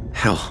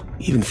 Hell,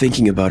 even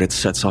thinking about it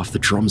sets off the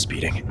drums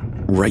beating.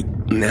 Right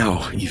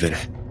now, even.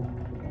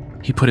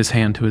 He put his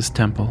hand to his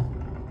temple.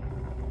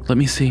 Let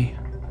me see.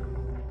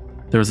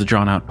 There was a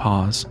drawn-out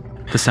pause,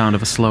 the sound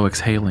of a slow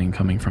exhaling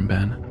coming from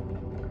Ben.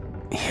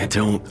 I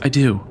don't... I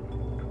do.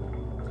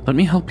 Let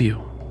me help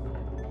you.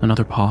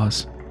 Another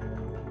pause,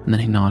 and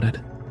then he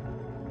nodded.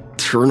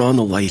 Turn on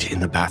the light in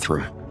the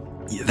bathroom.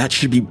 That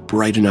should be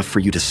bright enough for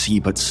you to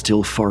see, but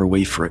still far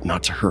away for it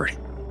not to hurt.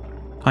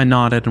 I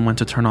nodded and went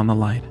to turn on the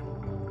light.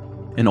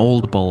 An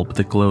old bulb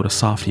that glowed a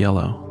soft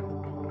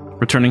yellow.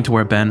 Returning to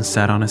where Ben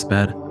sat on his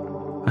bed,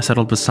 I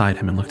settled beside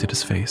him and looked at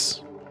his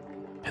face.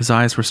 His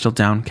eyes were still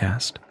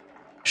downcast,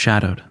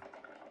 shadowed.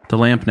 The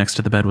lamp next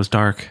to the bed was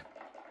dark,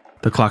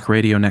 the clock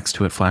radio next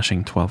to it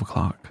flashing 12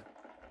 o'clock.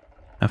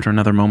 After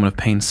another moment of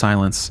pained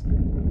silence,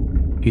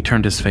 he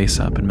turned his face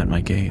up and met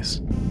my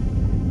gaze.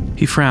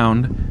 He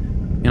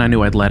frowned, and I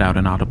knew I'd let out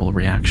an audible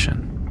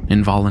reaction,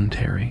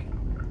 involuntary.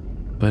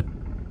 But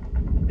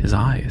his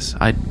eyes,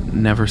 I'd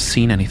never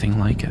seen anything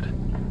like it.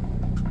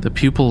 The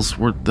pupils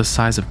were the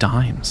size of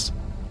dimes,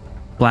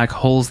 black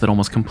holes that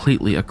almost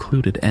completely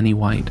occluded any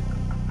white.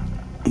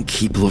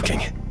 Keep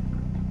looking.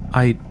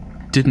 I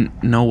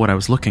didn't know what I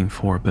was looking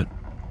for, but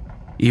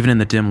even in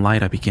the dim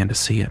light I began to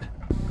see it.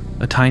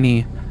 A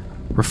tiny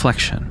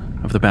reflection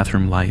of the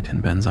bathroom light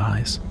in Ben's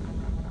eyes.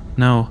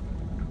 No,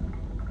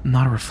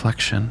 not a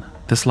reflection.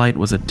 This light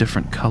was a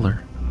different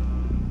color,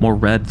 more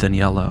red than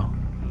yellow,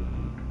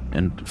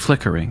 and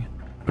flickering,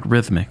 but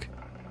rhythmic,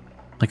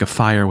 like a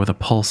fire with a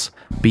pulse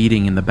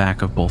beating in the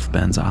back of both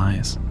Ben's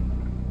eyes.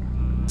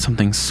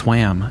 Something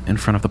swam in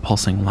front of the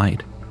pulsing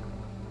light,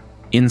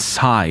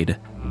 inside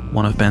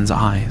one of Ben's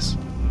eyes.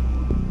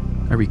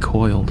 I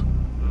recoiled.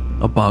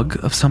 A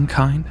bug of some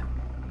kind?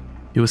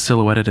 It was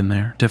silhouetted in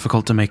there,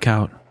 difficult to make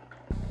out.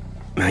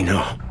 I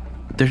know.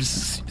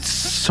 There's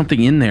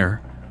something in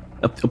there.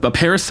 A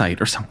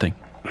parasite or something.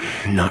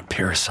 Not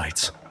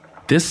parasites.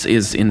 This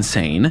is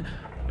insane.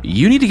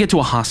 You need to get to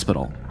a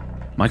hospital.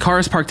 My car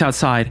is parked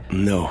outside.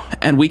 No.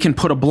 And we can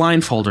put a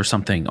blindfold or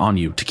something on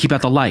you to keep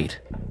out the light.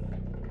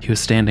 He was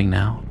standing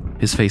now,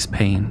 his face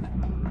pained.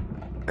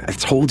 I've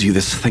told you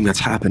this thing that's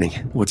happening.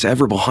 What's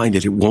ever behind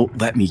it, it won't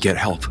let me get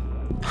help.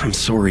 I'm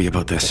sorry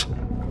about this.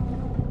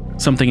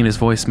 Something in his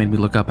voice made me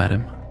look up at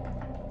him,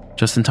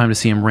 just in time to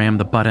see him ram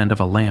the butt end of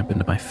a lamp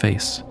into my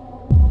face.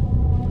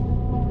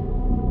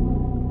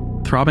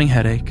 Throbbing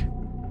headache,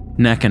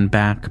 neck and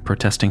back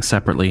protesting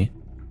separately,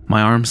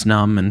 my arms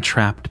numb and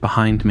trapped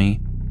behind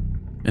me,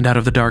 and out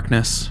of the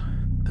darkness,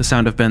 the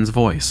sound of Ben's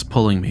voice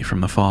pulling me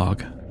from the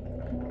fog.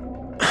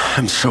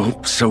 I'm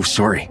so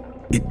sorry.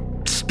 It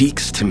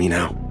speaks to me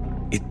now.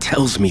 It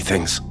tells me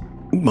things.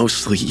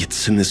 Mostly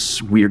it's in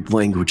this weird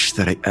language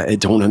that I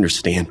don't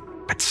understand,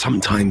 but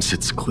sometimes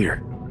it's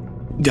clear.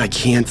 I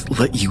can't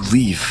let you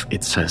leave,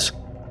 it says.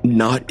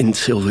 Not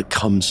until it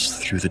comes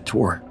through the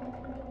door.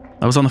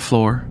 I was on the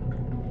floor.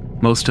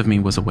 Most of me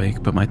was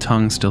awake, but my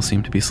tongue still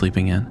seemed to be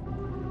sleeping in.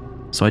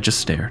 So I just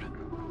stared.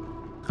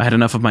 I had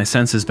enough of my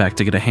senses back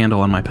to get a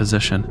handle on my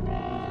position.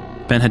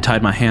 Ben had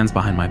tied my hands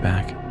behind my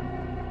back.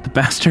 The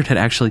bastard had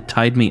actually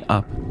tied me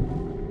up,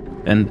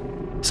 and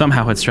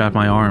somehow had strapped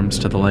my arms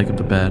to the leg of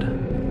the bed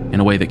in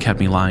a way that kept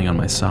me lying on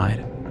my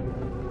side.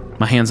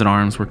 My hands and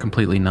arms were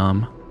completely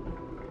numb.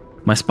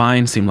 My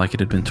spine seemed like it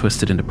had been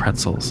twisted into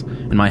pretzels,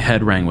 and my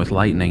head rang with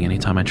lightning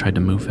anytime I tried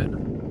to move it.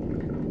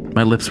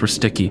 My lips were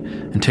sticky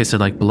and tasted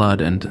like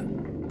blood,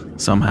 and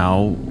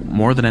somehow,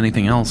 more than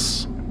anything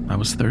else, I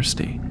was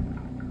thirsty.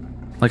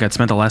 Like I'd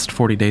spent the last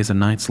 40 days and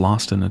nights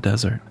lost in a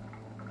desert.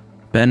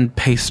 Ben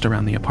paced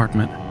around the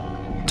apartment,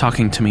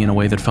 talking to me in a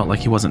way that felt like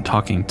he wasn't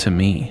talking to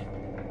me.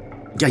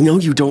 I know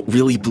you don't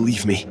really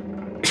believe me.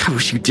 I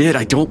wish you did.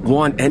 I don't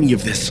want any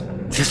of this.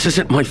 This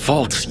isn't my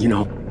fault, you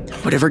know.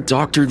 Whatever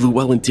Dr.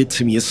 Llewellyn did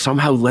to me is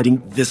somehow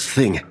letting these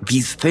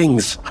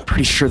things, I'm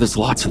pretty sure there's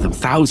lots of them,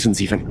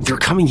 thousands even, they're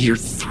coming here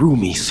through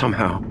me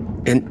somehow.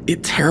 And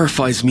it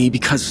terrifies me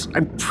because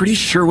I'm pretty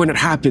sure when it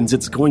happens,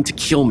 it's going to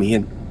kill me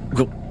and,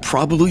 well,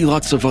 probably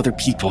lots of other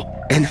people.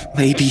 And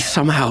maybe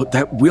somehow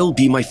that will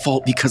be my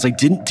fault because I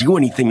didn't do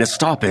anything to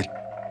stop it.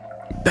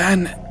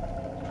 Ben!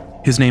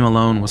 His name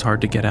alone was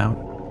hard to get out.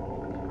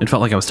 It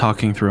felt like I was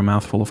talking through a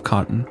mouthful of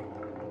cotton.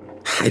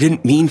 I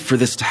didn't mean for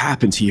this to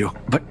happen to you,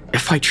 but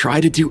if I try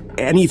to do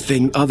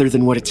anything other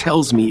than what it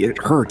tells me, it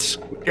hurts.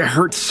 It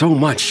hurts so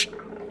much.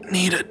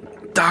 Need a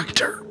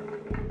doctor.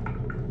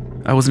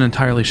 I wasn't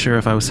entirely sure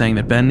if I was saying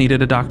that Ben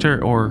needed a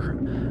doctor or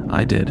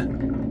I did.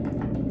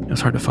 It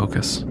was hard to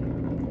focus.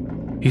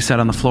 He sat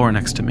on the floor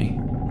next to me.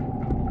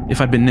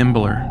 If I'd been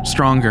nimbler,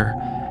 stronger,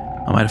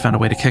 I might have found a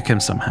way to kick him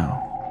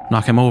somehow,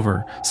 knock him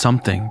over,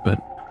 something, but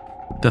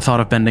the thought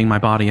of bending my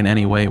body in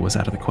any way was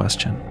out of the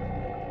question.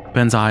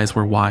 Ben's eyes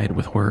were wide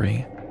with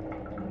worry,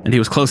 and he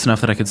was close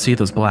enough that I could see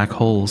those black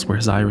holes where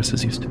his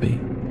irises used to be.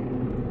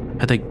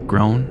 Had they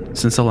grown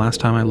since the last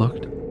time I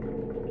looked?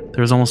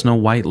 There was almost no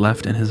white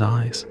left in his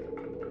eyes.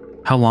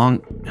 How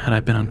long had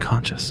I been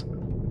unconscious?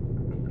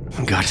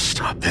 I gotta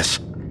stop this.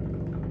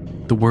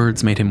 The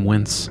words made him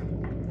wince,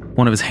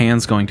 one of his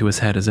hands going to his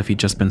head as if he'd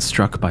just been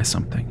struck by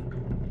something.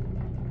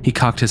 He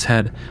cocked his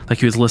head like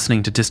he was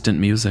listening to distant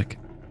music,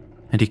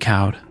 and he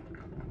cowed,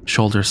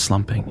 shoulders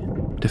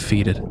slumping,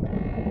 defeated.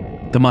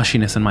 The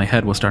mushiness in my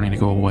head was starting to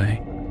go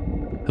away,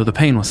 though the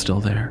pain was still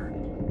there.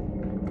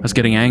 I was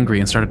getting angry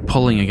and started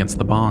pulling against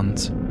the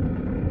bonds.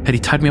 Had he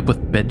tied me up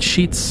with bed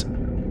sheets?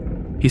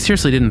 He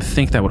seriously didn't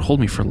think that would hold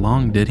me for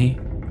long, did he?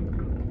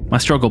 My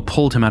struggle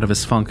pulled him out of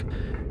his funk,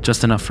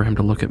 just enough for him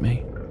to look at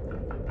me.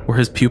 Were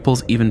his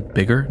pupils even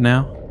bigger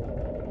now?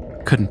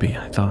 Couldn't be,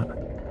 I thought.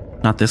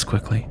 Not this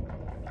quickly.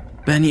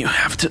 Ben, you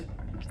have to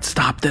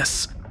stop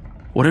this.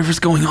 Whatever's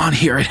going on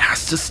here, it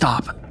has to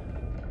stop.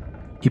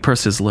 He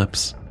pursed his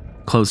lips,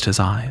 closed his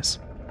eyes.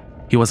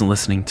 He wasn't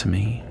listening to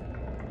me.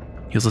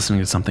 He was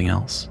listening to something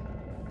else.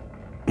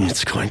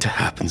 It's going to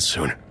happen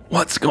soon.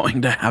 What's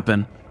going to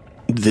happen?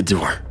 The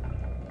door.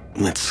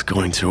 It's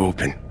going to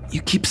open.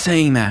 You keep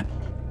saying that.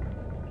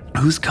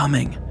 Who's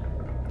coming?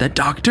 That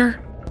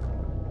doctor?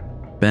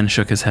 Ben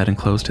shook his head and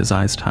closed his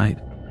eyes tight,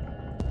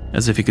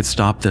 as if he could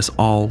stop this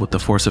all with the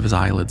force of his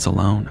eyelids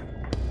alone.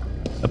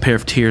 A pair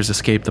of tears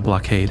escaped the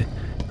blockade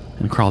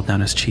and crawled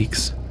down his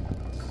cheeks.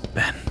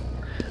 Ben,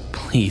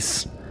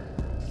 please,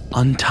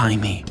 untie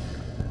me.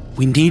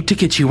 We need to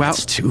get you out.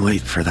 It's too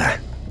late for that.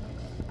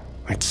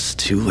 It's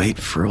too late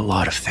for a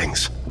lot of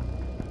things.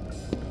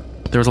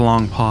 There was a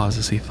long pause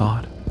as he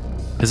thought.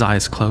 His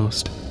eyes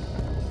closed.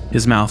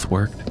 His mouth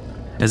worked,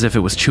 as if it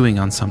was chewing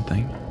on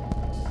something.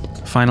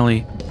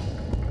 Finally,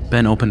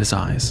 Ben opened his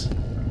eyes,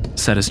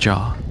 set his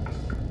jaw.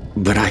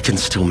 But I can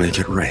still make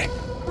it right.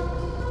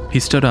 He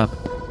stood up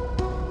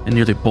and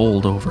nearly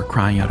bowled over,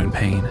 crying out in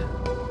pain.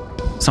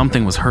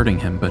 Something was hurting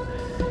him, but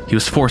he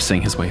was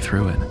forcing his way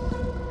through it.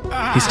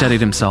 He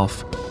steadied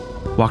himself,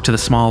 walked to the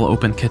small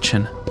open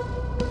kitchen,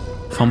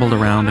 fumbled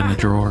around in a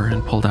drawer,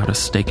 and pulled out a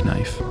steak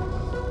knife.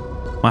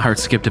 My heart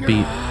skipped a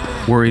beat,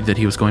 worried that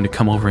he was going to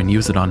come over and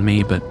use it on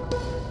me, but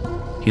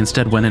he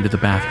instead went into the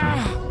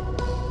bathroom.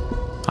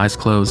 Eyes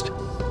closed,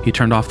 he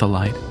turned off the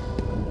light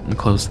and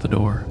closed the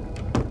door.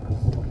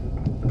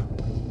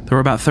 There were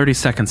about 30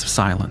 seconds of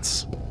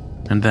silence,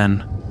 and then,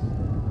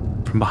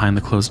 from behind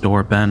the closed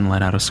door, Ben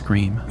let out a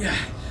scream.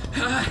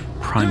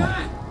 Primal,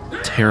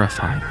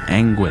 terrified,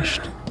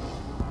 anguished,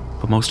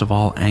 but most of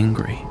all,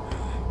 angry.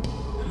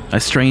 I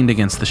strained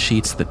against the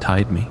sheets that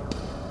tied me.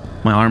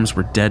 My arms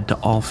were dead to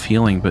all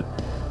feeling, but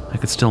I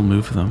could still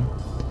move them.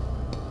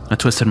 I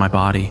twisted my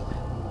body,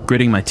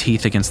 gritting my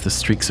teeth against the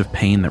streaks of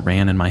pain that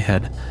ran in my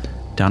head,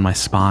 down my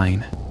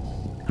spine,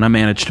 and I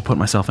managed to put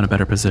myself in a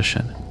better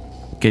position,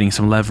 gaining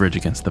some leverage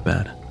against the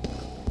bed.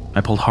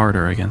 I pulled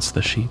harder against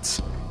the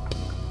sheets.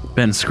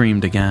 Ben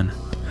screamed again.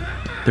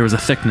 There was a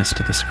thickness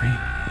to the scream,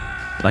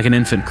 like an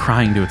infant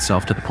crying to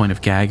itself to the point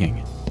of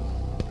gagging.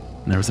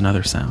 And there was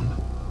another sound.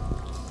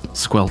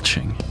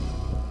 Squelching,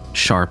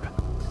 sharp,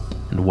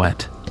 and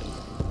wet.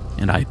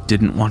 And I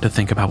didn't want to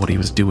think about what he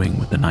was doing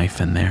with the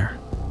knife in there.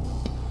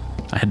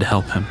 I had to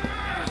help him.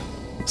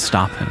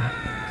 Stop him.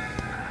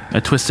 I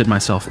twisted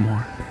myself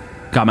more,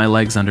 got my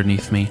legs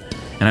underneath me,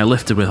 and I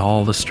lifted with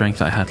all the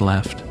strength I had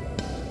left.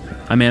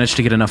 I managed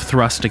to get enough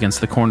thrust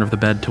against the corner of the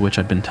bed to which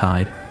I'd been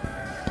tied,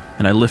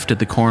 and I lifted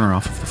the corner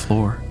off of the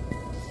floor.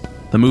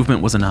 The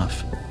movement was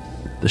enough.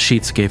 The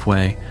sheets gave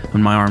way,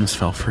 and my arms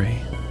fell free.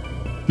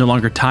 No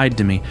longer tied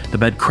to me, the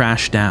bed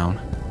crashed down,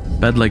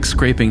 bed legs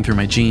scraping through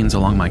my jeans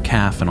along my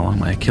calf and along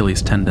my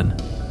Achilles tendon.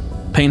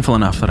 Painful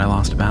enough that I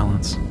lost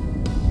balance.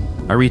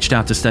 I reached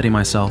out to steady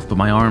myself, but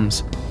my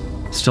arms,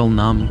 still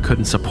numb,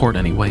 couldn't support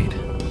any weight,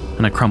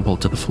 and I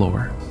crumpled to the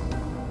floor.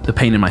 The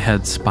pain in my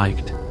head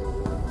spiked.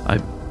 I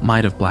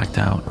might have blacked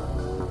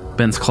out.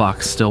 Ben's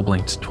clock still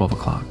blinked 12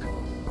 o'clock.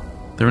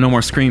 There were no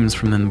more screams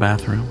from in the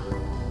bathroom.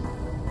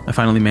 I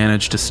finally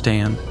managed to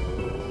stand.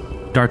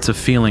 Darts of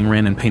feeling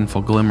ran in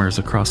painful glimmers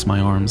across my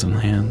arms and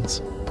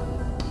hands.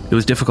 It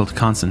was difficult to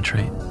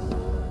concentrate,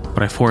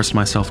 but I forced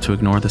myself to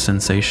ignore the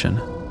sensation,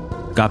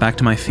 got back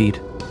to my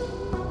feet,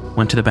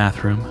 went to the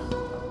bathroom,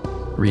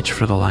 reached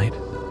for the light.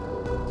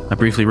 I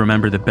briefly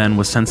remembered that Ben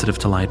was sensitive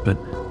to light, but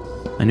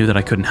I knew that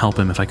I couldn't help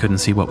him if I couldn't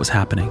see what was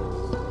happening.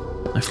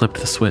 I flipped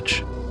the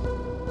switch.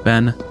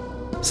 Ben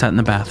sat in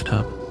the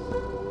bathtub,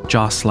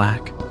 jaw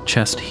slack,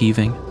 chest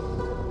heaving.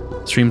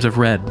 Streams of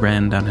red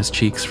ran down his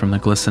cheeks from the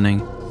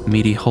glistening,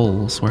 meaty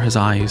holes where his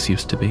eyes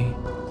used to be.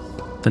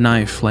 The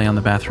knife lay on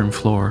the bathroom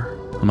floor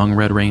among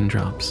red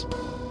raindrops.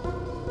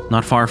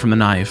 Not far from the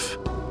knife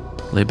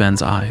lay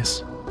Ben's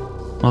eyes,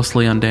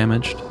 mostly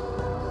undamaged,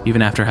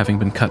 even after having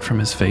been cut from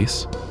his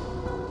face.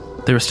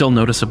 They were still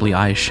noticeably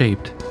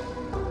eye-shaped,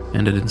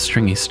 ended in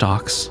stringy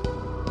stalks,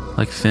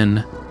 like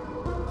thin,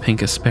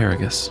 pink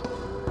asparagus.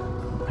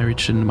 I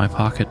reached into my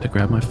pocket to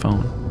grab my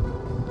phone,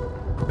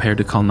 prepared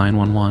to call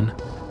 911,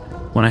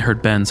 when I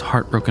heard Ben's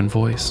heartbroken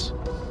voice.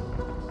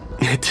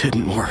 It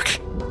didn't work.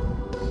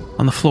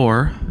 On the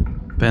floor,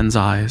 Ben's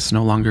eyes,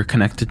 no longer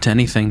connected to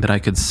anything that I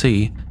could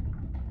see,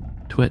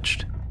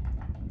 twitched.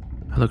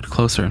 I looked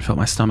closer and felt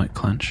my stomach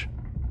clench.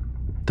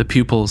 The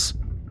pupils,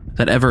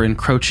 that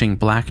ever-encroaching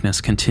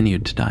blackness,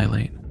 continued to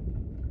dilate.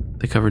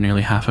 They covered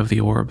nearly half of the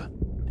orb,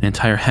 an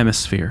entire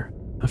hemisphere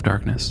of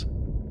darkness.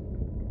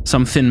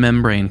 Some thin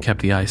membrane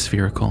kept the eye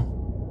spherical.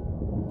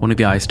 One of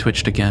the eyes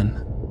twitched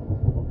again.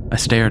 I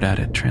stared at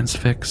it,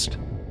 transfixed.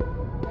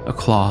 A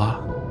claw,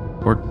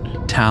 or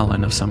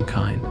talon of some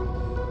kind,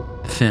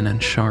 thin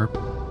and sharp,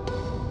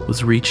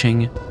 was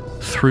reaching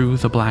through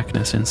the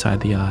blackness inside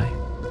the eye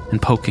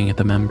and poking at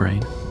the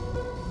membrane.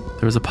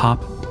 There was a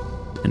pop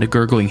and a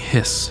gurgling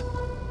hiss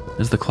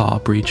as the claw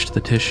breached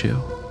the tissue.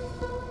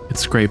 It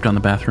scraped on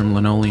the bathroom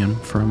linoleum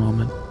for a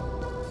moment,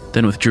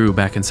 then withdrew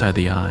back inside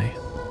the eye.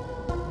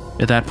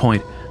 At that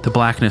point, the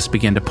blackness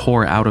began to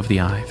pour out of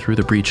the eye through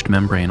the breached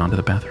membrane onto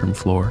the bathroom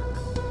floor,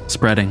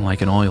 spreading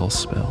like an oil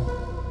spill.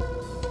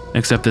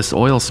 Except this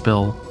oil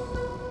spill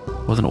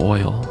wasn't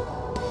oil.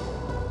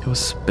 It was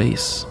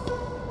space.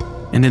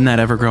 And in that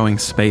ever-growing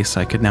space,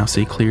 I could now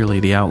see clearly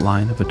the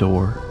outline of a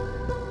door,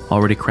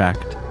 already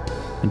cracked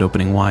and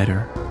opening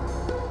wider,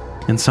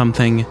 and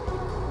something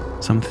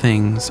some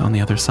things on the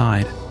other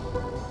side,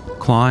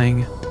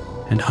 clawing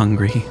and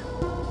hungry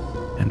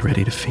and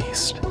ready to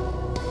feast.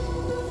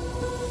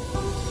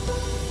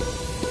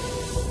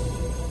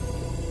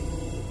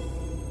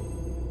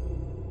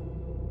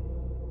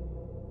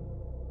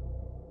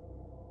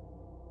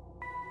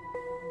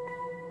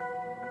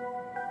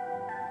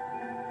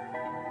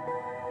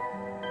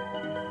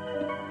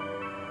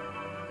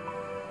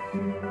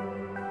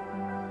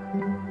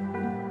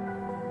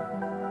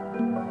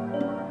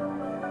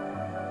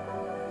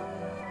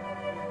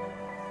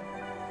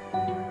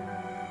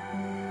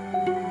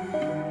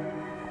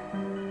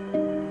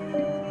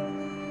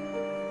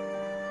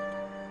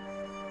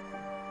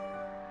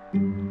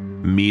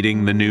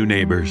 Meeting the new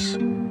neighbors.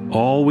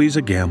 Always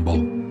a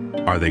gamble.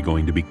 Are they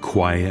going to be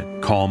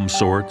quiet, calm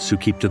sorts who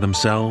keep to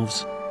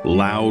themselves?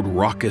 Loud,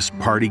 raucous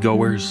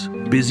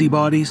partygoers?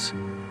 Busybodies?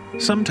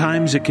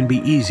 Sometimes it can be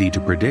easy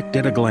to predict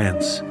at a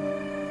glance.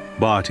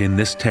 But in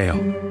this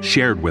tale,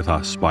 shared with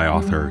us by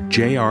author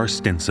J.R.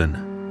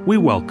 Stinson, we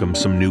welcome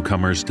some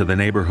newcomers to the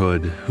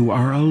neighborhood who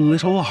are a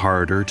little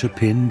harder to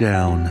pin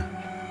down.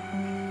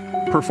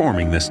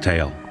 Performing this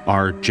tale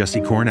are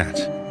Jesse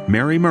Cornett,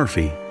 Mary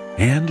Murphy,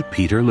 and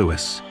Peter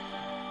Lewis.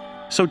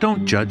 So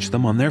don't judge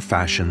them on their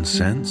fashion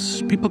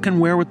sense. People can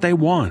wear what they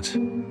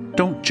want.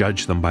 Don't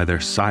judge them by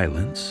their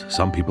silence.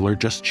 Some people are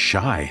just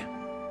shy.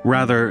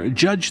 Rather,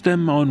 judge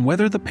them on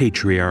whether the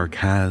patriarch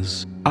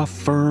has a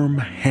firm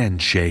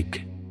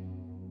handshake.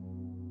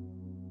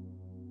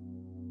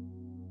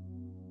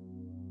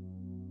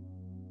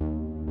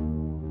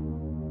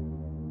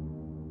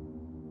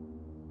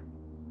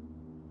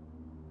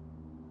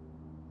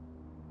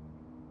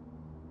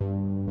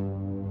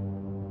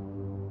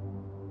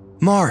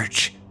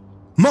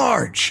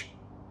 Marge!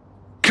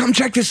 Come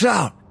check this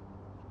out.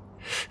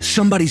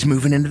 Somebody's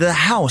moving into the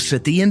house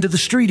at the end of the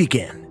street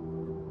again.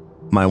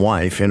 My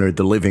wife entered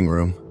the living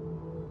room.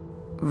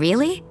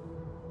 Really?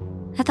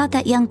 I thought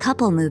that young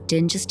couple moved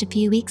in just a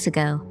few weeks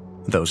ago.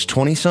 Those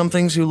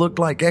 20-somethings who looked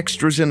like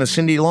extras in a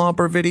Cyndi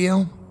Lauper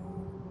video?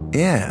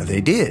 Yeah, they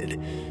did.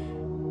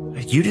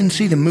 You didn't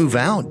see them move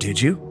out,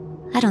 did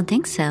you? I don't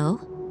think so.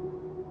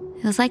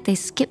 It was like they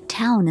skipped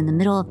town in the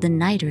middle of the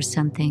night or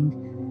something.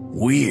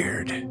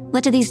 Weird.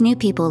 What do these new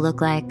people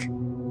look like?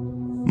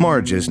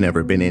 Marge has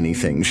never been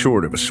anything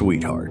short of a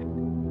sweetheart.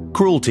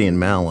 Cruelty and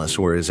malice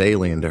were as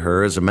alien to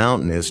her as a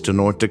mountain is to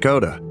North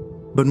Dakota.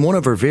 But one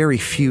of her very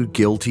few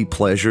guilty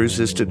pleasures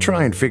is to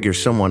try and figure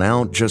someone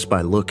out just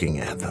by looking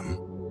at them.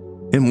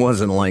 It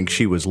wasn't like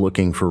she was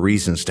looking for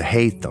reasons to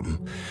hate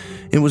them.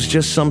 It was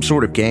just some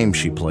sort of game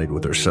she played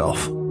with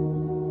herself.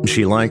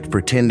 She liked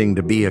pretending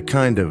to be a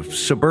kind of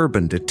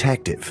suburban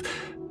detective,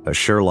 a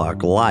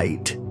Sherlock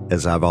Light,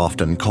 as I've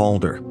often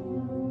called her.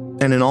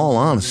 And in all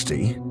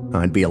honesty,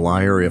 I'd be a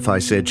liar if I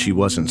said she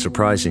wasn't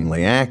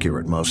surprisingly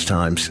accurate most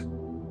times.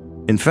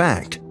 In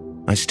fact,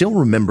 I still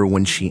remember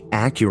when she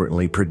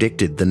accurately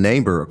predicted the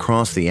neighbor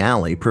across the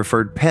alley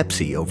preferred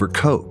Pepsi over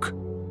Coke.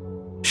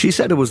 She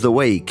said it was the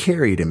way he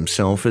carried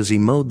himself as he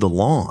mowed the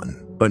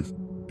lawn, but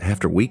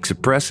after weeks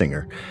of pressing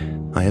her,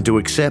 I had to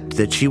accept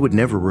that she would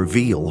never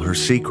reveal her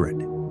secret.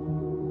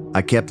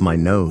 I kept my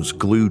nose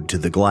glued to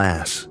the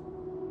glass.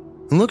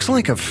 It looks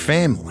like a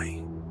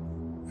family,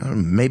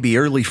 maybe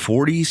early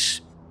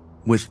 40s,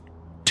 with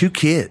 2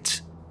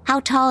 kids. How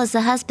tall is the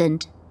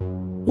husband?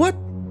 What?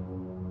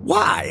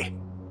 Why?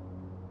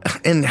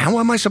 And how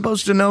am I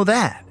supposed to know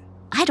that?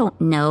 I don't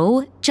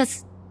know.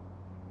 Just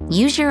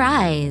use your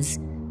eyes.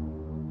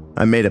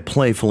 I made a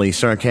playfully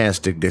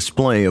sarcastic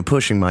display of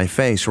pushing my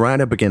face right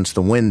up against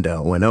the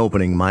window and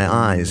opening my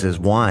eyes as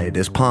wide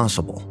as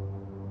possible.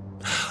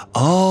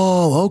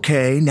 Oh,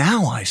 okay,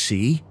 now I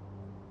see.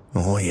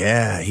 Oh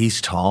yeah,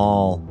 he's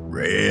tall,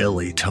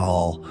 really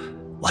tall,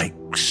 like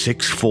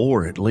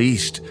 6'4" at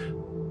least.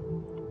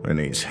 And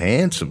he's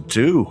handsome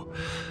too.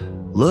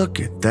 Look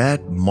at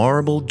that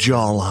marble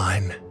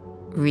jawline.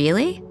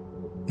 Really?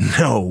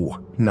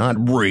 No, not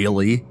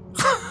really.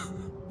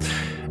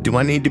 Do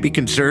I need to be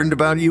concerned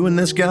about you and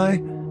this guy?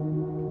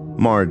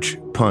 Marge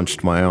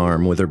punched my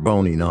arm with her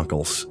bony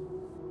knuckles.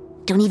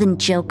 Don't even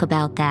joke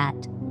about that.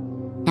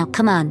 Now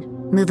come on,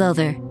 move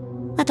over.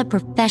 Let the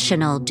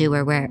professional do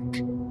her work.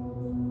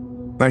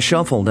 I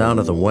shuffled out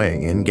of the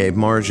way and gave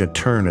Marge a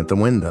turn at the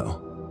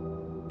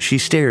window. She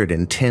stared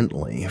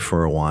intently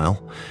for a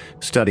while,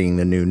 studying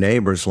the new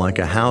neighbors like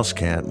a house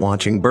cat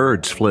watching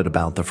birds flit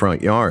about the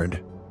front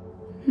yard.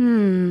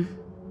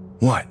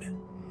 What?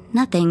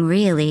 Nothing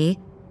really.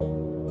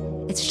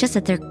 It's just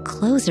that their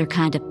clothes are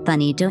kind of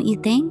funny, don't you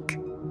think?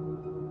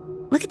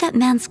 Look at that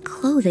man's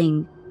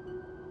clothing.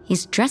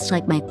 He's dressed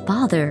like my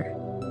father.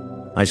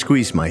 I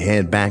squeezed my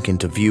head back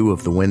into view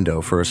of the window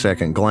for a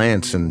second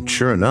glance, and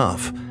sure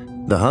enough,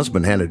 the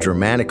husband had a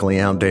dramatically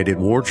outdated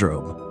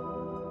wardrobe.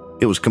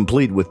 It was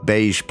complete with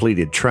beige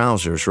pleated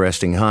trousers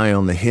resting high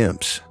on the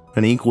hips,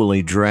 an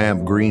equally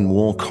drab green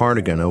wool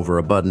cardigan over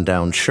a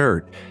button-down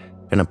shirt,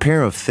 and a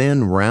pair of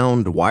thin,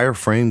 round,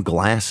 wire-frame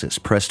glasses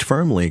pressed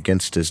firmly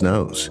against his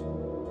nose.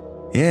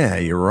 Yeah,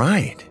 you're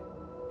right.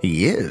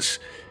 He is.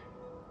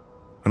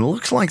 And it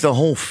looks like the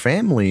whole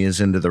family is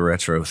into the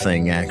retro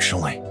thing,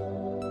 actually.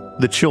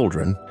 The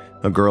children,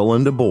 a girl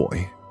and a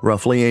boy,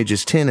 roughly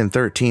ages 10 and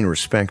 13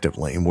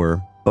 respectively,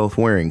 were both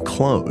wearing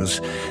clothes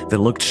that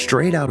looked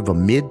straight out of a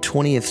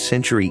mid-20th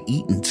century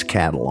Eaton's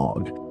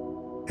catalog.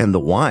 And the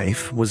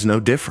wife was no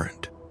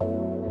different.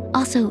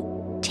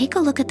 Also, take a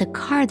look at the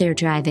car they're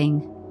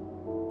driving.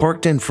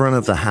 Parked in front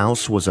of the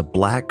house was a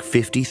black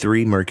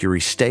 53 Mercury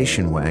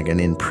station wagon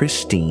in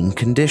pristine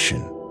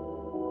condition.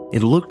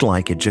 It looked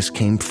like it just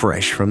came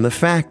fresh from the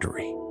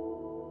factory.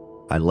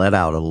 I let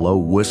out a low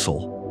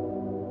whistle.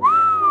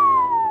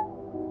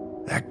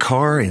 That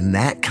car in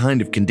that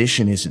kind of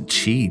condition isn't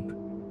cheap.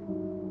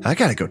 I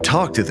gotta go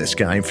talk to this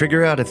guy and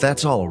figure out if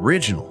that's all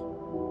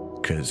original,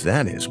 'cause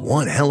that is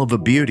one hell of a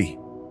beauty.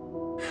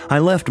 I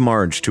left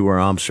Marge to her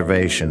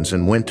observations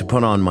and went to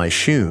put on my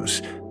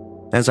shoes.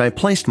 As I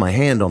placed my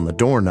hand on the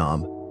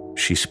doorknob,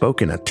 she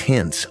spoke in a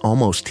tense,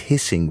 almost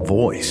hissing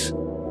voice.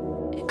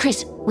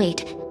 Chris,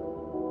 wait.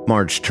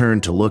 Marge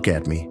turned to look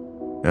at me.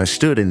 I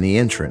stood in the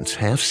entrance,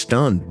 half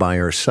stunned by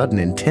her sudden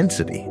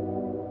intensity.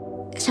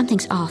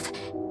 Something's off.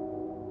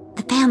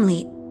 The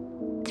family,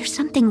 there's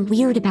something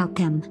weird about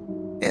them.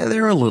 Yeah,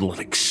 they're a little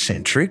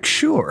eccentric,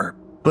 sure,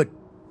 but...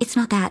 It's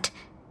not that.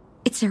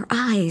 It's their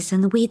eyes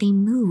and the way they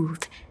move.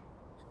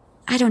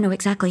 I don't know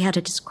exactly how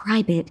to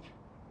describe it,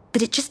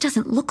 but it just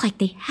doesn't look like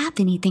they have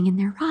anything in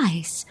their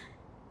eyes.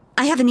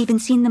 I haven't even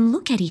seen them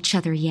look at each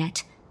other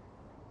yet.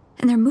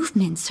 And their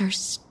movements are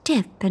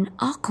stiff and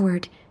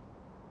awkward.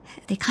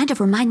 They kind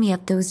of remind me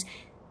of those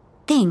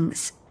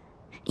things.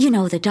 You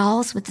know, the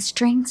dolls with the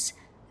strings?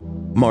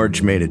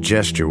 Marge made a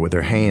gesture with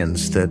her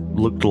hands that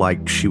looked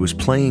like she was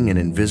playing an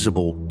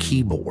invisible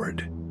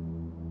keyboard.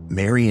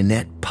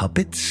 Marionette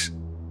puppets?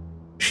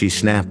 She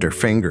snapped her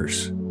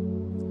fingers.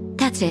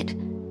 That's it.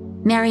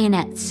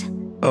 Marionettes.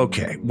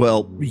 Okay,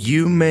 well,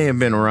 you may have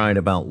been right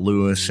about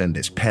Lewis and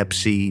his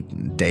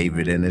Pepsi,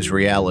 David and his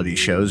reality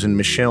shows, and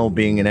Michelle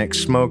being an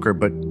ex-smoker,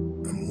 but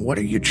what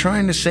are you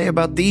trying to say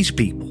about these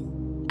people?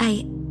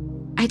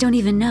 I don't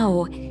even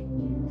know.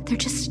 They're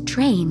just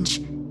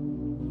strange.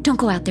 Don't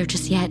go out there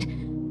just yet.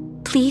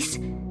 Please?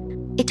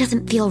 It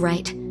doesn't feel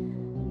right.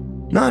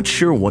 Not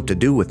sure what to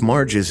do with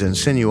Marge's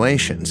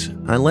insinuations,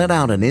 I let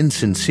out an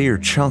insincere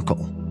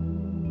chuckle.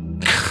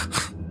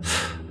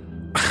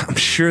 I'm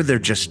sure they're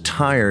just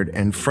tired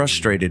and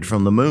frustrated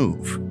from the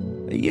move.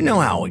 You know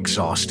how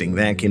exhausting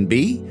that can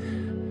be.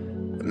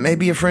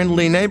 Maybe a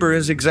friendly neighbor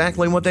is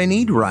exactly what they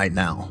need right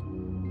now.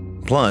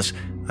 Plus,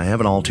 I have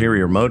an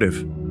ulterior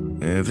motive.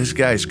 If this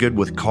guy's good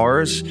with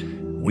cars,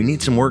 we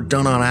need some work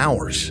done on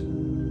ours.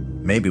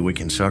 Maybe we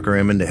can sucker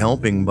him into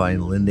helping by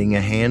lending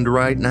a hand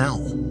right now.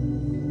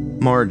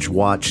 Marge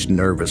watched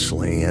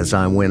nervously as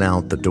I went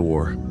out the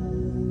door.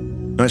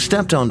 I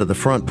stepped onto the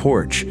front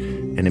porch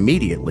and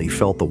immediately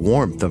felt the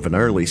warmth of an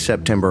early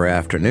September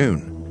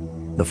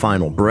afternoon, the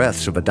final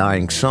breaths of a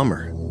dying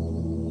summer.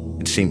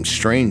 It seemed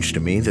strange to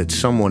me that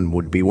someone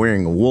would be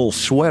wearing a wool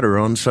sweater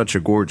on such a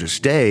gorgeous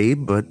day,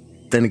 but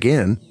then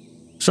again,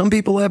 some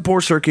people have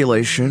poor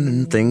circulation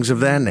and things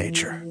of that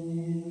nature.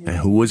 And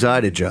who was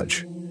I to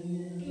judge?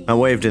 I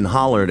waved and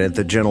hollered at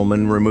the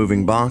gentleman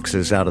removing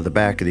boxes out of the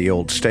back of the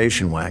old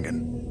station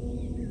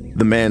wagon.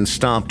 The man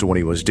stopped what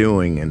he was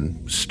doing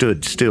and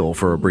stood still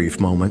for a brief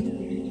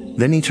moment.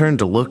 Then he turned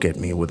to look at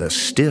me with a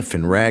stiff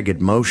and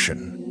ragged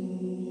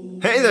motion.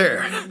 Hey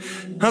there!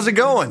 How's it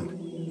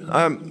going?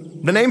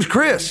 The name's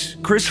Chris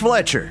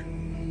Fletcher.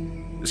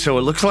 So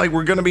it looks like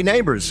we're gonna be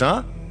neighbors,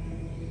 huh?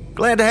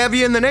 Glad to have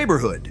you in the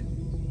neighborhood.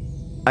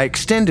 I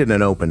extended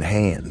an open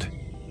hand.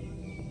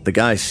 The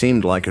guy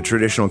seemed like a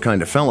traditional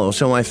kind of fellow,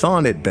 so I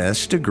thought it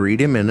best to greet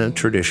him in a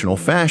traditional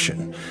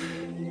fashion,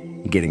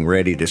 getting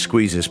ready to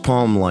squeeze his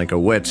palm like a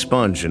wet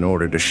sponge in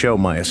order to show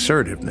my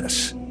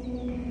assertiveness.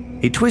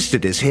 He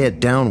twisted his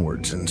head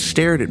downwards and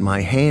stared at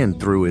my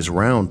hand through his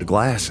round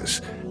glasses,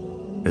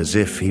 as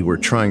if he were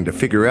trying to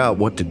figure out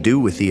what to do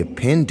with the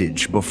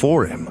appendage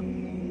before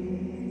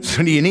him.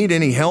 So do you need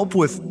any help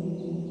with...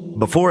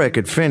 Before I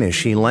could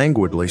finish, he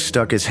languidly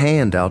stuck his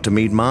hand out to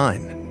meet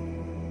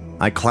mine.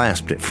 I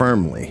clasped it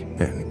firmly,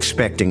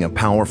 expecting a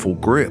powerful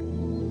grip.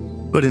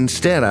 But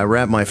instead, I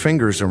wrapped my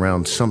fingers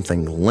around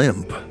something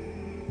limp,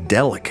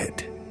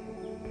 delicate,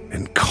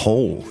 and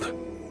cold.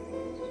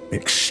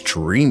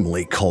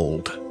 Extremely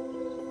cold.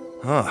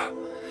 Huh.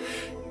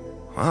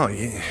 Wow,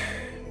 you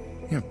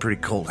have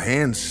pretty cold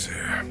hands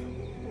there.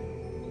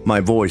 My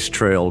voice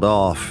trailed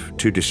off,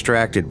 too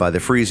distracted by the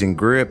freezing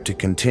grip to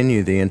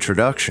continue the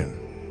introduction.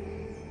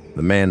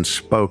 The man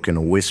spoke in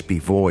a wispy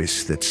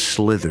voice that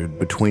slithered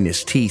between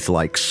his teeth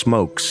like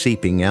smoke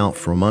seeping out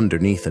from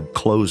underneath a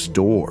closed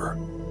door.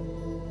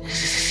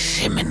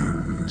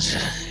 Simmons,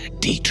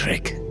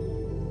 Dietrich.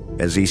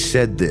 As he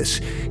said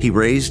this, he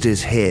raised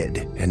his head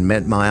and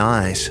met my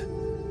eyes.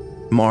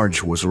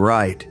 Marge was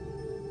right.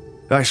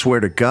 I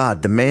swear to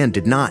God, the man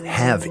did not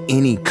have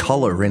any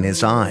color in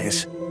his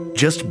eyes,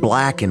 just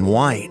black and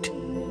white,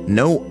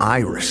 no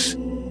iris,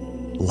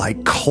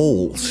 like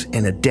coals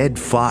in a dead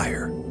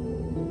fire.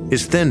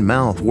 His thin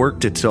mouth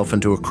worked itself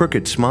into a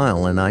crooked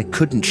smile, and I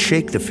couldn't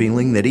shake the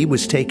feeling that he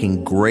was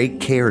taking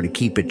great care to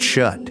keep it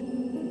shut.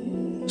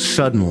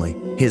 Suddenly,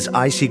 his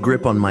icy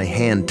grip on my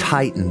hand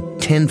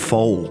tightened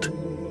tenfold.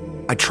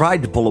 I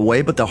tried to pull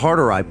away, but the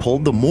harder I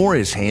pulled, the more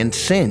his hand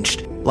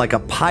cinched, like a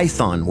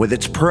python with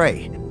its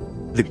prey.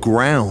 The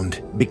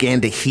ground began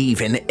to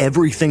heave, and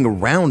everything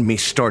around me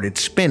started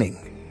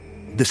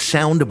spinning. The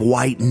sound of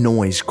white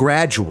noise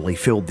gradually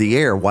filled the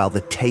air while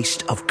the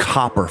taste of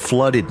copper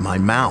flooded my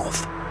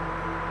mouth.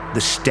 The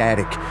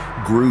static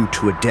grew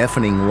to a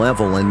deafening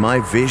level and my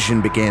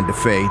vision began to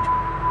fade.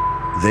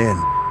 Then,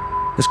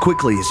 as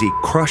quickly as he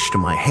crushed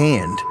my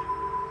hand,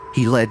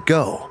 he let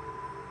go,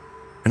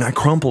 and I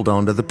crumpled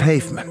onto the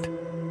pavement.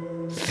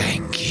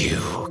 Thank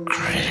you,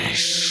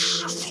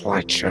 Chris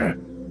Fletcher.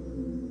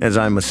 As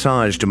I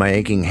massaged my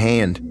aching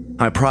hand,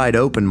 I pried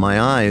open my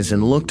eyes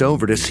and looked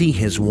over to see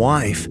his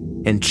wife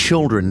and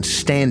children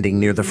standing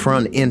near the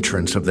front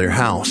entrance of their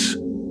house.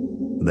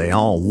 They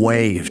all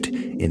waved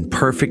in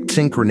perfect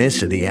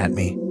synchronicity at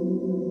me,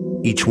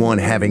 each one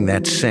having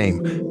that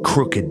same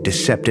crooked,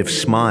 deceptive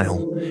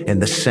smile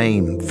and the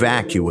same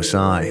vacuous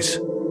eyes.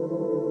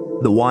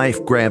 The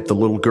wife grabbed the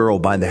little girl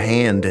by the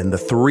hand, and the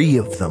three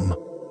of them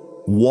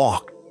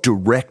walked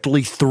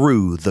directly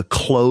through the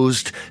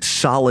closed,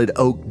 solid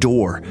oak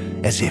door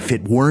as if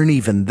it weren't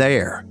even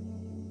there.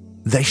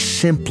 They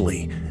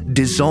simply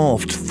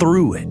dissolved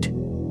through it.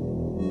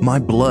 My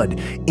blood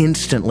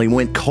instantly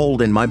went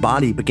cold and my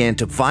body began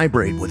to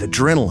vibrate with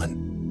adrenaline.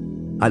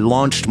 I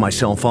launched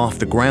myself off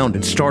the ground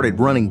and started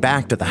running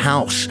back to the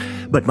house,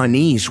 but my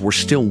knees were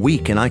still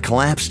weak and I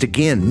collapsed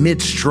again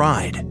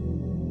mid-stride.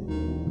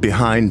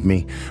 Behind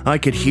me, I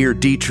could hear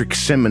Dietrich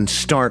Simmons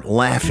start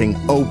laughing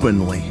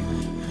openly.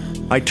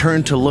 I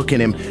turned to look at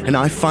him and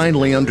I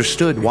finally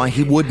understood why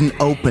he wouldn't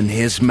open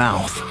his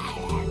mouth.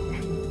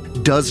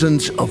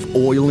 Dozens of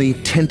oily,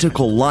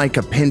 tentacle-like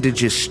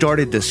appendages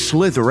started to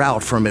slither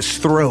out from his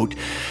throat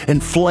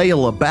and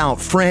flail about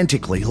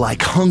frantically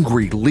like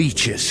hungry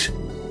leeches.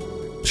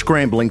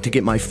 Scrambling to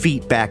get my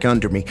feet back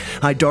under me,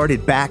 I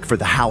darted back for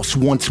the house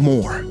once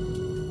more.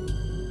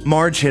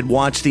 Marge had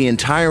watched the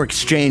entire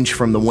exchange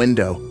from the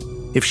window.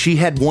 If she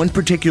had one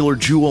particular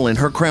jewel in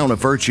her crown of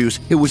virtues,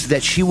 it was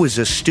that she was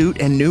astute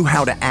and knew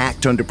how to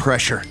act under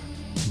pressure.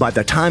 By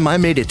the time I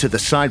made it to the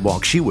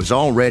sidewalk, she was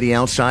already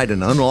outside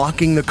and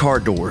unlocking the car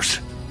doors.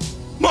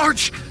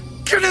 Marge,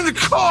 get in the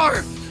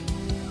car!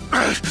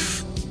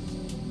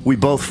 We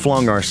both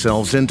flung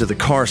ourselves into the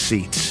car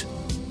seats.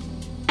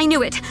 I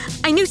knew it.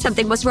 I knew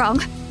something was wrong.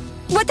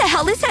 What the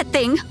hell is that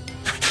thing?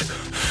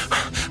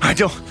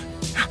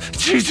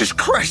 Jesus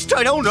Christ,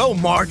 I don't know,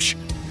 Marge.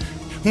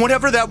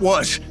 Whatever that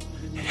was,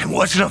 it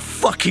wasn't a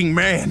fucking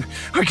man.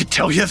 I could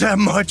tell you that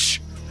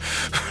much.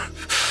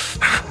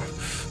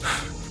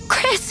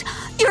 Chris,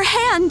 your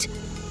hand!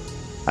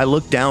 I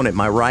looked down at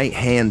my right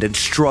hand and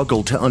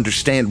struggled to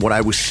understand what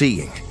I was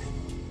seeing.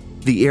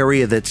 The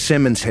area that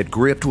Simmons had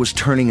gripped was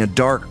turning a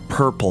dark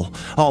purple,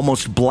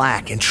 almost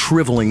black, and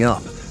shriveling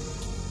up.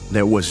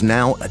 There was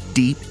now a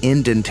deep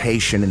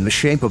indentation in the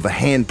shape of a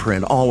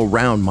handprint all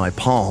around my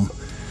palm,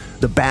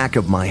 the back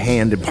of my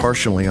hand and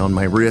partially on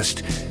my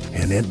wrist,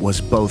 and it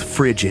was both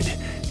frigid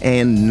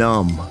and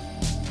numb.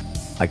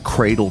 I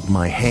cradled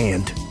my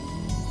hand.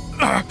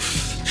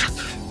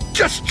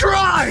 Just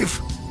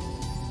drive!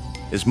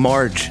 As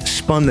Marge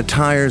spun the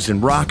tires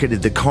and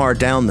rocketed the car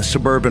down the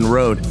suburban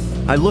road,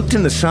 I looked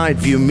in the side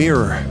view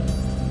mirror,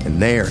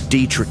 and there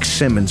Dietrich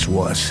Simmons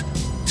was,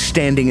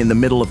 standing in the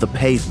middle of the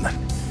pavement,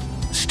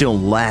 still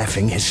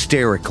laughing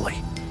hysterically.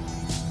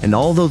 And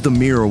although the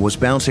mirror was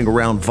bouncing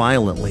around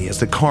violently as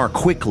the car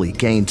quickly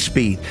gained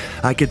speed,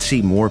 I could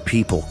see more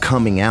people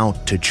coming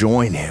out to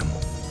join him.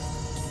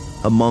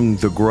 Among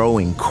the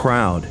growing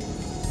crowd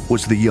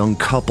was the young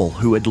couple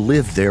who had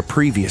lived there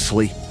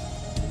previously.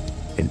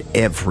 And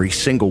every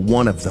single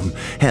one of them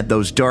had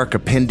those dark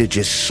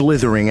appendages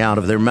slithering out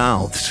of their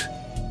mouths.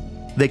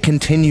 They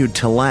continued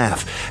to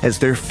laugh as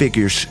their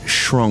figures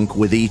shrunk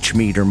with each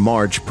meter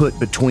Marge put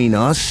between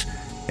us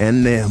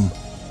and them.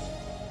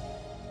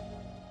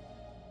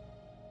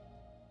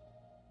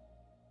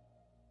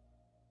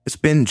 It's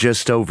been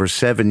just over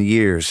 7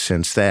 years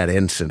since that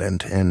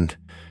incident, and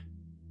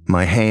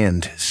my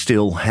hand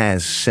still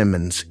has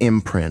Simmons'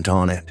 imprint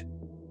on it.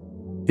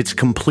 It's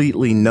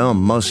completely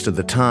numb most of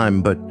the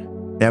time, but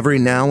every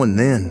now and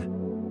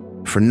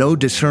then, for no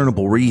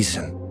discernible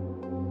reason,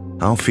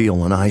 I'll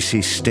feel an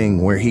icy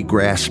sting where he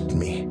grasped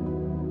me.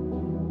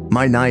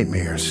 My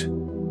nightmares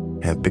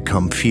have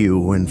become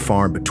few and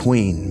far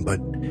between, but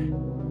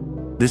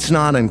it's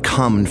not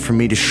uncommon for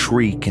me to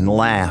shriek and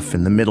laugh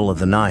in the middle of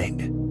the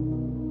night.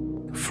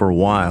 For a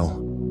while,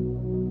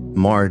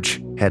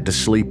 Marge had to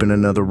sleep in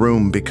another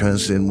room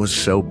because it was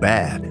so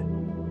bad.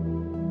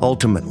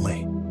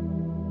 Ultimately,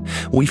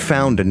 we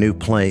found a new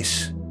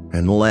place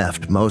and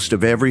left most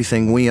of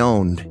everything we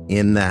owned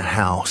in that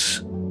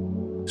house,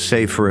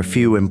 save for a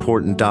few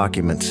important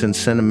documents and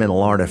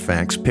sentimental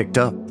artifacts picked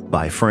up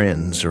by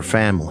friends or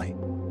family.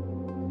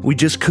 We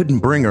just couldn't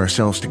bring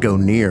ourselves to go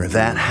near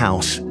that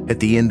house at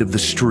the end of the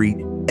street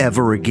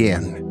ever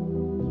again.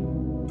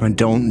 I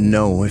don't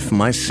know if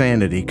my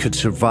sanity could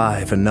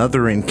survive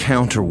another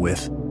encounter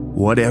with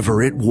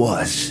whatever it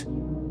was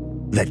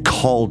that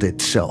called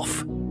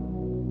itself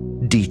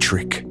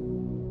Dietrich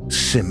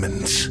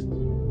Simmons.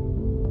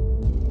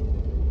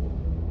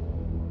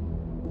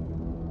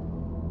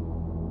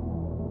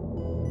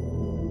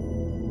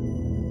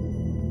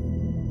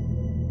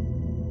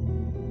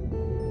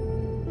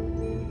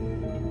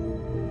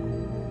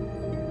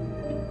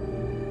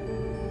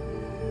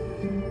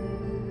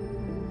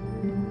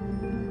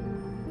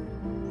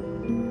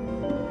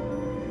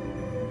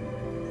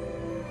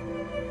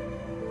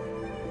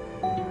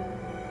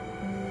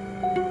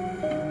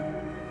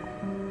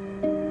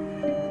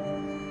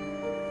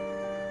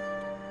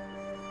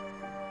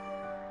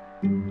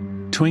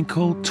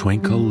 Twinkle,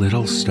 twinkle,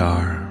 little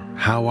star,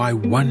 how I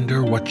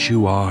wonder what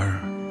you are.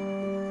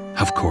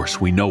 Of course,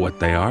 we know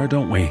what they are,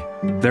 don't we?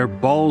 They're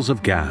balls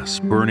of gas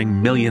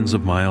burning millions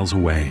of miles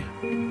away.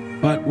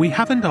 But we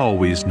haven't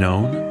always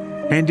known.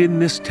 And in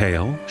this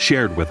tale,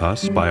 shared with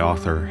us by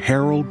author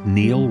Harold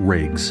Neil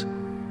Riggs,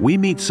 we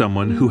meet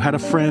someone who had a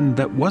friend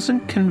that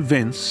wasn't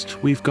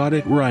convinced we've got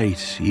it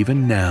right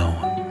even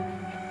now.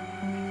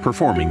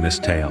 Performing this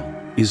tale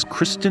is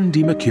Kristen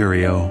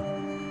DiMercurio.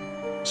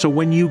 So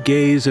when you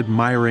gaze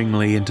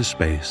admiringly into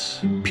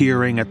space,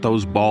 peering at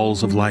those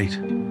balls of light,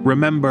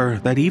 remember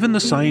that even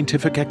the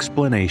scientific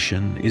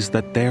explanation is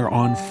that they're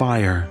on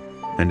fire,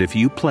 and if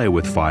you play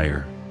with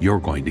fire, you're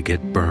going to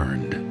get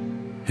burned.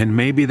 And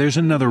maybe there's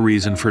another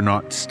reason for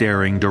not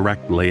staring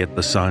directly at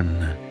the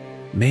sun.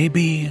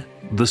 Maybe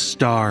the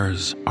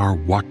stars are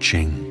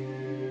watching.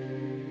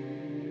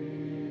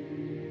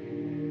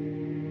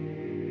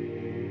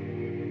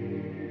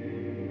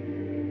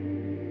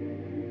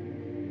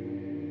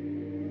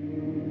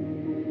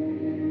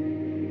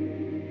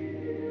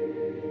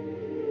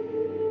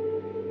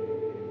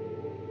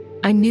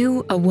 I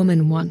knew a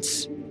woman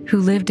once who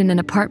lived in an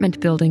apartment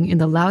building in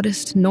the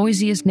loudest,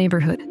 noisiest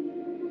neighborhood,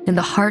 in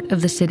the heart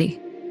of the city.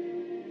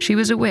 She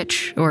was a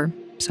witch, or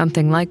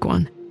something like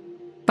one.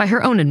 By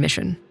her own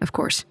admission, of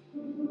course.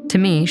 To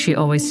me, she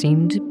always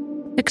seemed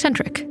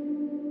eccentric.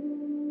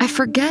 I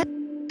forget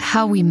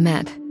how we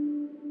met.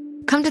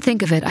 Come to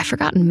think of it, I've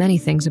forgotten many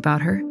things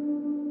about her.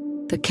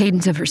 The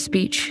cadence of her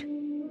speech,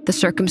 the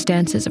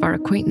circumstances of our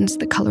acquaintance,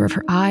 the color of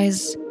her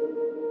eyes,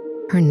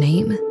 her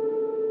name.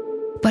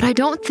 But I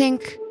don't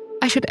think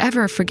I should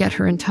ever forget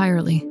her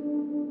entirely.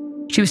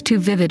 She was too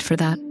vivid for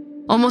that,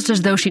 almost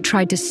as though she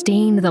tried to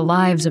stain the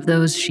lives of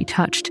those she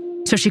touched,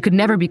 so she could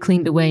never be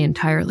cleaned away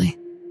entirely.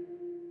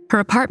 Her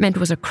apartment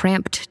was a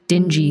cramped,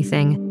 dingy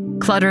thing,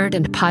 cluttered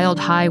and piled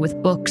high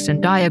with books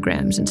and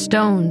diagrams and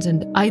stones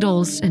and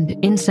idols and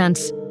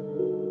incense.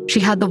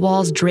 She had the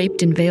walls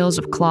draped in veils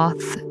of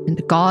cloth,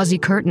 and gauzy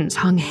curtains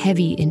hung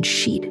heavy in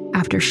sheet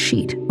after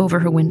sheet over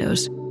her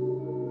windows.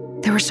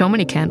 There were so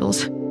many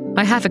candles.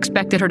 I half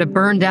expected her to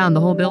burn down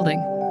the whole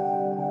building.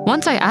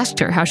 Once I asked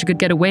her how she could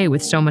get away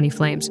with so many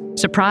flames,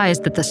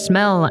 surprised that the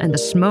smell and the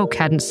smoke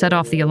hadn't set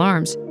off the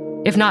alarms.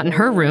 If not in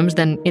her rooms,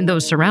 then in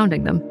those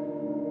surrounding them.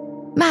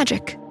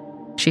 Magic,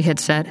 she had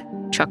said,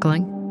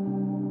 chuckling.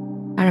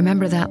 I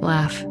remember that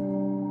laugh.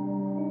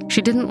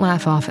 She didn't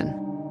laugh often.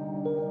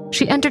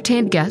 She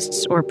entertained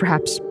guests, or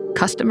perhaps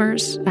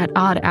customers, at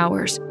odd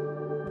hours.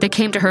 They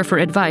came to her for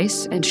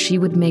advice, and she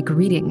would make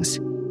readings.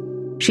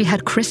 She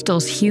had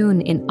crystals hewn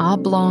in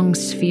oblong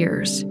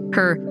spheres,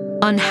 her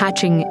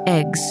unhatching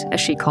eggs, as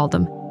she called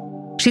them.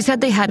 She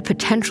said they had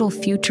potential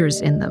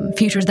futures in them,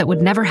 futures that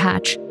would never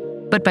hatch,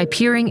 but by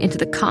peering into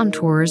the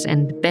contours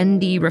and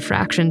bendy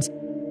refractions,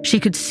 she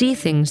could see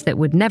things that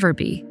would never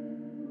be.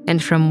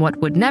 And from what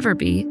would never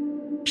be,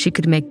 she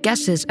could make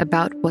guesses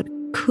about what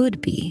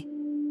could be.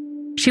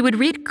 She would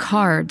read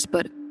cards,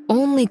 but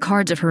only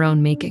cards of her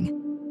own making.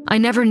 I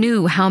never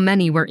knew how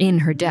many were in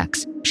her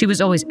decks. She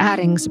was always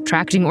adding,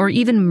 subtracting, or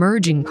even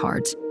merging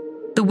cards.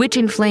 The Witch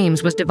in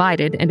Flames was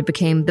divided and it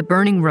became the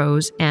Burning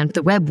Rose and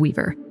the Web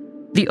Weaver.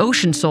 The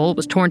Ocean Soul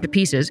was torn to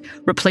pieces,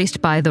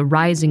 replaced by the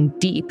Rising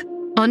Deep,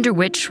 under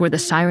which were the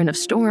Siren of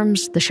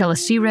Storms, the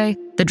Shelasire,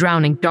 the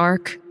Drowning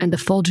Dark, and the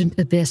Fulgent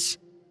Abyss.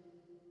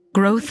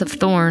 Growth of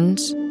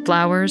thorns,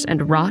 flowers,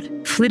 and rot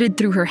flitted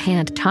through her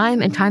hand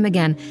time and time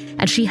again,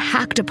 and she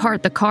hacked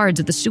apart the cards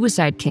of the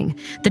Suicide King,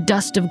 the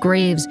Dust of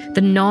Graves,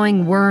 the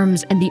Gnawing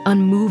Worms, and the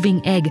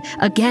Unmoving Egg,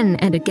 again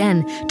and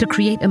again, to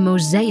create a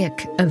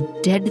mosaic of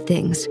dead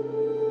things.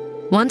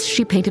 Once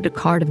she painted a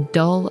card of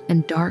dull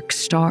and dark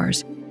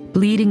stars,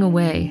 bleeding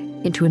away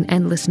into an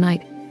endless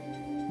night,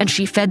 and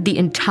she fed the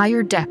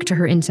entire deck to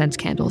her incense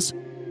candles.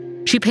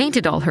 She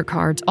painted all her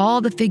cards,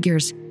 all the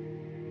figures,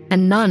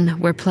 and none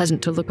were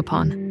pleasant to look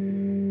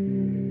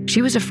upon.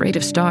 She was afraid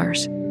of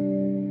stars.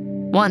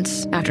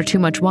 Once, after too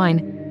much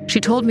wine, she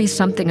told me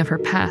something of her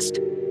past,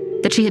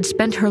 that she had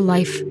spent her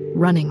life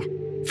running,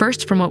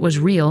 first from what was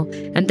real,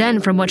 and then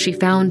from what she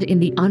found in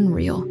the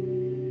unreal.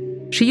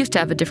 She used to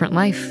have a different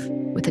life,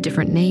 with a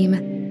different name,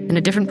 in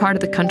a different part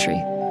of the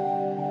country.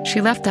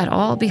 She left that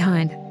all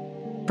behind,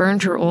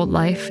 burned her old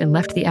life, and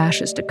left the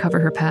ashes to cover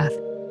her path.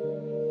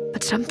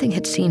 But something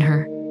had seen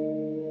her.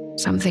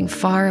 something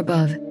far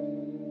above,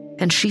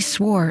 and she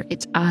swore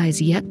its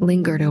eyes yet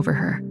lingered over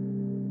her.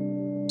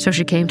 So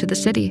she came to the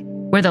city,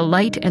 where the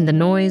light and the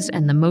noise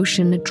and the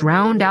motion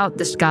drowned out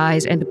the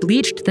skies and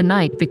bleached the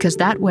night, because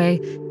that way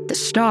the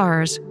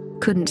stars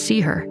couldn't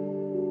see her.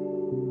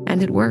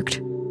 And it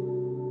worked.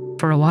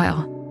 For a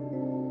while.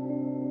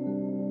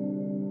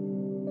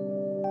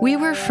 We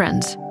were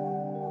friends.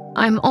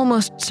 I'm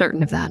almost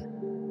certain of that.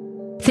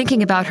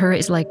 Thinking about her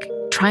is like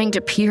trying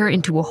to peer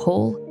into a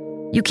hole.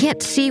 You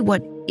can't see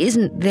what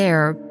isn't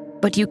there,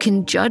 but you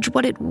can judge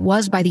what it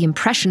was by the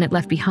impression it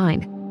left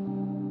behind.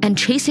 And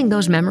chasing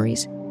those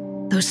memories,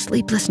 those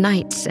sleepless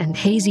nights and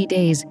hazy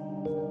days,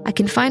 I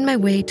can find my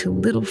way to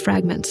little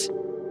fragments.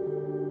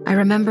 I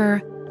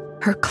remember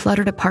her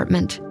cluttered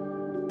apartment,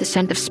 the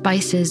scent of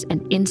spices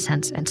and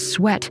incense and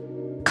sweat,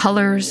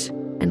 colors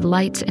and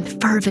lights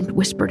and fervent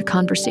whispered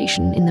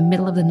conversation in the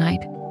middle of the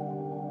night.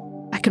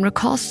 I can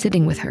recall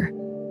sitting with her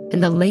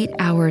in the late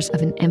hours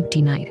of an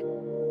empty night.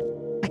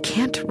 I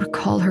can't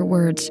recall her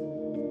words,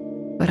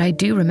 but I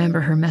do remember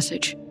her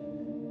message.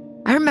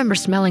 I remember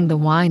smelling the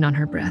wine on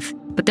her breath,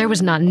 but there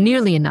was not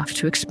nearly enough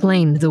to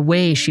explain the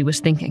way she was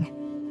thinking.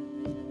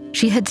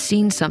 She had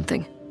seen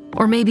something,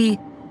 or maybe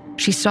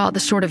she saw the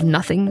sort of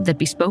nothing that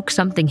bespoke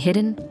something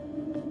hidden,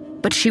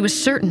 but she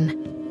was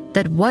certain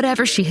that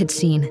whatever she had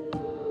seen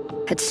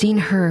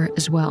her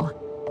as well.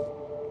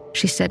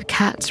 She said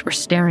cats were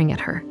staring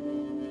at her,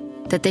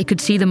 that they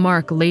could see the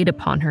mark laid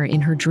upon her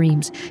in her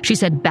dreams. She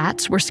said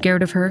bats were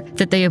scared of her,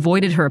 that they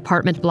avoided her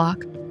apartment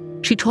block.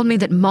 She told me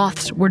that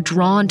moths were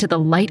drawn to the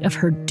light of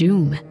her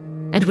doom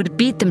and would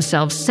beat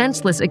themselves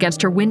senseless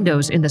against her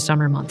windows in the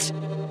summer months.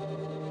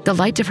 The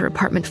lights of her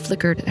apartment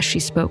flickered as she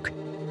spoke,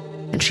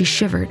 and she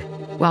shivered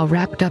while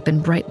wrapped up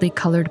in brightly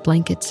colored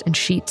blankets and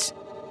sheets.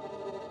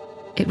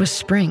 It was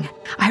spring.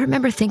 I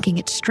remember thinking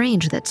it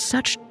strange that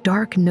such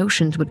dark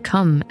notions would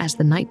come as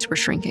the nights were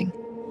shrinking.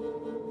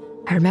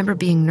 I remember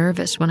being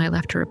nervous when I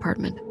left her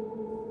apartment.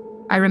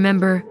 I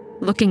remember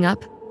looking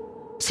up,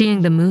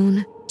 seeing the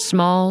moon,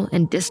 small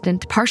and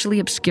distant, partially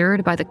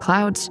obscured by the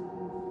clouds.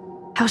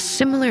 How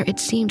similar it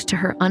seemed to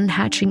her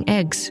unhatching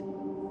eggs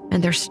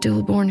and their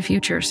stillborn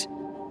futures.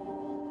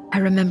 I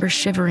remember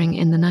shivering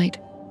in the night.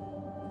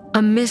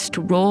 A mist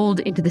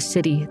rolled into the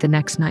city the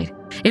next night.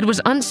 It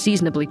was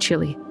unseasonably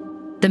chilly.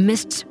 The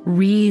mists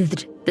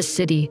wreathed the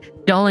city,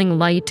 dulling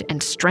light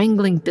and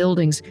strangling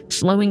buildings,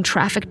 slowing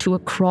traffic to a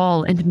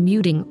crawl and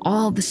muting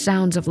all the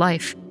sounds of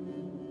life.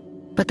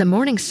 But the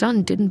morning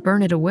sun didn't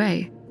burn it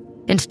away.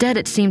 Instead,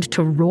 it seemed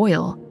to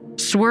roil,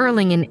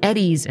 swirling in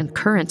eddies and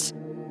currents.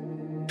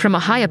 From a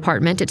high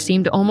apartment, it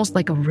seemed almost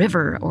like a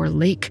river or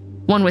lake,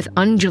 one with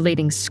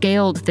undulating,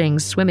 scaled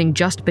things swimming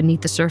just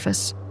beneath the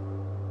surface.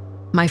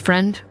 My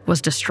friend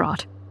was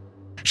distraught.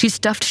 She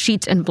stuffed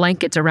sheets and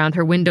blankets around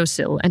her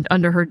windowsill and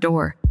under her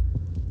door.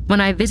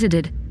 When I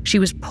visited, she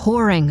was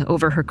poring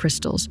over her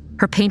crystals,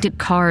 her painted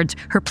cards,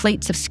 her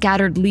plates of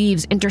scattered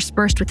leaves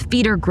interspersed with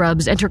feeder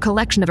grubs, and her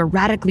collection of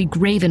erratically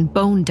graven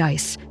bone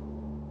dice.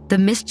 The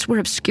mists were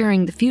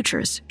obscuring the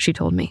futures, she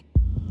told me.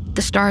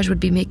 The stars would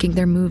be making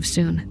their move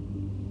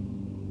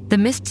soon. The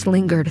mists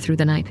lingered through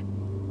the night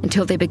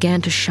until they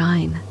began to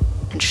shine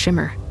and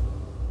shimmer.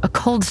 A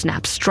cold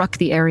snap struck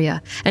the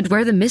area, and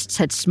where the mists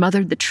had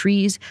smothered the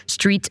trees,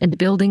 streets, and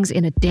buildings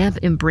in a damp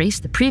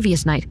embrace the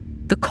previous night,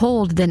 the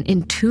cold then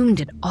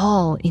entombed it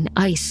all in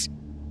ice.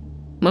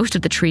 Most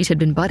of the trees had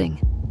been budding.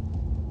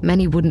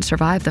 Many wouldn't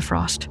survive the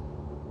frost.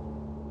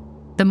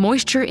 The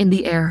moisture in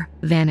the air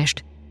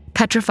vanished,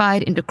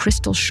 petrified into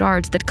crystal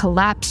shards that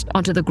collapsed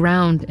onto the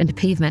ground and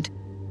pavement.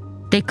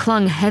 They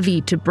clung heavy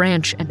to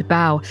branch and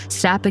bough,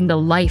 sapping the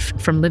life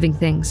from living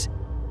things.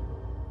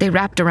 They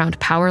wrapped around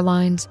power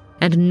lines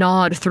and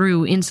gnawed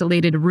through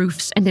insulated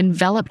roofs and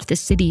enveloped the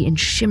city in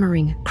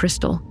shimmering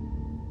crystal.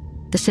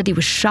 The city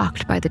was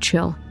shocked by the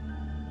chill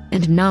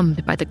and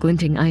numbed by the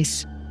glinting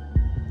ice.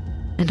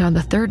 And on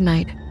the third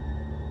night,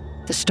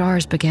 the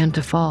stars began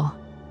to fall.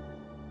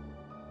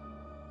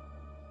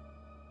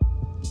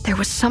 There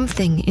was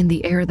something in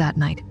the air that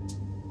night,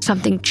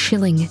 something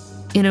chilling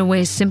in a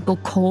way simple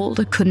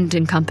cold couldn't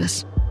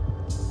encompass.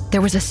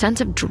 There was a sense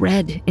of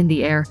dread in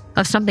the air,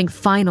 of something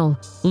final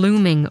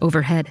looming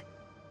overhead.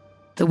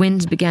 The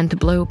winds began to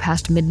blow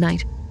past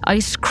midnight,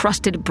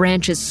 ice-crusted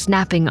branches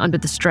snapping under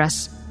the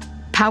stress.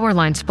 Power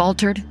lines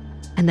faltered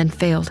and then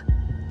failed.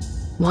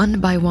 One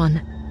by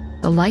one,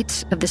 the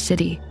lights of the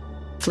city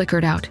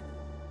flickered out.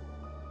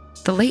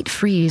 The late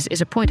freeze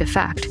is a point of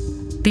fact.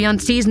 The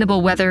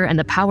unseasonable weather and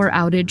the power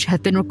outage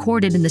have been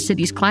recorded in the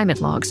city's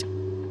climate logs.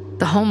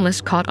 The homeless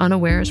caught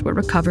unawares were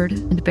recovered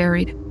and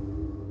buried.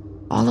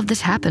 All of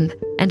this happened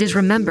and is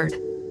remembered.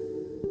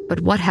 But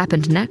what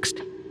happened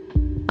next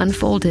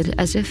unfolded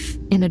as if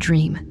in a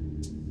dream.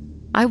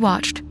 I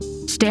watched,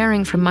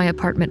 staring from my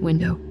apartment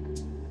window.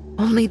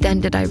 Only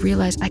then did I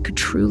realize I could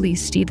truly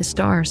see the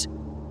stars,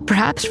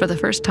 perhaps for the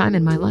first time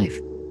in my life.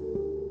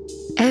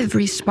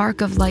 Every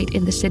spark of light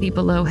in the city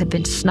below had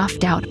been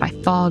snuffed out by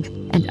fog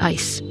and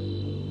ice.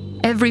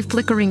 Every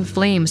flickering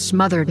flame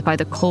smothered by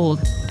the cold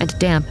and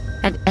damp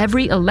and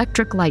every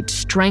electric light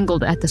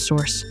strangled at the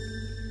source.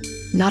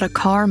 Not a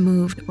car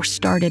moved or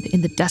started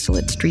in the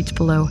desolate streets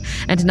below,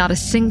 and not a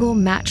single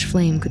match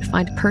flame could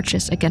find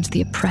purchase against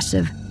the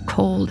oppressive,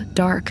 cold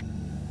dark.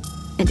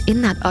 And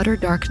in that utter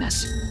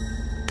darkness,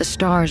 the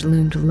stars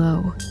loomed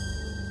low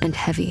and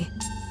heavy.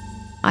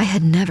 I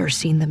had never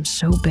seen them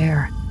so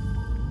bare.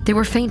 They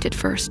were faint at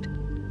first,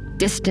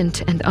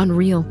 distant and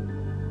unreal,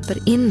 but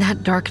in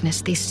that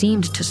darkness they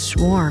seemed to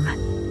swarm.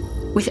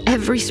 With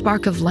every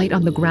spark of light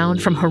on the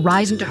ground, from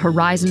horizon to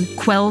horizon,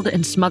 quelled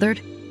and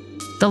smothered,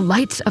 the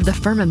lights of the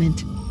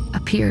firmament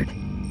appeared.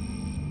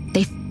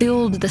 They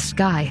filled the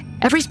sky.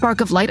 Every spark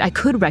of light I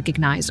could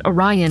recognize,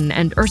 Orion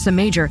and Ursa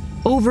Major,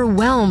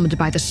 overwhelmed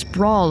by the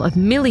sprawl of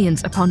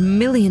millions upon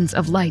millions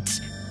of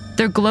lights,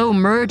 their glow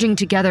merging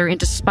together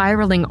into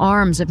spiraling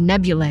arms of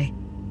nebulae.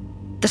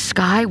 The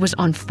sky was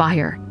on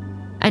fire,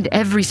 and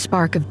every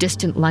spark of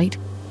distant light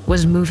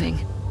was moving.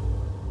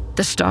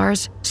 The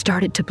stars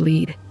started to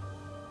bleed.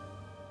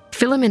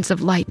 Filaments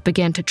of light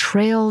began to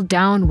trail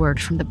downward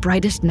from the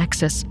brightest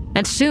nexus,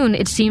 and soon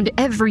it seemed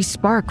every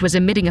spark was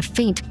emitting a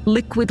faint,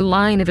 liquid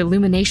line of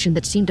illumination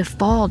that seemed to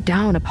fall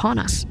down upon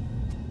us.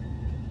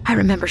 I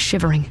remember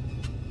shivering.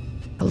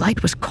 The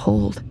light was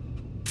cold,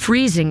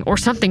 freezing, or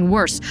something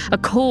worse, a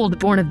cold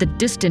born of the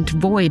distant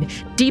void,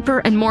 deeper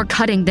and more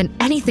cutting than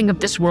anything of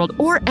this world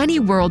or any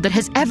world that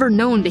has ever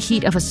known the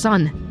heat of a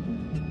sun.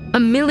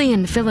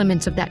 1,000,000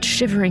 filaments of that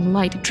shivering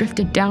light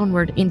drifted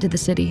downward into the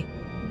city,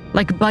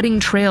 like budding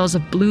trails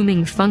of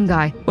blooming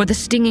fungi or the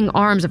stinging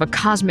arms of a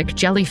cosmic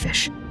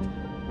jellyfish.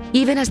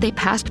 Even as they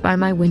passed by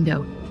my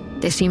window,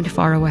 they seemed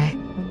far away.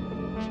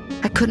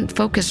 I couldn't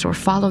focus or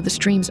follow the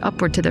streams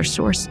upward to their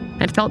source,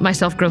 and felt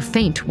myself grow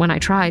faint when I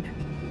tried.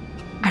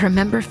 I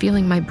remember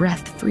feeling my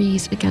breath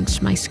freeze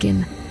against my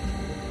skin.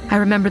 I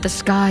remember the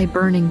sky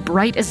burning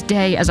bright as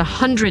day as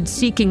 100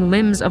 seeking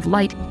limbs of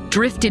light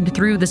drifted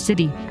through the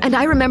city, and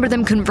I remember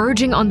them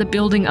converging on the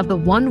building of the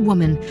one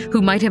woman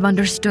who might have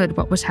understood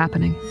what was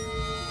happening.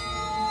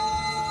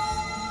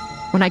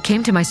 When I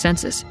came to my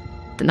senses,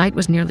 the night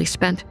was nearly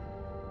spent.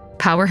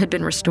 Power had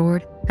been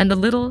restored, and the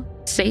little,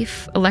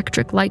 safe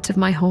electric lights of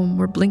my home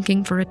were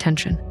blinking for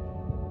attention.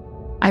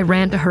 I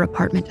ran to her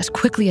apartment as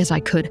quickly as I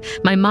could,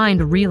 my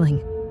mind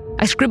reeling.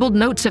 I scribbled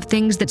notes of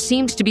things that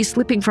seemed to be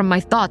slipping from my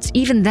thoughts.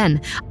 Even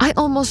then, I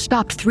almost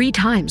stopped 3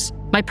 times,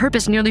 my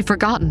purpose nearly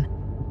forgotten,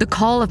 the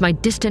call of my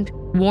distant,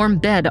 warm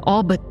bed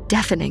all but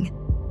deafening.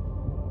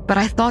 But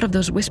I thought of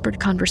those whispered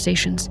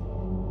conversations,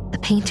 the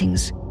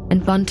paintings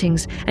and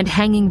buntings and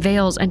hanging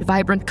veils and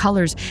vibrant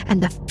colors,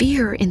 and the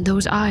fear in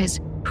those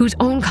eyes, whose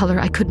own color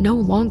I could no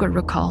longer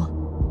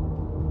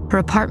recall. Her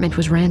apartment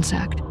was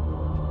ransacked.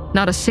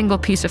 Not a single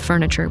piece of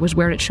furniture was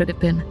where it should have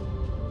been.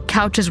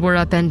 Couches were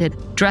upended,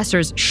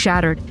 dressers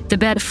shattered, the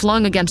bed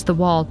flung against the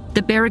wall,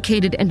 the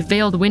barricaded and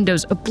veiled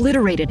windows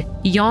obliterated,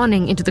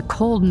 yawning into the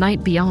cold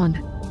night beyond.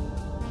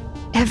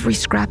 Every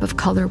scrap of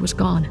color was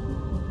gone,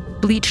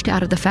 bleached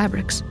out of the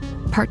fabrics,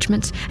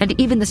 parchments, and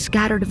even the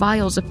scattered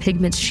vials of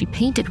pigments she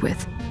painted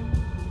with.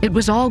 It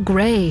was all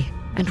gray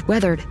and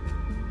weathered.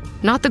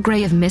 Not the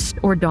gray of mist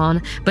or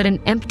dawn, but an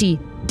empty,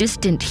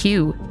 distant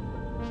hue,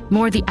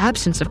 more the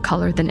absence of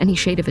color than any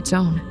shade of its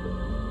own.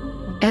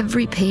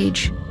 Every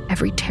page,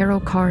 every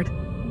tarot card,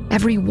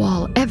 every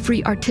wall,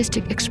 every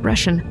artistic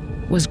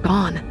expression was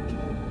gone,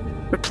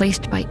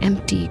 replaced by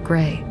empty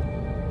gray,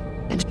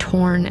 and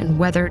torn and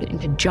weathered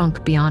into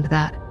junk beyond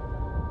that.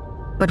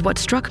 But what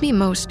struck me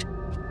most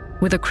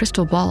were the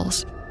crystal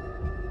balls,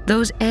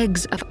 those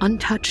eggs of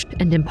untouched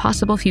and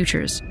impossible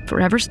futures,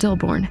 forever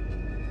stillborn.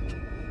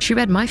 She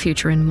read my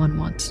future in one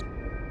once,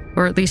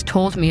 or at least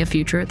told me a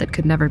future that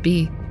could never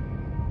be.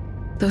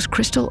 Those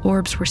crystal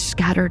orbs were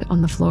scattered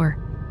on the floor,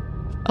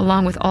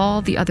 along with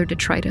all the other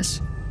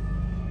detritus.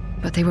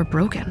 But they were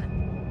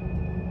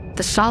broken.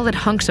 The solid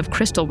hunks of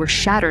crystal were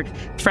shattered,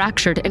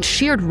 fractured, and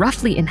sheared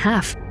roughly in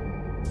half.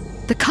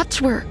 The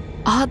cuts were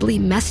oddly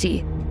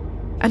messy,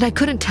 and I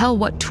couldn't tell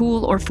what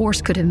tool or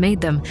force could have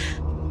made them.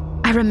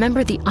 I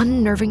remember the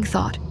unnerving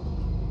thought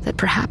that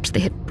perhaps they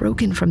had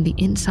broken from the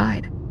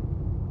inside.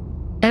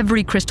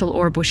 Every crystal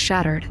orb was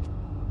shattered,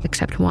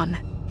 except one,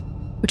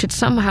 which had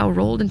somehow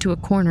rolled into a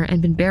corner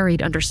and been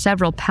buried under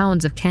several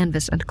pounds of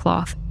canvas and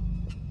cloth.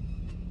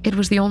 It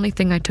was the only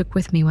thing I took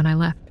with me when I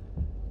left.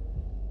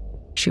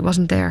 She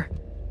wasn't there.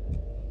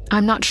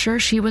 I'm not sure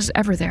she was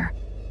ever there.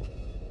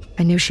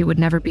 I knew she would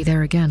never be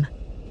there again.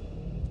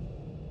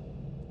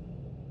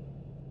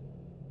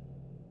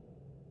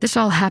 This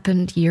all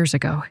happened years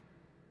ago.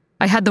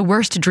 I had the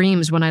worst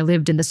dreams when I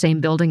lived in the same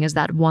building as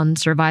that one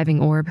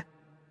surviving orb.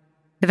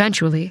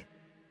 Eventually,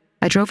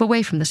 I drove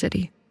away from the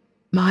city,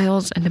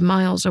 miles and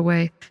miles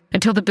away,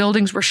 until the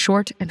buildings were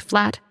short and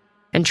flat,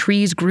 and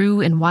trees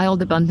grew in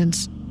wild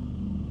abundance.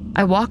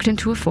 I walked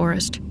into a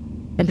forest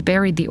and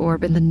buried the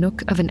orb in the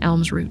nook of an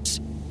elm's roots.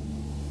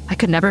 I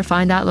could never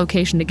find that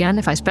location again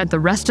if I spent the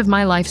rest of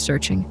my life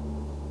searching.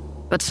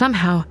 But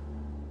somehow,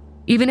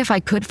 even if I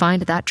could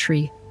find that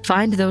tree,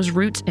 find those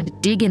roots, and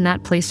dig in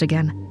that place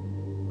again,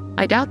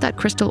 I doubt that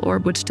crystal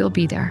orb would still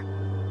be there.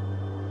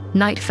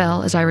 Night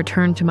fell as I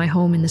returned to my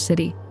home in the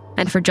city,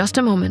 and for just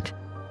a moment,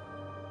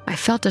 I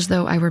felt as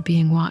though I were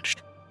being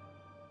watched.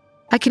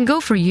 I can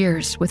go for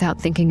years without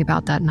thinking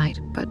about that night,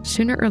 but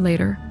sooner or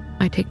later,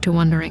 I take to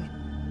wondering.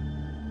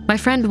 My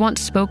friend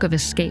once spoke of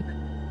escape.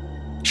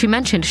 She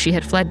mentioned she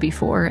had fled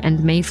before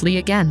and may flee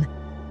again.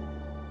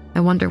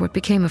 I wonder what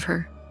became of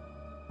her.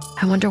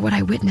 I wonder what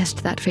I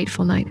witnessed that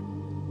fateful night.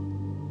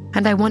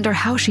 And I wonder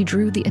how she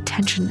drew the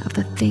attention of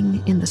the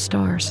thing in the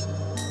stars.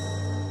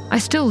 I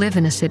still live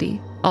in a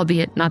city,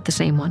 albeit not the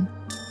same one.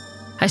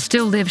 I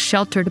still live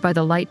sheltered by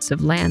the lights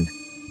of land,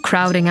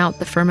 crowding out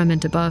the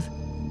firmament above.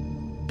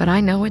 But I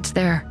know it's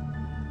there.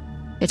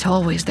 It's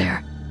always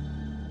there,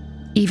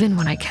 even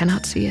when I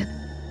cannot see it.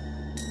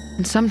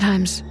 And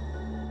sometimes,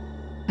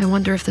 I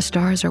wonder if the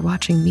stars are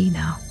watching me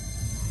now.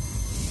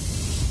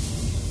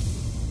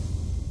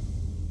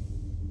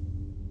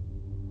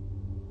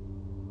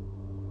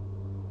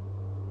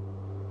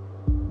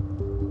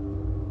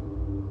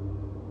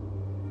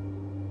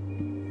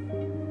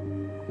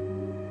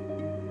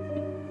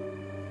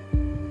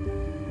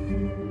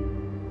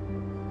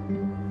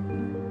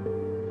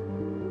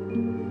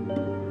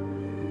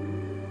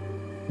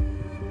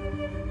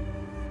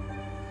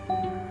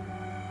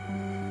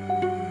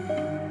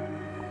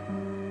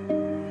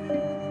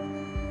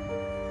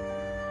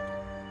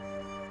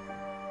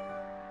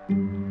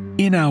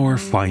 In our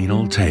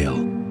final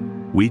tale,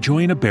 we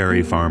join a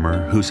berry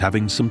farmer who's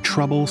having some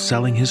trouble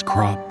selling his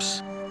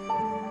crops.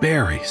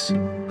 Berries.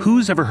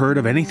 Who's ever heard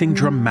of anything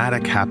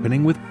dramatic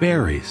happening with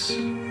berries?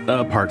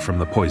 Apart from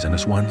the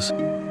poisonous ones.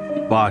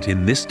 But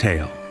in this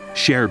tale,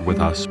 shared with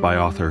us by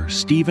author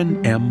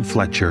Stephen M.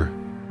 Fletcher,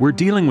 we're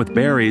dealing with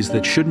berries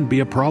that shouldn't be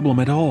a problem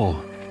at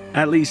all.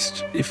 At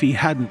least, if he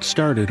hadn't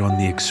started on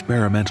the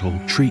experimental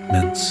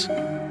treatments.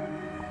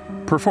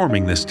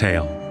 Performing this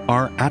tale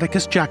are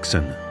Atticus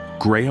Jackson,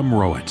 Graham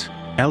Rowett,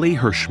 Ellie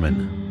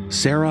Hirschman,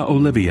 Sarah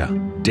Olivia,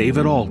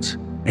 David Alt,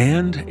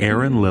 and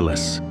Aaron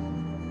Lillis.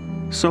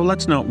 So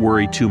let's not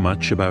worry too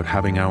much about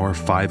having our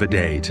 5 a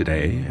day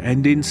today,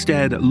 and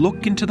instead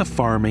look into the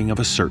farming of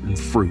a certain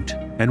fruit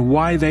and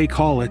why they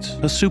call it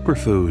a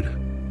superfood.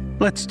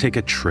 Let's take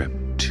a trip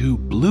to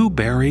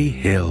Blueberry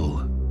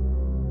Hill.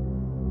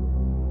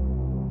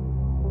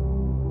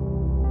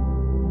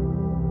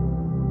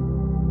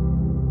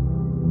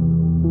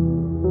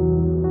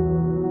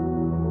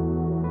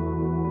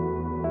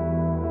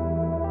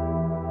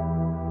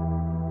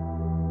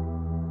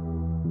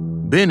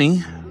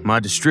 Benny, my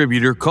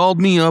distributor,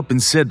 called me up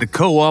and said the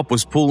co-op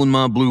was pulling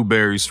my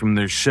blueberries from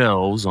their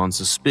shelves on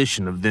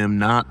suspicion of them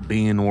not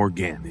being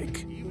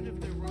organic.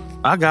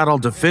 I got all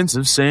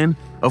defensive, saying,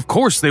 of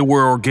course they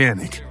were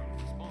organic,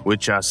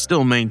 which I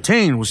still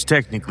maintain was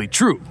technically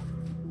true,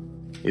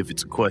 if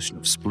it's a question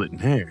of splitting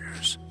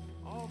hairs.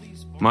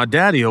 My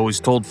daddy always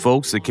told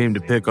folks that came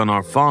to pick on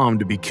our farm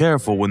to be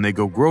careful when they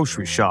go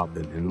grocery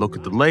shopping and look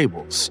at the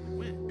labels,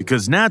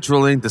 because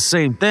natural ain't the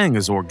same thing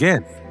as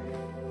organic.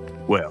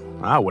 Well,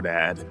 I would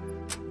add,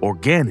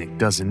 organic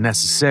doesn't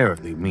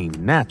necessarily mean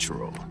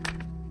natural.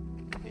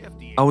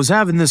 I was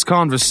having this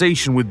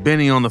conversation with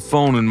Benny on the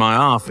phone in my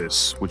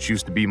office, which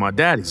used to be my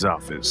daddy's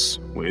office,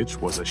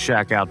 which was a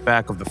shack out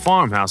back of the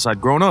farmhouse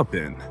I'd grown up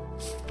in.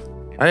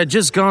 I had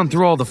just gone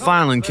through all the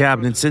filing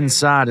cabinets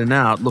inside and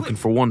out looking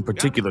for one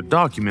particular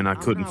document I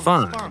couldn't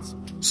find,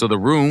 so the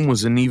room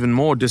was in even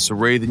more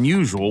disarray than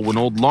usual when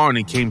old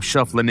Larney came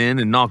shuffling in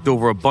and knocked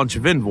over a bunch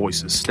of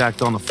invoices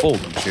stacked on a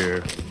folding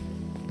chair.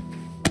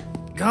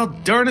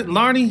 God darn it,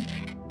 Larney.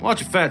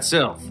 Watch your fat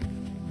self.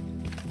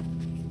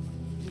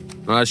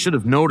 I should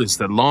have noticed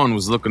that Lon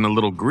was looking a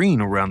little green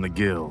around the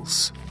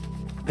gills.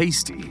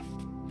 Pasty.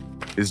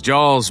 His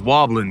jaws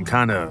wobbling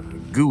kinda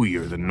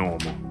gooier than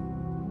normal.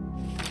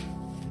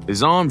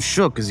 His arm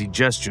shook as he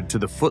gestured to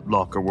the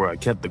footlocker where I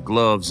kept the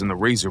gloves and the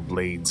razor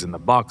blades and the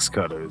box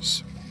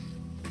cutters.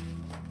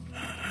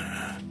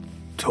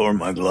 Tore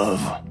my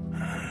glove.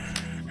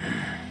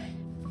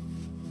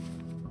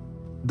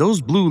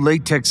 Those blue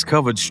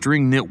latex-covered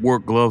string knit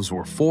work gloves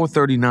were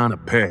 $4.39 a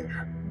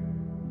pair.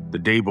 The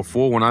day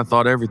before, when I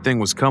thought everything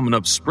was coming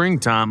up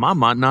springtime, I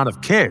might not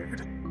have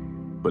cared.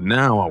 But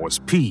now I was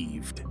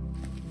peeved.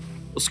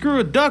 Well, screw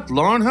a duck,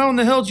 Lon. How in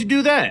the hell did you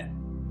do that?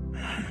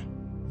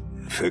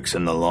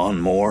 Fixing the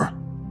lawnmower.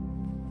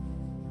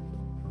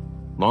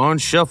 Lon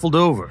shuffled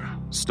over,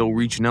 still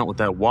reaching out with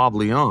that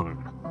wobbly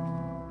arm.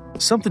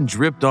 Something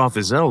dripped off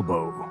his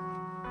elbow.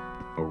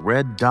 A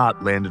red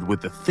dot landed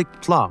with a thick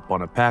plop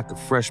on a pack of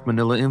fresh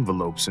manila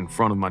envelopes in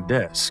front of my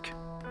desk.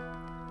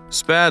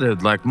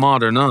 Spattered like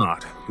modern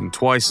art, and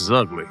twice as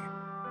ugly.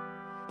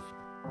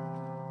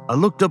 I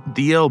looked up at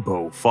the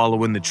elbow,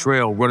 following the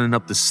trail running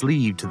up the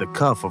sleeve to the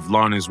cuff of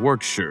Larney's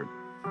work shirt.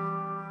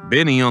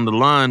 Benny on the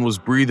line was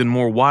breathing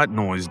more white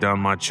noise down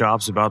my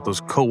chops about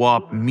those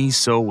co-op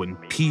miso and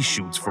pea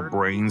shoots for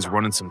brains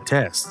running some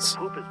tests.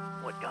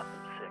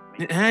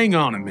 Hang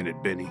on a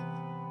minute, Benny.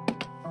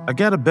 I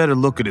got a better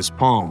look at his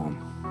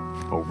palm.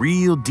 A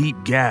real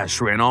deep gash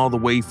ran all the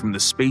way from the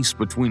space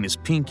between his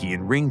pinky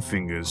and ring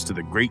fingers to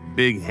the great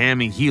big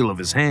hammy heel of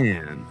his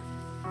hand.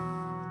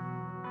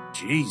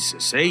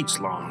 Jesus H,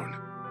 Lon.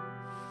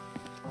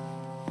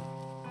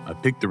 I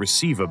picked the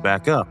receiver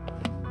back up.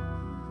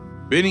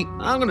 Benny,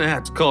 I'm gonna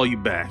have to call you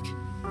back.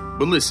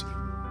 But listen,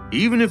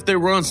 even if they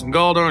run some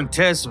gall-darn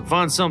tests and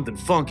find something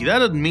funky, that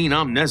doesn't mean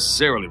I'm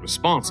necessarily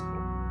responsible.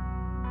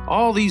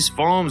 All these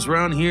farms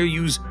around here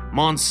use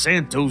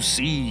Monsanto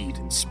seed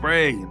and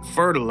spray and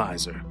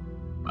fertilizer.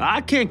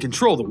 I can't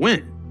control the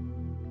wind.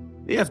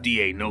 The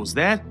FDA knows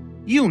that.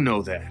 You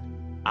know that.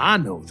 I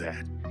know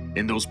that.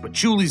 And those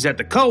patchoulis at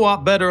the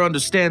co-op better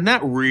understand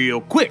that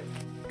real quick.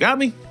 Got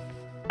me?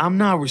 I'm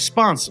not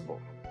responsible.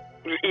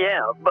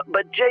 Yeah,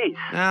 but Jace...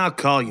 I'll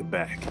call you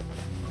back.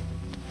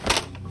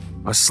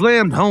 I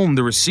slammed home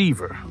the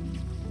receiver.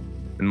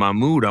 In my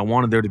mood, I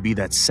wanted there to be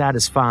that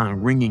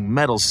satisfying ringing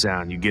metal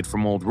sound you get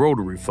from old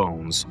rotary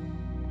phones.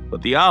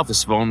 But the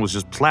office phone was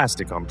just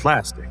plastic on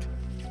plastic.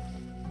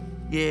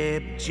 Yeah,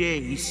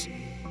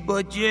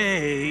 but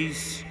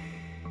Jace.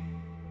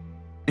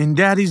 In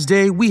Daddy's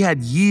day, we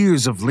had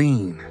years of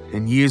lean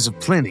and years of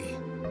plenty.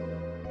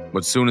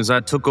 But soon as I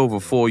took over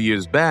 4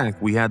 years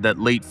back, we had that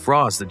late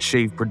frost that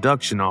shaved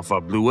production off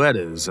our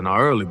Bluettas and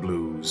our early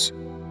blues.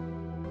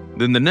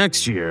 Then the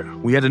next year,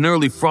 we had an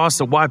early frost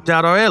that wiped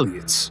out our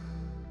Elliots.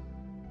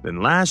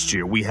 Then last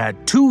year, we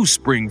had 2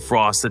 spring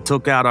frosts that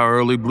took out our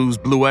early blues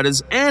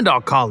Bluettas and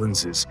our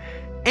Collinses.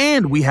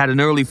 And we had an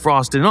early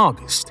frost in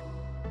August.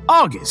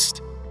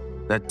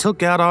 That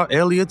took out our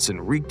Elliots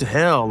and wreaked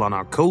hell on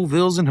our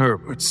Covilles and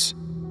Herberts.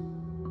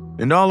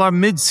 And all our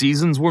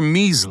mid-seasons were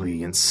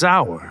measly and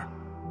sour.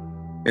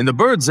 And the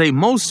birds ate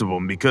most of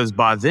them because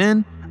by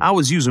then, I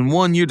was using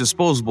 1-year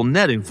disposable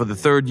netting for the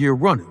 3rd year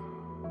running.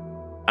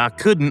 I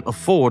couldn't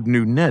afford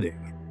new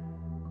netting.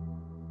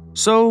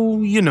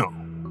 So, you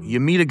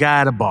meet a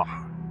guy at a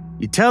bar.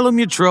 You tell him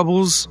your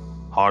troubles,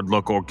 hard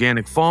luck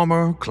organic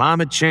farmer,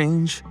 climate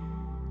change.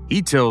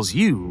 He tells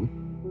you,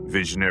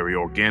 visionary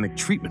organic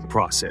treatment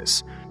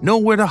process,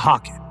 nowhere to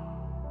hawk it.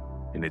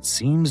 And it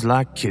seems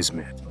like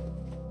kismet.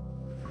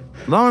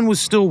 Lon was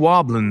still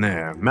wobbling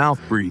there,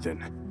 mouth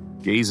breathing,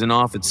 gazing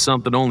off at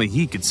something only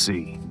he could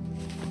see.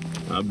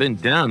 I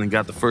bent down and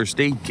got the first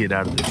aid kit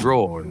out of the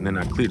drawer, and then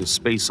I cleared a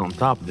space on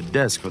top of the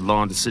desk for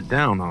Lon to sit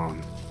down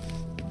on.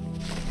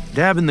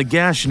 Dabbing the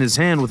gash in his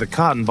hand with a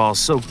cotton ball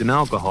soaked in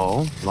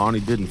alcohol, Lonnie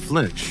didn't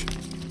flinch.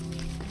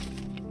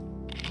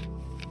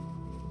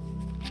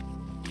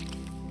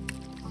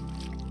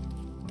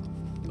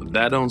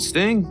 That don't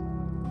sting?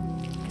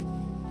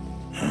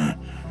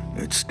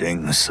 It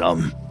stings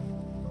some.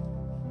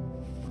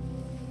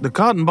 The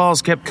cotton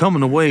balls kept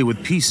coming away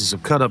with pieces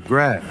of cut-up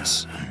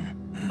grass.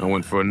 I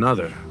went for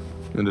another,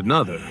 and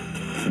another.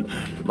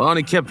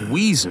 Lonnie kept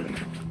wheezing.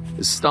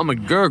 His stomach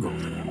gurgled.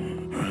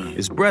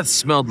 His breath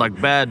smelled like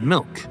bad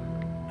milk.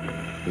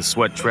 The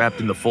sweat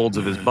trapped in the folds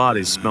of his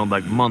body smelled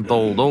like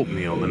month-old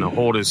oatmeal in a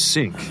hoarder's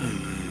sink.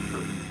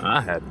 I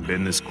hadn't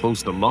been this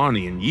close to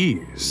Lonnie in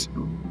years.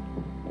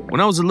 When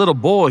I was a little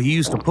boy, he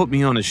used to put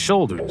me on his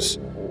shoulders.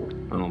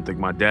 I don't think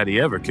my daddy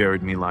ever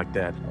carried me like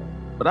that,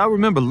 but I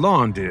remember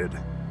Lon did.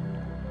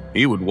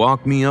 He would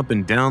walk me up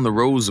and down the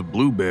rows of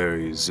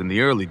blueberries in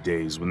the early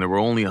days when there were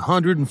only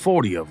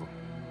 140 of them,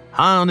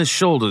 high on his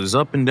shoulders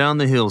up and down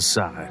the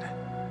hillside.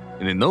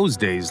 And in those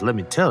days, let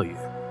me tell you,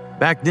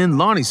 back then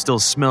Lonnie still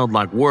smelled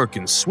like work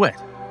and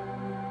sweat.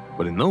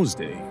 But in those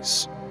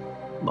days,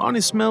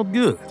 Lonnie smelled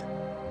good.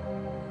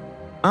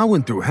 I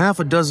went through half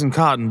a dozen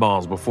cotton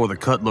balls before the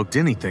cut looked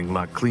anything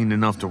like clean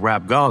enough to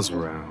wrap gauze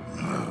around.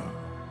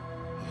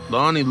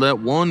 Lonnie let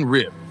one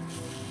rip,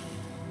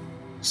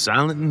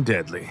 silent and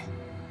deadly.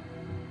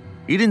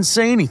 He didn't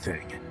say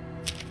anything.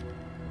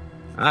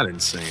 I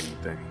didn't say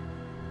anything.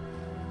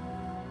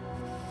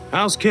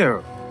 How's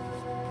Carol?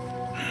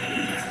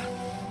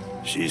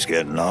 She's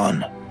getting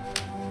on.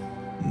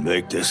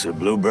 Baked us a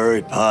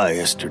blueberry pie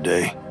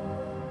yesterday.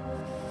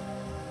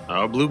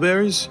 Our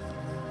blueberries?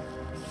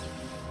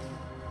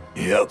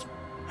 Yep.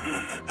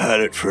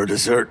 Had it for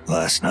dessert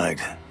last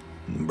night.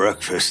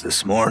 Breakfast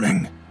this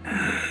morning.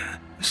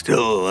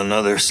 Still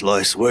another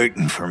slice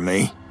waiting for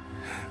me.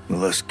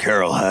 Unless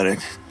Carol had it.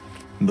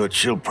 But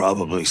she'll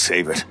probably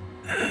save it.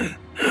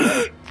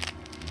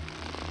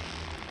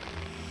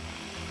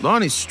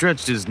 Lonnie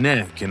stretched his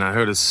neck and I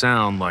heard a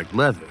sound like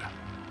leather.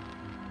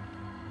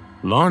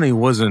 Lonnie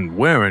wasn't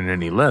wearing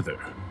any leather.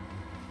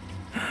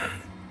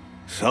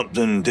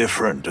 Something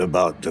different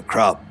about the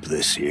crop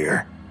this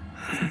year.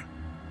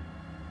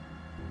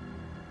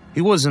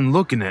 He wasn't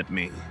looking at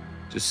me,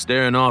 just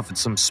staring off at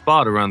some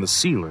spot around the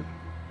ceiling.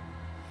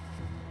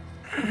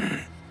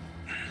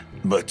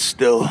 But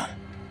still,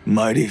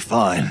 mighty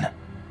fine.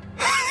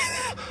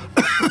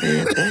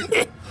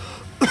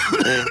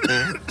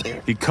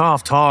 He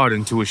coughed hard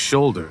into his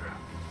shoulder.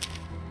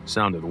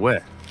 Sounded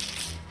wet.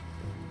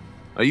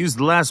 I used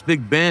the last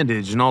big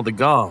bandage and all the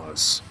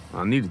gauze.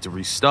 I needed to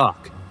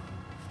restock.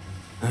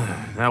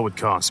 That would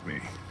cost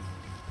me.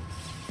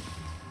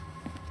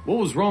 What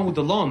was wrong with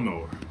the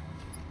lawnmower?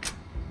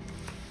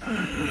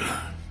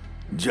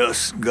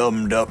 Just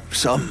gummed up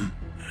some.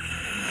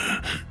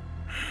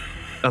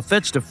 I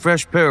fetched a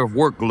fresh pair of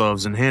work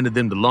gloves and handed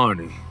them to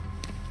Larney.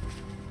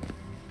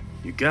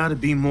 You gotta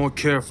be more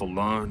careful,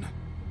 Lon.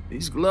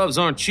 These gloves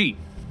aren't cheap.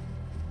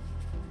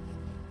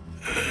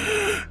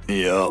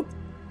 Yup.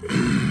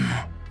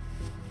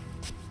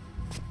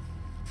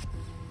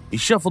 He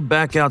shuffled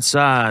back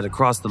outside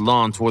across the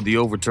lawn toward the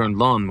overturned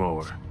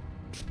lawnmower.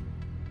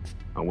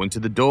 I went to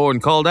the door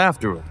and called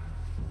after him.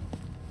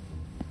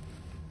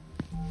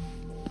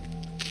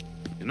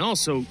 And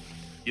also,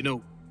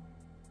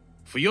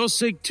 for your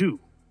sake too.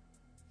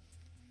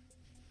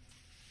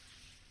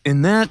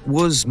 And that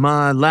was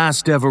my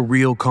last ever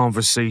real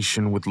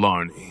conversation with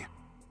Larney.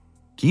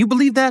 Can you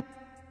believe that?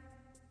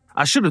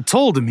 I should have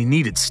told him he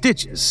needed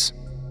stitches.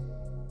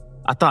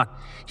 I thought,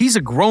 he's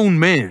a grown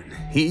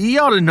man. He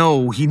ought to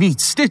know he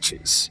needs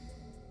stitches.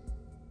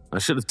 I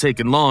should have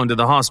taken Lon to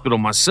the hospital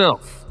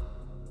myself,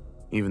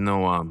 even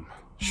though I'm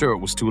sure it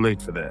was too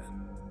late for that.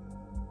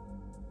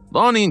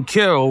 Lonnie and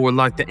Carol were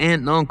like the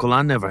aunt and uncle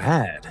I never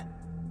had.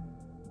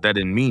 That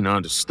didn't mean I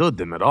understood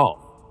them at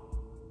all.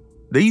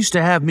 They used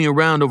to have me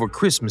around over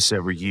Christmas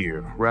every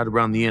year, right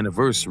around the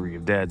anniversary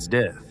of Dad's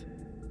death.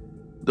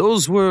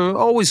 Those were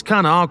always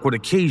kind of awkward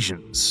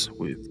occasions.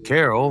 With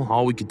Carol,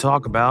 all we could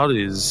talk about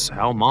is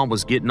how Mom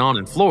was getting on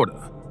in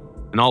Florida,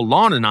 and all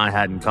Lon and I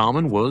had in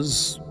common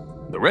was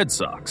the Red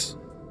Sox.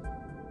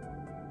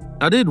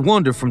 I did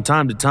wonder from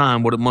time to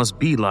time what it must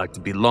be like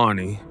to be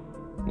Larney,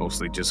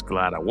 mostly just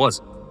glad I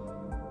wasn't.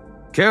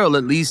 Carol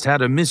at least had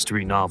her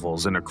mystery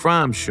novels and her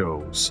crime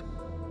shows,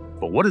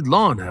 but what did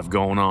Lon have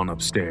going on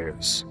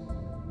upstairs?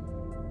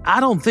 I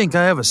don't think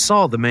I ever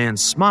saw the man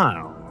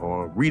smile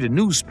or read a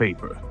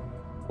newspaper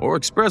or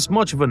express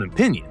much of an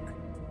opinion.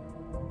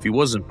 If he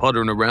wasn't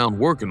puttering around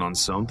working on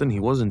something, he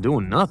wasn't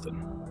doing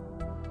nothing.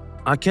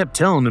 I kept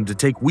telling him to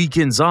take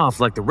weekends off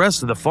like the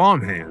rest of the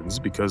farmhands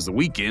because the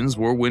weekends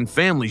were when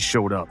families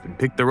showed up and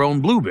picked their own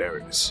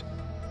blueberries.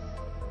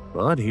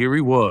 But here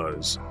he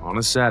was, on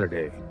a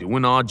Saturday,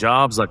 doing odd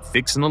jobs like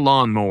fixing a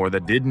lawnmower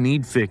that didn't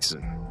need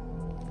fixing.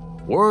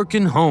 Work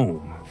and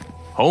home,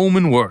 home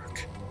and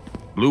work.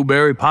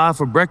 Blueberry pie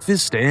for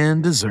breakfast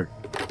and dessert.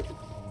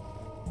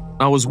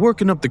 I was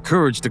working up the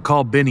courage to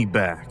call Benny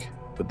back,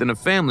 but then a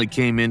family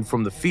came in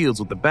from the fields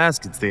with the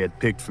baskets they had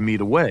picked for me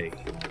to weigh.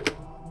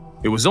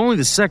 It was only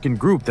the second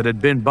group that had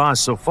been by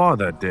so far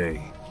that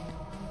day.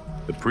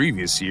 The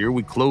previous year,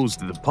 we closed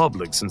to the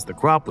public since the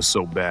crop was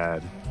so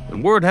bad,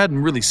 and word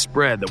hadn't really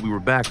spread that we were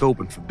back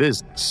open for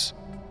business.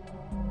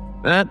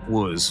 That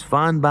was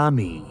fine by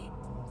me.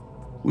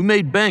 We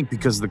made bank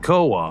because of the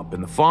co-op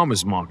and the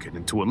farmer's market,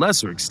 and to a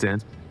lesser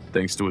extent,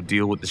 thanks to a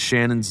deal with the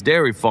Shannon's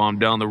dairy farm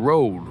down the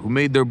road, who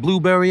made their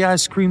blueberry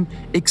ice cream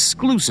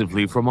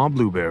exclusively from our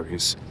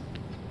blueberries.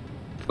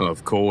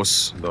 Of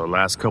course, the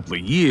last couple of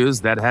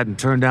years, that hadn't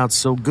turned out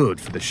so good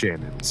for the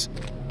Shannons.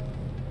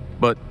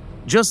 But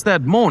just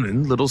that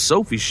morning, little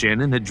Sophie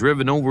Shannon had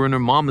driven over in her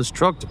mama's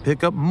truck to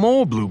pick up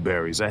more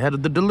blueberries ahead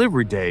of the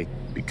delivery day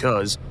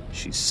because,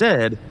 she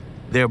said,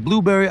 their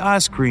blueberry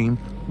ice cream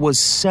was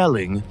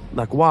selling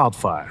like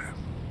wildfire.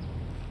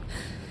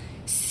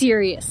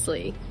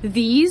 Seriously,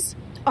 these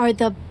are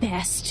the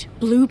best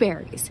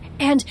blueberries,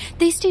 and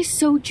they stay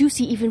so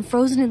juicy even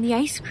frozen in the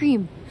ice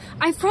cream.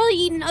 I've probably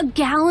eaten a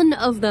gallon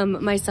of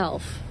them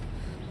myself.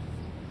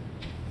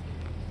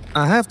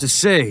 I have to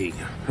say,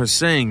 her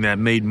saying that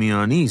made me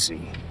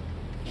uneasy.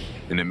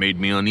 And it made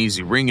me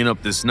uneasy ringing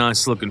up this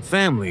nice-looking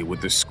family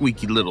with their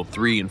squeaky little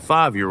 3- and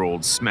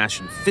 5-year-olds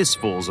smashing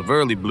fistfuls of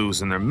early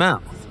blues in their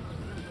mouth.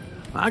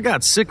 I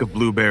got sick of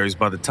blueberries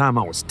by the time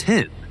I was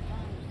 10,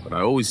 but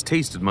I always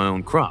tasted my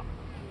own crop.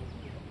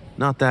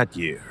 Not that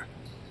year.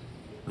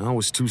 I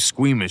was too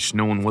squeamish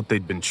knowing what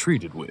they'd been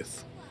treated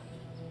with.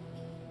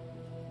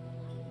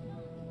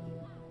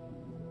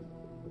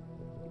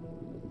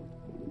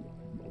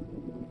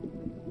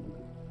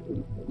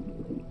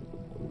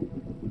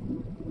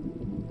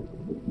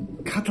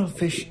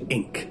 Cuttlefish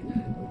ink.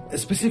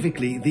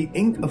 Specifically, the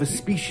ink of a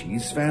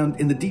species found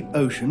in the deep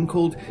ocean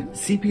called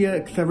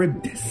Sepia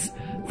Charybdis.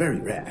 Very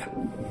rare.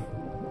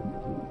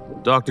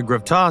 Dr.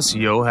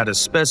 Gravtasio had a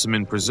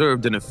specimen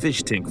preserved in a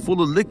fish tank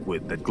full of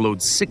liquid that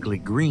glowed sickly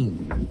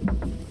green.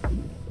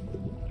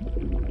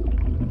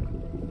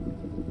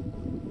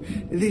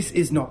 This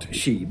is not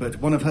she, but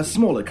one of her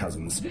smaller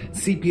cousins,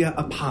 Sepia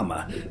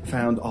apama,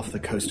 found off the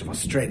coast of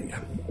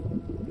Australia.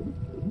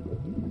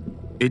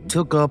 It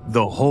took up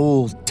the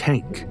whole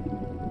tank.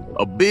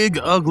 A big,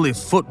 ugly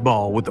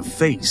football with a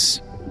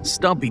face.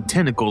 Stumpy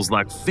tentacles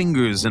like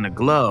fingers in a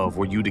glove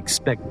where you'd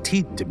expect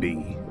teeth to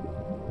be.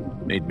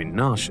 Made me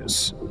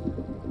nauseous.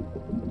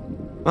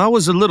 I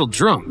was a little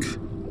drunk.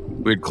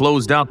 We had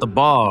closed out the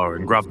bar,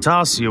 and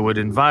Gravtasio had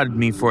invited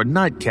me for a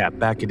nightcap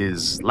back at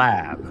his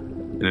lab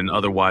in an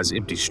otherwise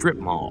empty strip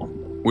mall,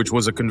 which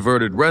was a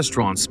converted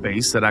restaurant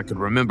space that I could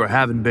remember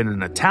having been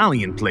an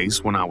Italian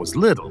place when I was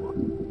little,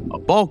 a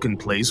Balkan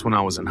place when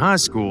I was in high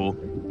school,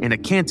 and a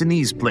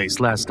Cantonese place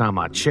last time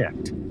I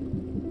checked.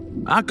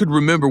 I could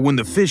remember when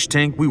the fish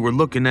tank we were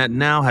looking at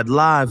now had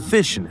live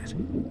fish in it,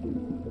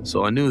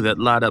 so I knew that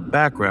light-up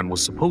background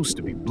was supposed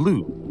to be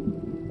blue.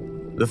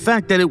 The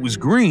fact that it was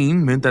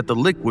green meant that the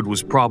liquid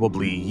was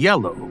probably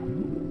yellow.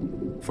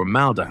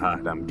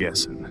 Formaldehyde, I'm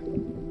guessing.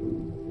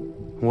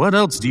 What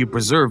else do you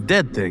preserve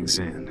dead things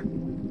in?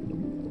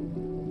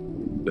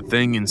 The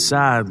thing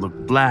inside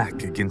looked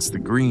black against the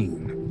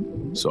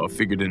green, so I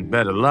figured in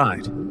better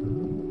light,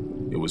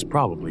 it was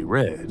probably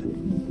red.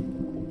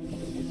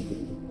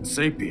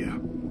 Sepia.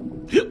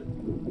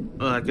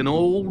 Like an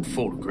old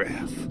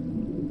photograph.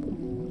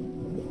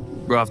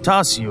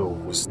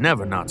 Gravtasio was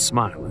never not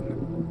smiling.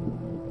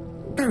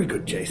 Very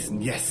good,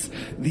 Jason, yes.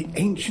 The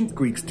ancient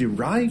Greeks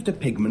derived a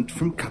pigment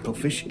from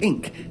cuttlefish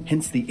ink,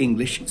 hence the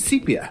English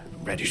sepia,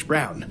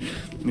 reddish-brown.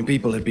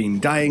 People have been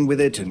dyeing with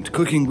it and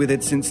cooking with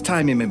it since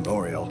time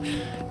immemorial.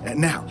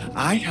 Now,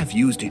 I have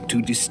used it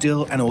to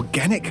distill an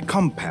organic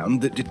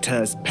compound that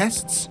deters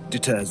pests,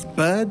 deters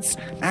birds,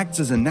 acts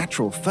as a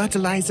natural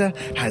fertilizer,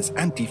 has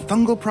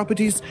antifungal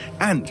properties,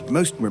 and,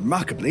 most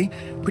remarkably,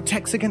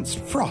 protects against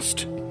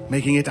frost,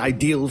 making it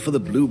ideal for the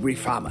blueberry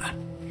farmer.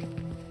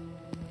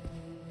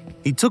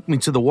 He took me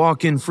to the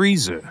walk-in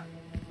freezer.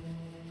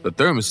 The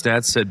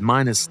thermostat said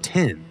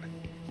 -10.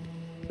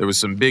 There were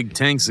some big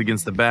tanks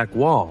against the back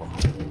wall.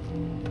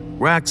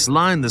 Racks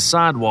lined the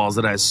side walls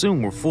that I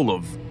assumed were full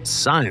of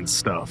science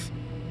stuff,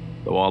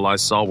 though all I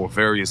saw were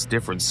various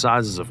different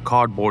sizes of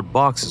cardboard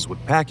boxes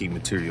with packing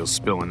materials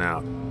spilling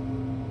out.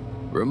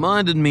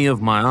 Reminded me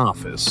of my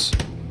office.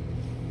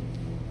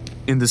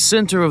 In the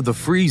center of the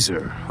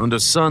freezer, under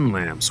sun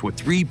lamps, were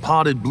 3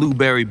 potted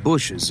blueberry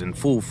bushes in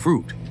full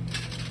fruit.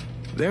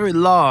 Very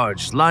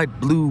large, light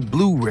blue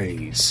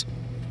Blu-rays,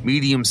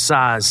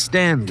 medium-sized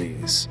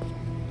Stanleys,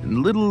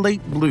 and little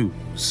late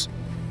blues.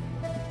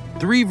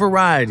 3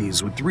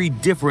 varieties with 3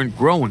 different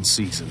growing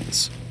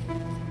seasons.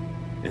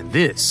 And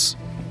this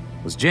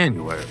was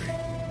January.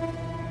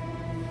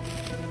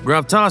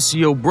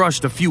 Gravtasio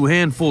brushed a few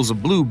handfuls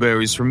of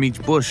blueberries from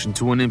each bush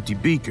into an empty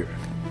beaker,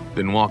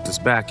 then walked us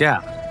back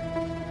out.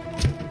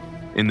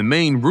 In the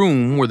main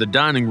room, where the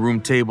dining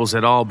room tables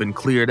had all been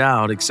cleared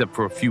out except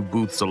for a few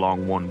booths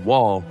along one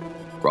wall,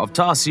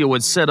 Gravtasio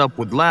had set up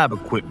with lab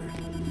equipment.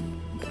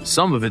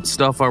 Some of it's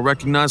stuff I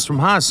recognized from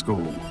high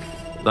school,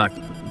 like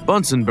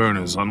Bunsen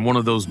burners on one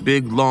of those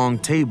big, long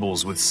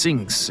tables with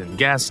sinks and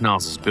gas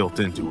nozzles built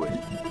into it.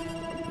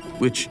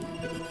 Which,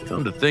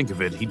 come to think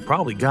of it, he'd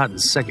probably gotten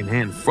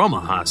secondhand from a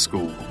high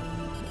school.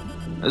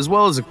 As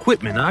well as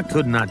equipment I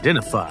couldn't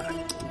identify.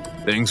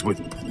 Things with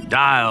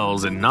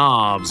dials and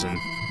knobs and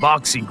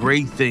boxy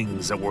gray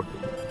things that were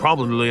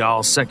probably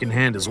all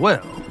secondhand as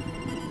well.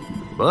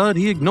 But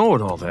he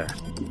ignored all that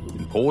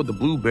and poured the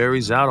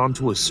blueberries out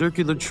onto a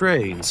circular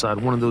tray inside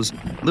one of those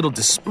little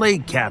display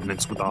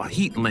cabinets with a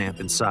heat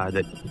lamp inside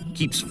that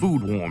keeps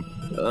food warm,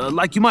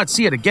 like you might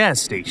see at a gas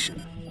station.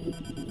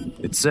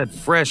 It said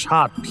fresh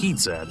hot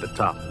pizza at the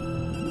top.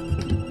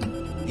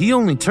 He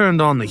only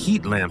turned on the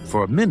heat lamp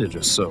for a minute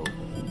or so.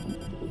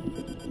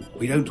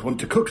 We don't want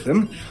to cook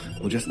them.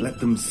 We'll just let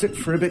them sit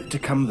for a bit to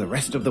come the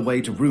rest of the way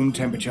to room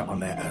temperature on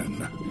their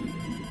own.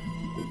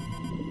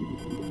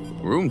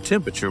 Room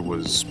temperature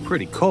was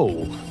pretty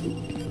cold.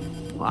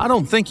 I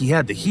don't think he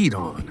had the heat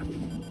on.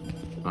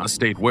 I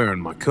stayed wearing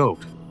my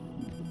coat.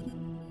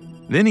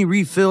 Then he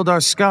refilled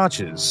our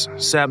scotches,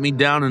 sat me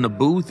down in a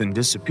booth, and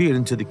disappeared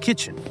into the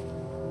kitchen.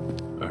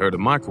 I heard a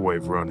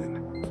microwave running.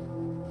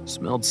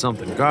 Smelled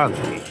something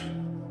garlicky.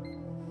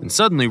 And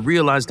suddenly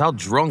realized how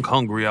drunk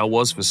hungry I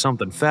was for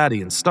something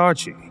fatty and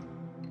starchy.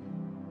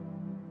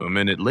 A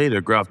minute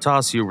later,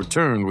 Gravtasio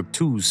returned with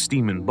 2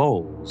 steaming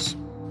bowls.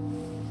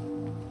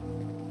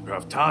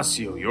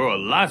 Gravtasio, you're a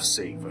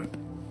lifesaver.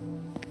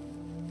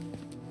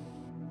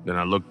 Then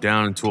I looked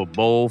down into a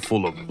bowl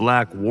full of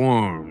black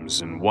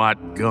worms and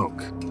white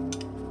gunk.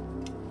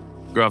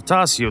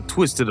 Gravtasio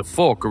twisted a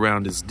fork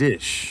around his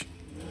dish.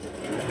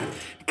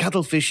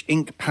 Cuttlefish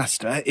ink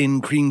pasta in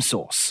cream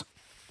sauce.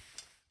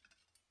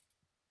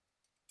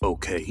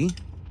 Okay.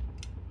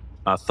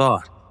 I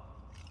thought,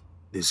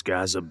 this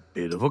guy's a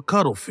bit of a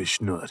cuttlefish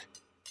nut.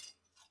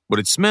 But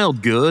it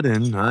smelled good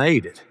and I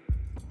ate it.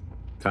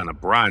 Kinda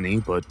briny,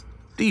 but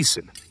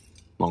decent,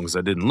 long as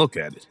I didn't look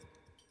at it.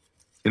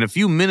 In a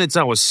few minutes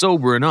I was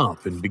sobering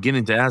up and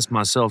beginning to ask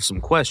myself some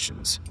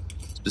questions,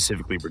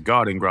 specifically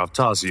regarding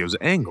Gravtasio's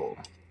angle.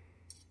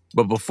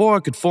 But before I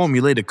could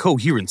formulate a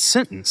coherent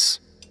sentence,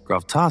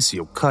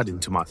 Gravtasio cut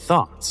into my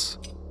thoughts.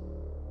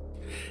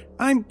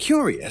 I'm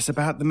curious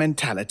about the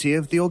mentality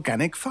of the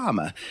organic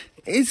farmer.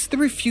 Is the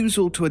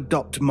refusal to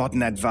adopt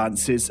modern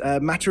advances a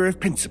matter of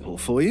principle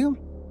for you?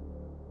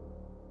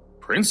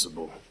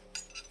 Principle?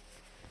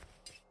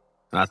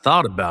 I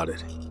thought about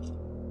it.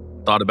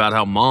 Thought about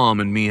how Mom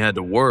and me had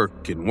to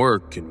work and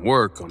work and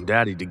work on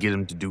Daddy to get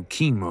him to do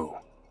chemo.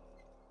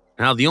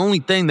 And how the only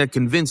thing that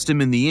convinced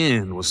him in the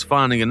end was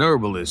finding an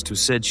herbalist who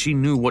said she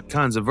knew what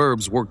kinds of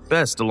herbs worked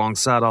best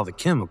alongside all the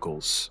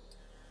chemicals.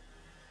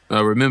 I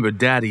remember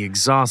Daddy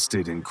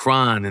exhausted and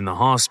crying in the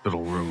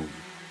hospital room,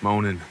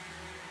 moaning,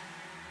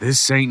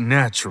 "This ain't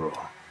natural."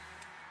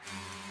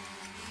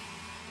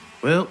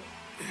 Well,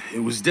 it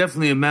was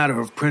definitely a matter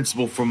of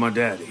principle for my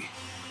daddy.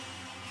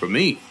 For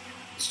me,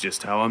 it's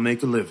just how I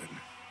make a living.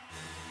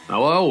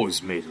 How I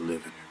always made a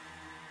living.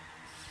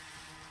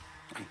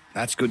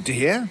 That's good to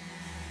hear.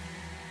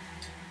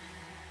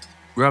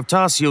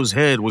 Gravtasio's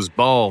head was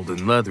bald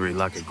and leathery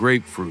like a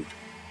grapefruit,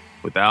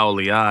 with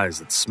owly eyes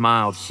that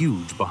smiled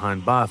huge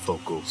behind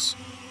bifocals.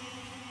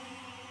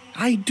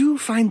 I do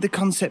find the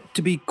concept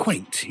to be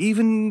quaint,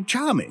 even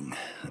charming,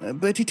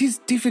 but it is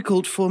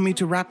difficult for me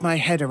to wrap my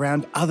head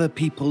around other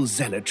people's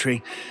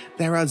zealotry.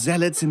 There are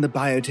zealots in the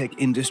biotech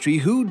industry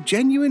who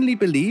genuinely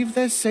believe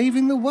they're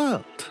saving the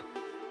world.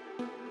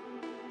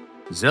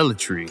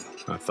 Zealotry,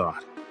 I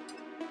thought.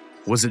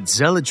 Was it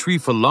zealotry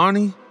for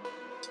Larney?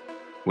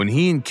 When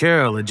he and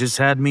Carol had just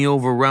had me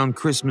over around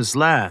Christmas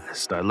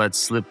last, I let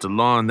slip to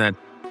Larn that,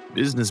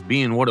 business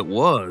being what it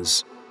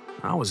was,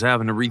 I was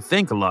having to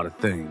rethink a lot of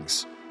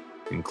things,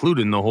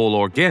 including the whole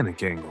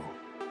organic angle.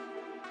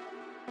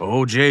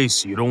 "Oh,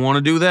 Jace, you don't want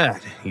to do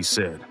that," he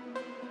said.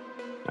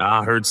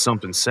 I heard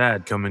something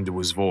sad come into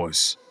his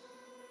voice.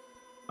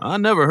 I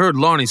never heard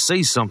Larney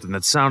say something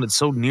that sounded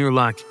so near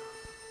like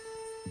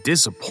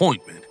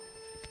disappointment.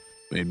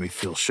 Made me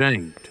feel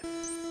shamed.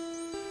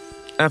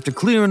 After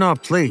clearing our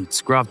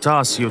plates,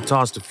 Gravtasio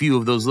tossed a few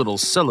of those little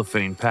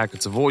cellophane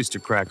packets of oyster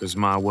crackers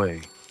my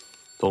way.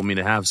 Told me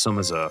to have some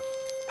as a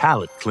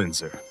palate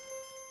cleanser.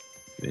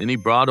 Then he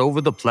brought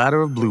over the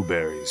platter of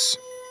blueberries.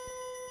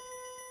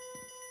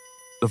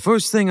 The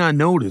first thing I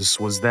noticed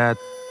was that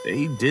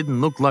they didn't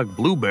look like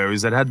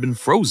blueberries that had been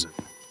frozen.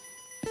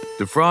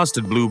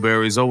 Defrosted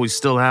blueberries always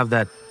still have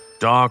that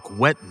dark,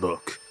 wet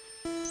look.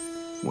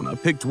 When I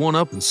picked one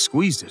up and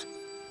squeezed it,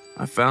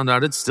 I found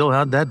out it still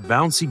had that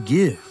bouncy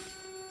give.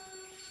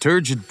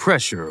 Turgid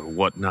pressure or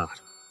whatnot.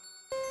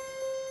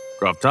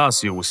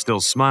 Gravtasio was still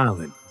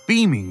smiling,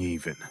 beaming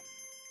even.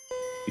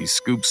 He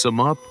scooped some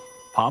up,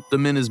 popped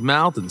them in his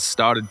mouth, and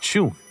started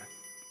chewing.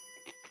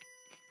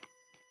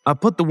 I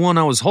put the one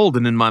I was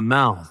holding in my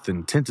mouth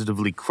and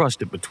tentatively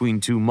crushed it between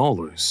two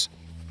molars.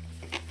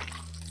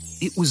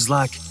 It was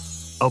like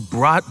a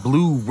bright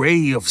blue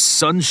ray of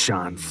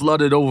sunshine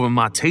flooded over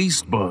my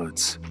taste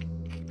buds.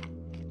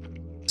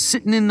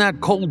 Sitting in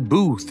that cold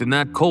booth in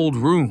that cold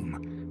room,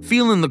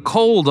 feeling the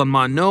cold on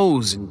my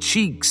nose and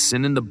cheeks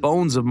and in the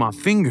bones of my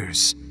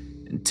fingers,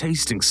 and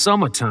tasting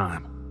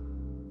summertime.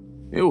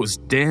 It was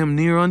damn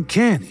near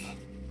uncanny.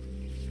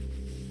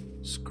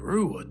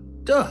 Screw a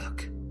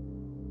duck.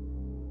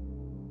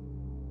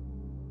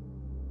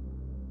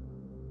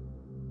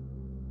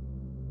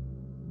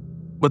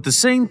 But the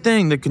same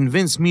thing that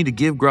convinced me to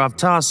give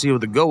Gravtasio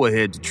the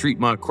go-ahead to treat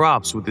my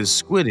crops with his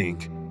squid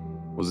ink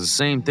was the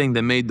same thing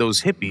that made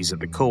those hippies at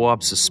the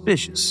co-op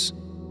suspicious.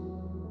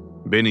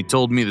 Benny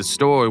told me the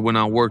story when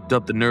I worked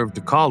up the nerve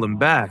to call him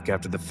back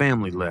after the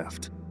family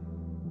left.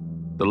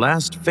 The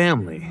last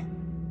family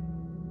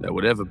that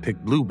would ever pick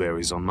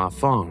blueberries on my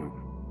farm.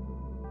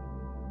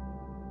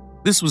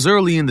 This was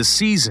early in the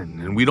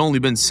season, and we'd only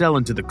been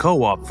selling to the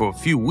co-op for a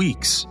few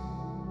weeks.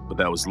 But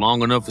that was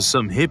long enough for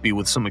some hippie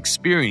with some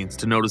experience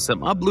to notice that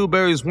my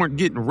blueberries weren't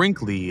getting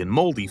wrinkly and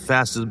moldy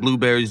fast as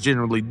blueberries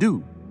generally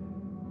do.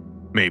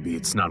 Maybe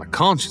it's not a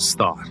conscious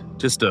thought,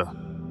 just a,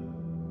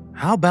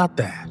 how about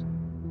that?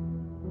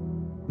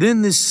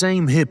 Then this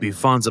same hippie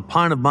finds a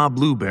pint of my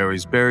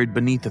blueberries buried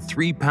beneath a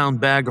 3-pound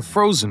bag of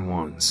frozen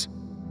ones.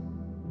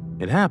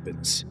 It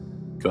happens.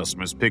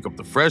 Customers pick up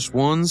the fresh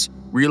ones,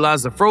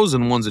 realize the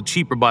frozen ones are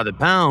cheaper by the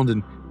pound,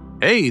 and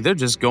hey, they're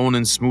just going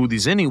in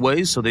smoothies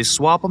anyway, so they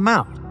swap them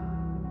out.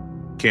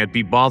 Can't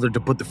be bothered to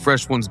put the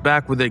fresh ones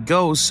back where they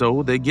go,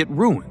 so they get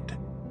ruined.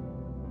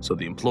 So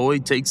the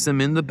employee takes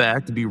them in the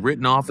back to be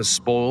written off as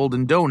spoiled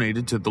and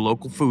donated to the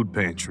local food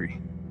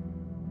pantry.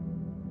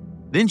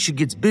 Then she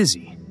gets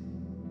busy.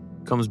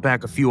 Comes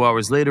back a few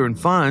hours later and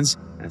finds,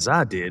 as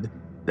I did,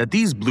 that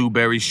these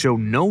blueberries show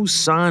no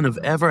sign of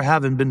ever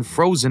having been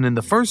frozen in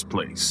the first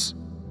place.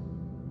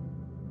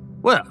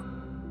 Well,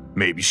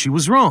 maybe she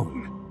was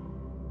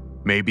wrong.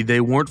 Maybe they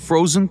weren't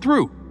frozen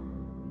through.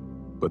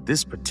 But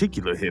this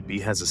particular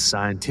hippie has a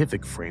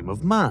scientific frame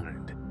of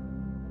mind.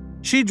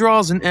 She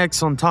draws an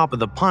X on top of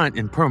the pint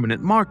in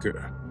permanent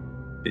marker.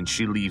 Then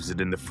she leaves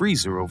it in the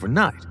freezer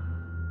overnight.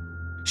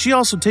 She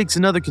also takes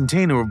another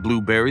container of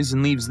blueberries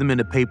and leaves them in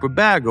a paper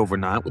bag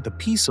overnight with a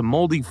piece of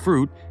moldy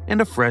fruit and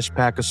a fresh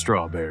pack of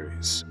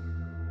strawberries.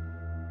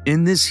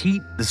 In this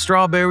heat, the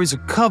strawberries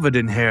are covered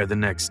in hair the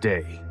next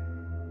day.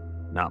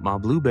 Not my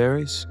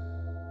blueberries.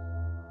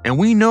 And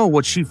we know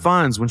what she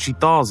finds when she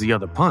thaws the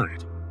other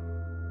pint.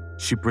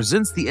 She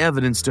presents the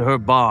evidence to her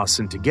boss,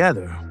 and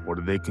together, what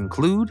do they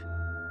conclude?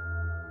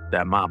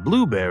 That my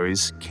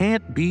blueberries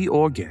can't be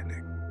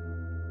organic.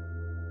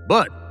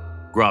 But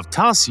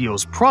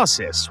Gravtasio's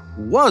process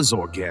was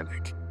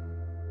organic.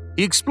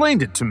 He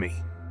explained it to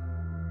me.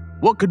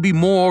 What could be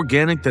more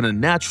organic than a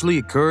naturally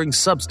occurring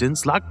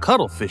substance like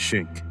cuttlefish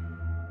ink?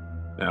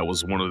 That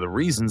was one of the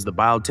reasons the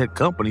biotech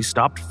company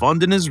stopped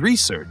funding his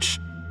research.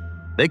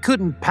 They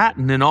couldn't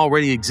patent an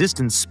already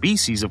existing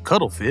species of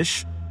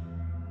cuttlefish.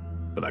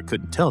 But I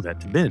couldn't tell that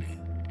to Benny.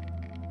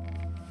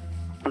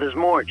 There's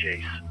more,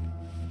 Jace.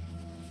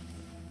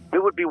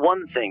 It would be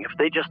one thing if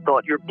they just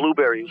thought your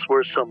blueberries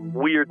were some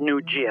weird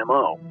new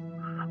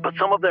GMO. But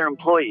some of their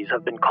employees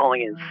have been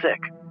calling in sick,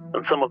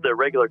 and some of their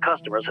regular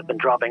customers have been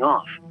dropping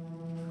off.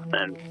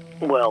 And,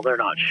 well, they're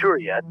not sure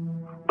yet,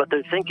 but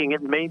they're thinking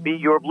it may be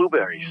your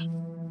blueberries.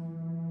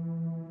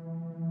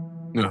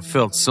 I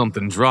felt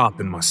something drop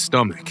in my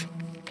stomach.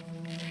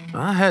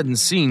 I hadn't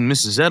seen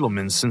Mrs.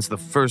 Edelman since the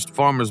first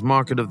farmer's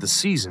market of the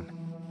season,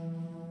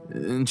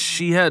 and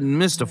she hadn't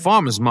missed a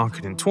farmer's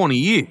market in 20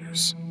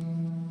 years.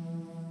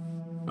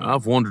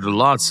 I've wondered a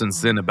lot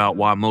since then about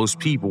why most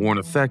people weren't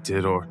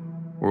affected or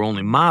were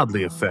only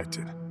mildly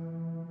affected.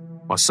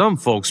 Why some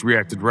folks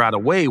reacted right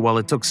away while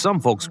it took some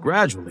folks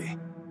gradually.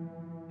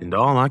 And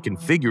all I can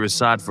figure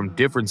aside from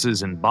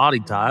differences in body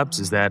types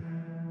is that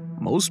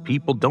most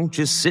people don't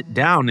just sit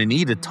down and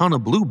eat a ton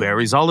of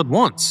blueberries all at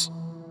once.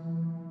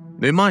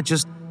 They might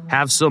just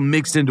have some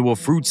mixed into a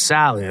fruit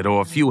salad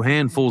or a few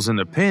handfuls in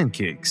their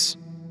pancakes.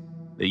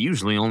 They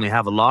usually only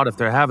have a lot if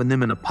they're having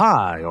them in a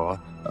pie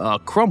or a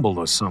crumble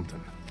or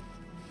something.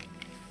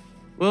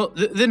 Well,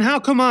 then how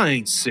come I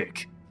ain't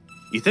sick?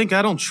 You think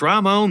I don't try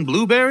my own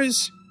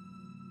blueberries?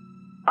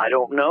 I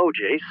don't know,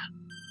 Jace.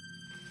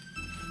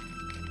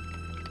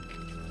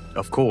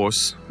 Of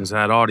course, as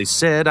I'd already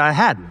said, I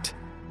hadn't.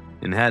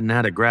 And hadn't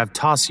had a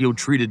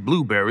Gravtasio-treated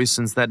blueberry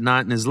since that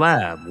night in his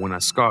lab when I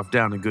scarfed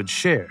down a good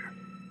share.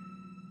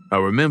 I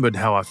remembered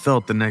how I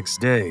felt the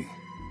next day.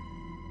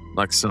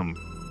 Like some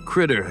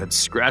critter had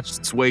scratched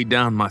its way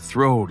down my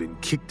throat and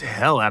kicked the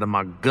hell out of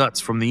my guts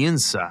from the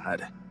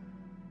inside.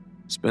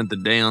 Spent the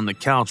day on the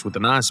couch with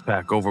an ice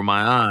pack over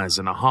my eyes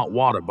and a hot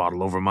water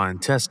bottle over my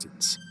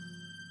intestines.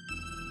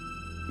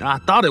 I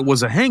thought it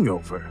was a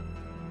hangover,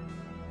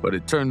 but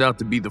it turned out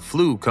to be the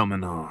flu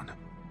coming on.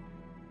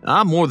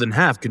 I more than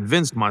half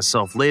convinced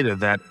myself later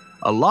that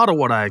a lot of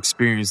what I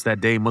experienced that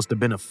day must have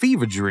been a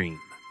fever dream.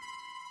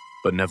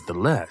 But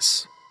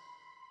nevertheless,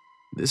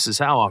 this is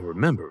how I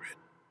remember it.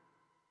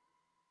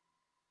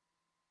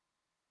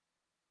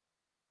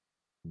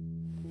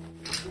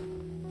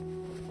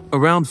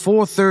 Around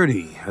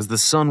 4:30, as the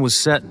sun was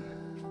setting,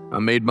 I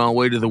made my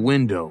way to the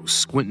window,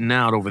 squinting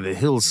out over the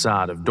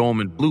hillside of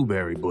dormant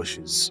blueberry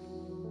bushes.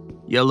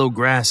 Yellow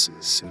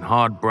grasses and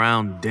hard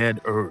brown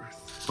dead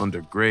earth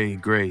under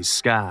gray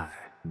sky.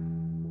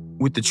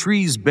 With the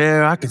trees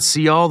bare, I could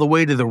see all the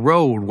way to the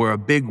road where a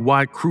big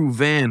white crew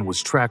van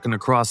was tracking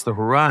across the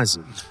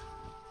horizon.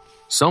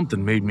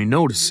 Something made me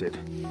notice it.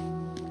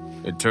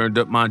 It turned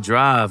up my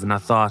drive and I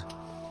thought,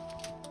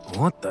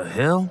 what the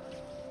hell?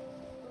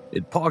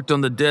 It parked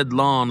on the dead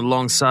lawn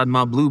alongside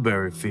my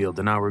blueberry field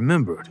and I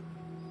remembered.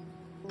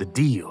 The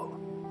deal.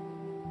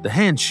 The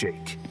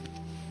handshake.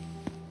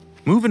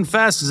 Moving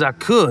fast as I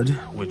could,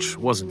 which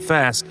wasn't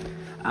fast,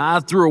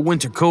 I threw a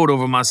winter coat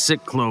over my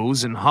sick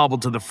clothes and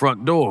hobbled to the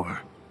front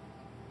door.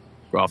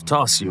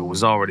 Gravtasio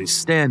was already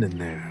standing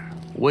there,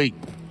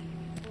 waiting.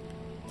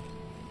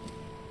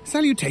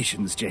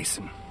 Salutations,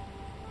 Jason.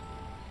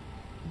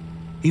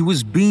 He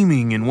was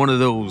beaming in one of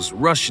those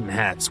Russian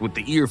hats with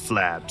the ear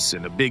flaps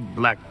and a big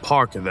black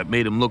parka that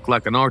made him look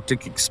like an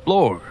Arctic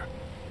explorer.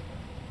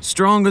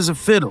 Strong as a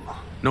fiddle,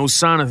 no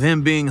sign of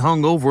him being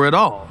hung over at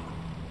all.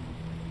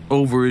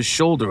 Over his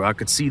shoulder, I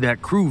could see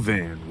that crew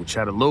van, which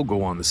had a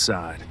logo on the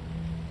side.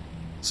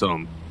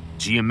 Some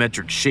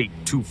geometric shape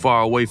too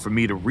far away for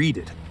me to read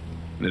it,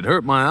 and it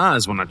hurt my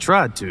eyes when I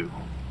tried to.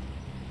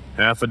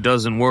 Half a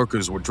dozen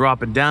workers were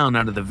dropping down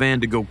out of the van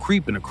to go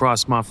creeping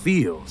across my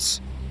fields.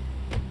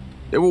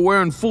 They were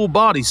wearing full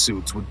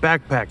bodysuits with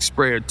backpack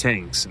sprayer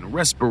tanks and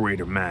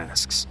respirator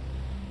masks.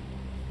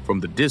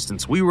 From the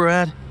distance we were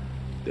at,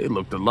 they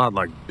looked a lot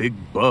like big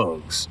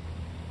bugs.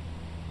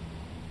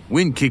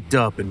 Wind kicked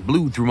up and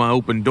blew through my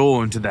open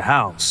door into the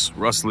house,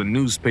 rustling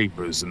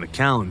newspapers and the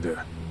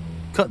calendar,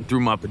 cutting through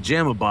my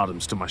pajama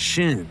bottoms to my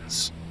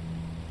shins.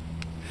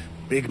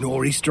 Big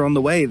nor'easter on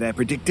the way, they're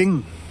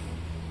predicting.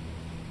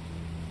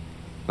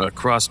 I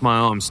crossed my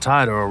arms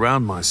tighter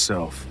around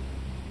myself.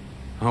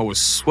 I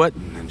was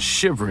sweating and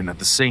shivering at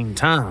the same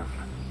time.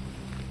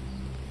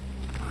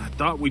 I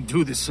thought we'd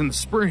do this in the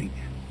spring.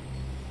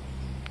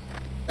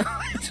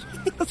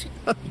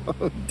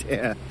 Oh,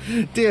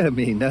 dear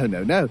me,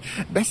 no.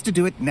 Best to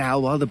do it now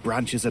while the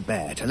branches are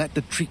bare, to let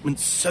the treatment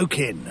soak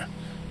in.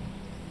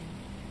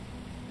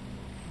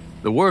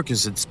 The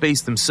workers had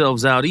spaced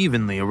themselves out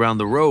evenly around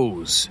the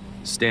rows,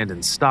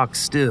 standing stock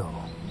still,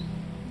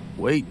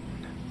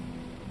 waiting.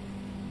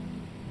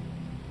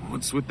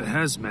 What's with the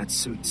hazmat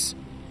suits?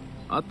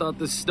 I thought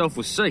this stuff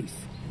was safe.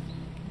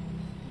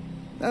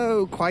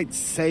 Oh, quite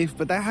safe,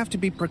 but there have to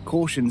be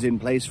precautions in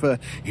place for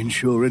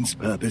insurance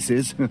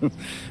purposes.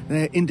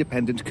 They're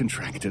independent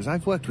contractors.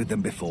 I've worked with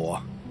them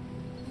before.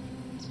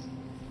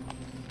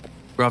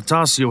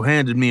 Gravtasio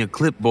handed me a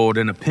clipboard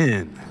and a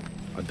pen,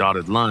 a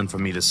dotted line for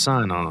me to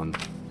sign on.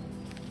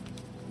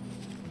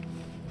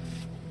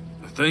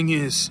 The thing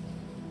is,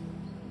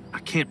 I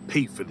can't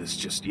pay for this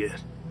just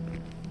yet.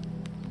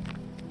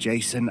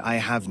 Jason, I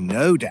have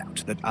no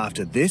doubt that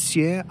after this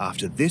year,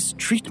 after this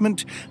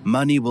treatment,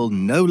 money will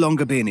no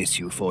longer be an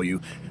issue for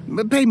you.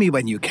 Pay me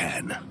when you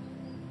can.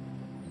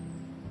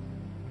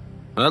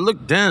 I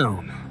looked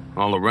down,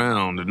 all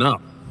around and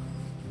up.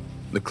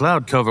 The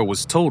cloud cover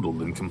was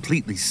total and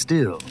completely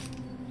still,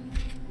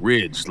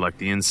 ridged like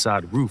the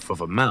inside roof of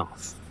a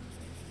mouth.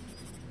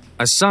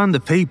 I signed the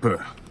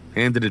paper,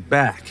 handed it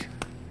back.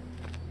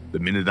 The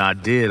minute I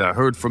did, I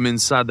heard from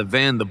inside the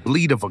van the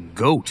bleat of a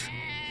goat.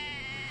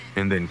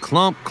 And then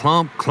clomp,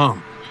 clomp,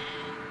 clomp.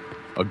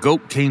 A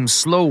goat came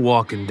slow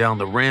walking down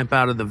the ramp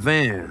out of the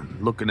van,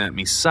 looking at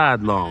me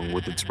sidelong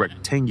with its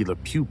rectangular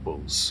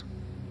pupils.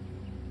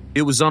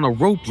 It was on a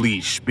rope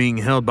leash being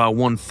held by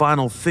one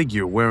final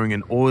figure wearing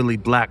an oily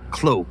black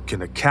cloak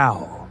and a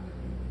cowl.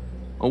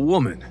 A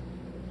woman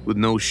with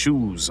no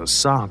shoes or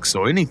socks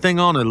or anything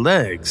on her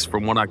legs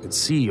from what I could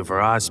see of her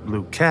ice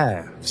blue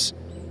calves.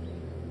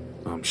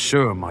 I'm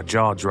sure my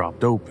jaw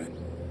dropped open.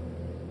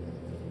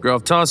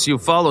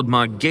 Gravtasio followed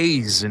my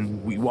gaze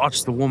and we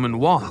watched the woman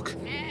walk,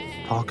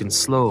 talking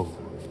slow,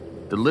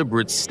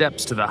 deliberate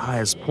steps to the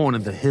highest point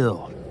of the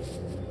hill.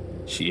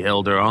 She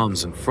held her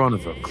arms in front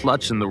of her,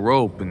 clutching the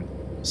rope and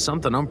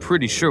something I'm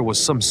pretty sure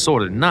was some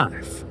sort of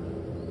knife.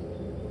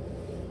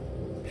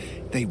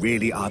 They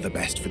really are the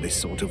best for this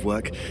sort of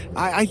work.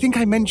 I think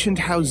I mentioned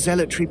how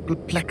zealotry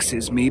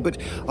perplexes me, but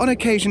on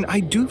occasion I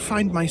do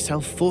find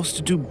myself forced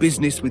to do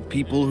business with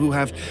people who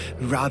have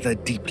rather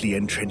deeply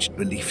entrenched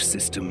belief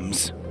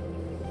systems.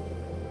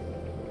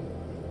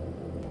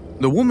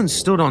 The woman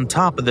stood on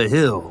top of the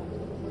hill,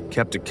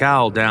 kept her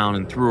cowl down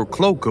and threw her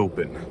cloak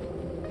open.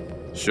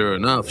 Sure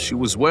enough, she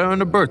was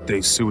wearing a birthday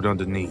suit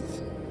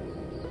underneath.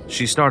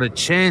 She started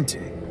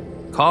chanting,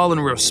 call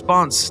and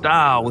response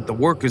style with the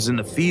workers in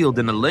the field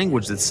in a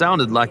language that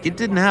sounded like it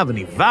didn't have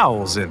any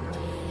vowels in it.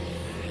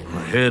 My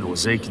head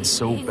was aching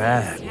so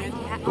bad.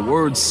 The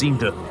words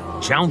seemed to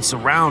jounce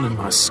around in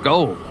my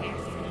skull.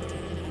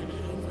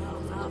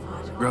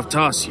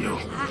 Gravtasio,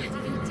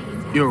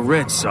 you're a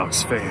Red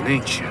Sox fan,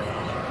 ain't you?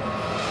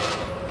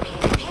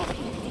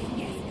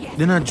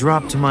 Then I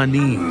dropped to my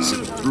knees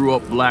and threw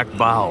up black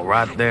bile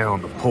right there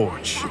on the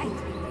porch.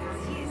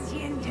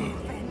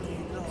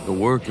 The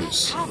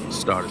workers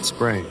started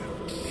spraying.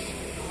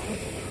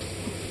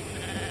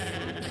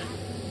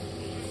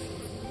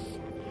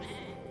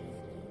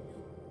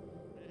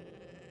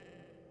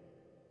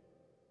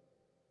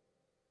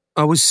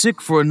 I was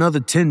sick for another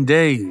 10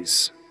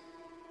 days.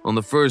 On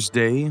the first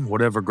day,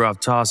 whatever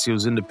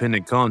Gravtasio's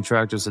independent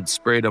contractors had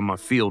sprayed on my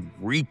field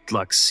reeked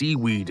like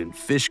seaweed and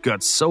fish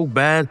guts so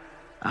bad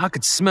I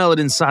could smell it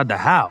inside the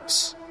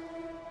house.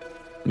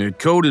 It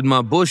coated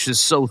my bushes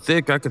so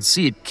thick I could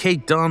see it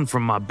caked on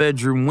from my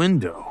bedroom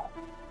window.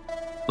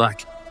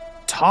 Like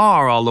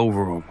tar all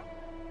over them,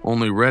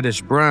 only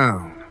reddish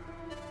brown.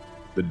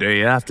 The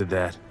day after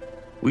that,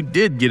 we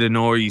did get a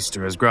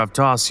nor'easter as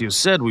Gravtasio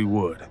said we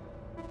would.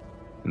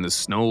 And the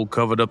snow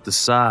covered up the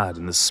side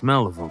and the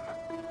smell of them.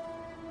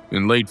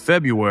 In late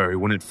February,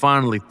 when it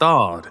finally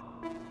thawed,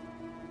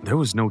 there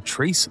was no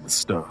trace of the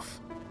stuff.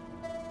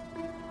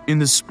 In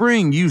the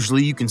spring,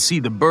 usually you can see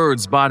the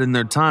birds biding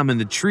their time in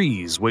the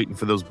trees, waiting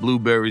for those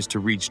blueberries to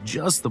reach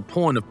just the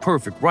point of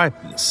perfect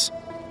ripeness.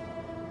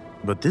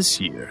 But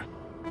this year,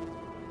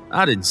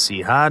 I didn't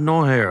see hide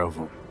nor hair of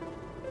them.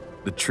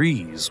 The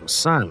trees were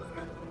silent.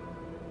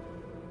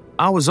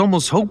 I was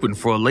almost hoping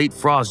for a late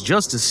frost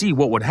just to see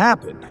what would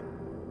happen.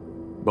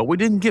 But we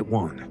didn't get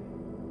one.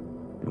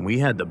 And we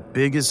had the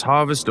biggest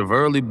harvest of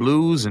early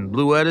blues and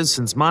bluettas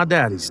since my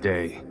daddy's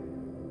day.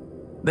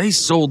 They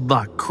sold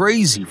like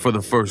crazy for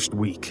the first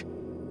week,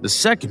 the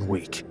second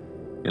week,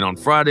 and on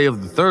Friday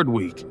of the third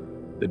week,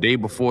 the day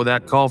before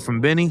that call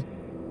from Benny,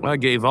 I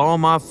gave all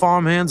my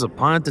farmhands a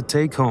pint to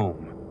take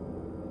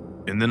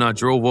home. And then I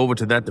drove over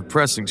to that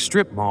depressing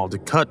strip mall to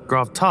cut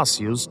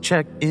Gravtasio's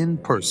check in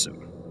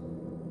person.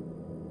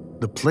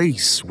 The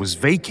place was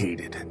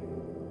vacated.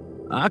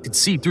 I could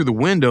see through the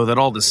window that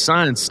all the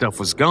science stuff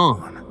was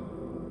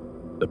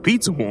gone. The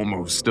pizza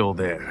warmer was still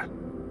there,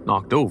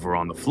 knocked over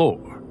on the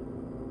floor.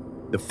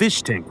 The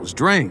fish tank was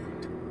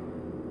drained,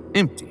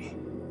 empty.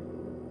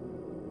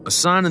 A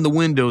sign in the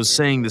window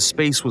saying the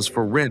space was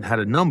for rent had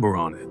a number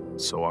on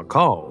it, so I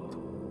called.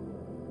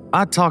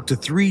 I talked to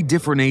 3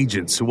 different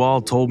agents who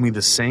all told me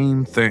the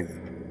same thing.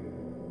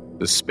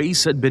 The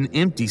space had been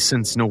empty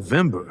since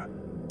November,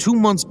 2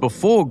 months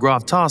before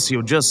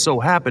Gravtasio just so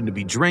happened to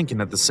be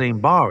drinking at the same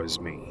bar as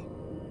me.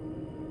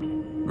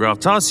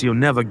 Gravtasio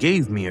never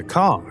gave me a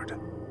card.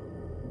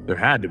 There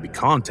had to be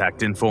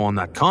contact info on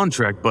that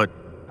contract, but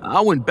I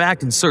went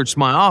back and searched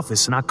my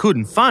office and I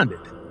couldn't find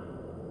it.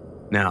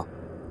 Now,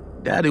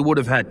 Daddy would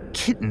have had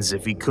kittens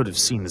if he could have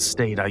seen the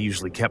state I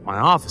usually kept my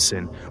office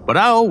in, but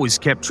I always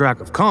kept track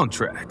of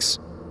contracts.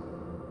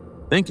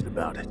 Thinking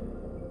about it,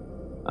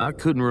 I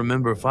couldn't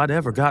remember if I'd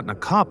ever gotten a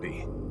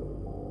copy.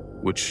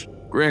 Which,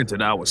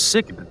 granted, I was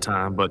sick at the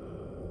time, but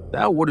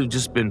that would have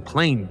just been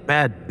plain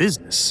bad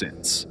business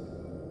sense.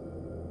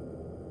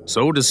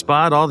 So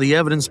despite all the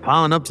evidence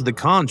piling up to the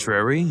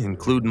contrary,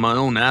 including my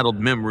own addled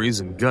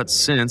memories and gut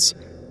sense,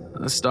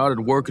 I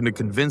started working to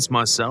convince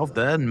myself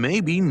that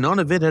maybe none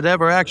of it had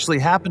ever actually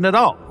happened at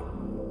all.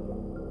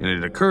 And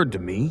it occurred to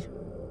me,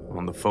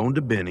 on the phone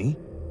to Benny,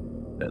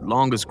 that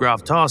long as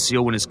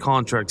Gravtasio and his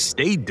contract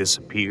stayed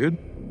disappeared,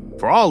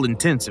 for all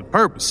intents and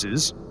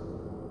purposes,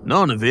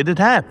 none of it had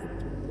happened.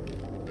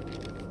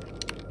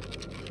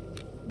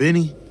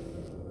 Benny,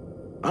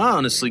 I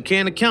honestly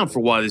can't account for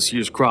why this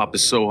year's crop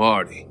is so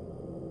hardy.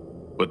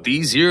 But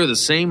these here are the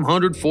same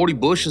 140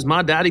 bushes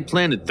my daddy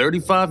planted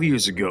 35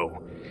 years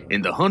ago,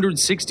 and the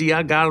 160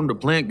 I got him to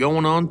plant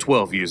going on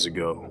 12 years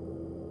ago.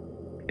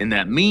 And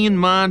that me and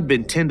mine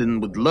been tending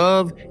with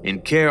love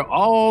and care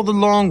all the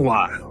long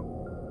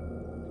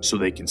while. So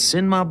they can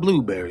send my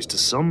blueberries to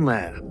some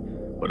lab,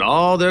 but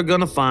all they're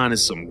gonna find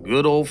is some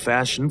good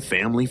old-fashioned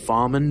family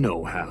farming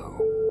know-how.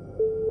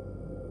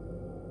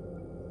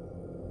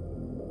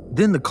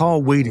 Then the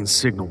call waiting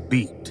signal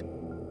beeped,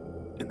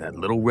 and that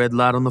little red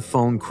light on the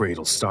phone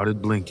cradle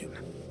started blinking.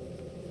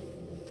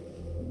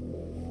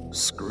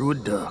 Screw a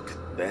duck,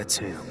 that's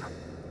him.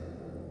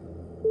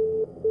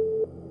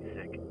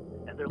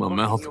 My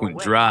mouth went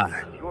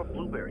dry.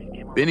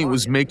 Benny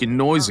was making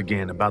noise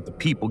again about the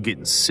people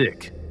getting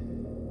sick.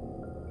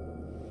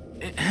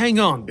 Hang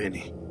on,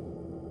 Benny.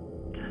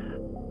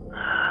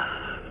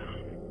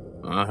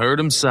 I heard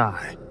him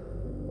sigh.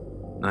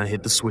 I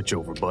hit the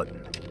switchover button.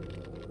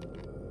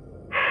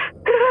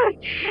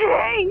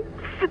 James!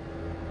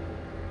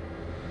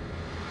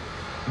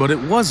 But it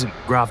wasn't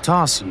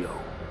Gravtasio.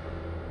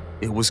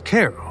 It was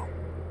Carol.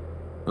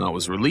 I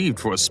was relieved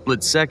for a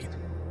split second,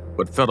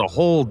 but felt a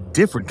whole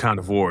different kind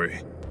of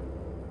worry.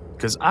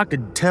 Because I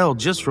could tell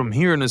just from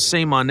hearing her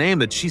say my name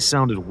that she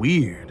sounded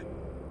weird,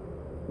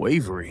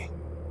 wavery,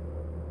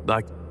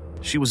 like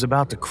she was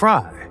about to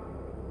cry.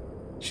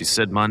 She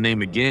said my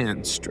name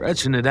again,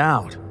 stretching it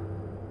out,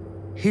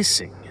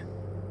 hissing.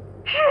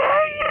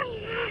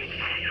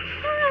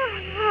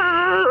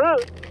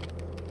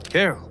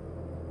 Carol,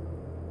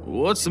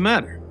 what's the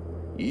matter?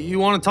 You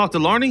want to talk to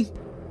Larnie?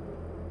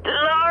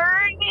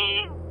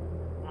 Larnie?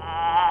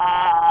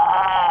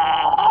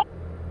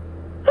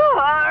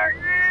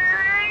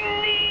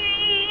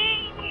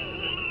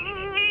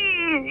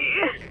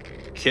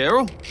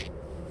 Carol?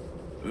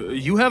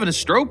 You having a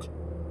stroke?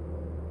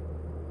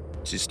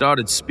 She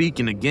started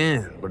speaking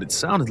again, but it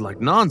sounded like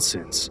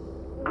nonsense,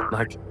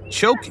 like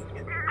choking.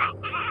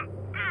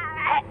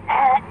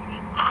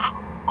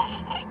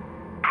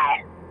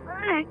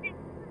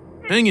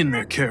 Hang in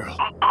there, Carol.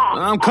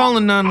 I'm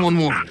calling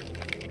 911.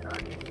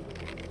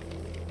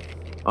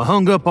 I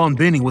hung up on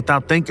Benny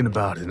without thinking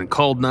about it and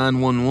called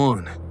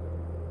 911.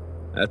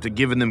 After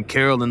giving them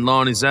Carol and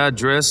Lonnie's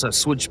address, I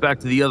switched back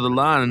to the other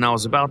line and I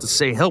was about to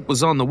say help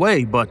was on the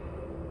way, but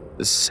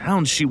the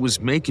sound she was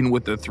making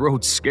with her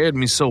throat scared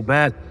me so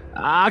bad,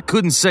 I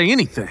couldn't say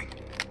anything.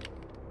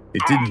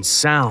 It didn't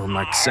sound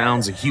like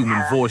sounds a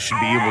human voice should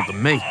be able to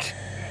make.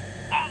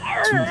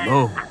 Too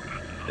low,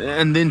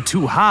 and then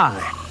too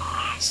high.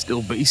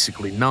 Still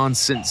basically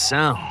nonsense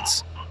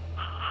sounds.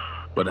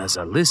 But as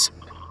I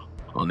listened,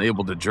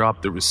 unable to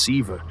drop the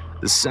receiver,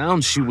 the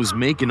sound she was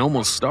making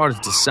almost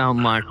started to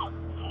sound like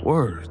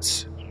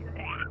words.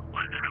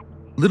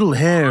 Little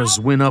hairs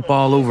went up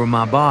all over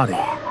my body.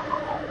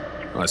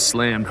 I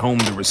slammed home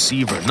the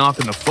receiver,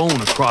 knocking the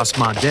phone across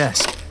my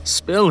desk,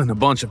 spilling a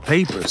bunch of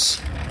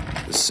papers.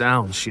 The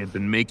sound she had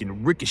been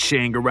making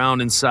ricocheting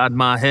around inside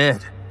my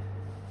head.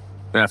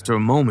 After a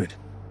moment,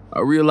 I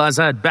realized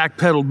I had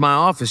backpedaled my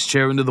office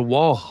chair into the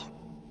wall.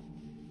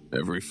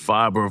 Every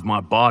fiber of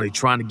my body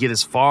trying to get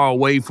as far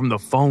away from the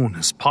phone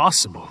as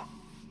possible.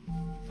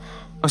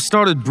 I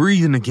started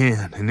breathing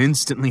again and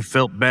instantly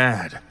felt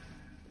bad.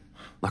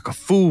 Like a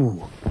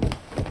fool.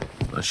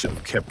 I should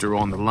have kept her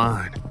on the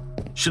line.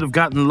 Should have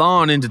gotten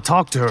Lon in to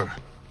talk to her,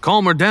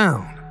 calm her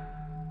down.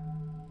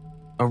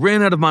 I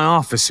ran out of my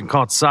office and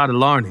caught sight of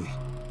Larnie.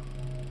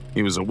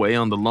 He was away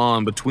on the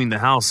lawn between the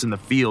house and the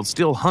field,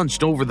 still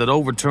hunched over that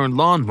overturned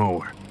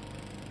lawnmower.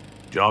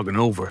 Jogging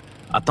over,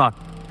 I thought,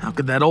 how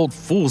could that old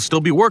fool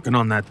still be working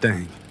on that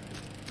thing?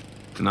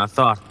 And I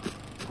thought,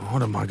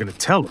 what am I going to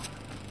tell him?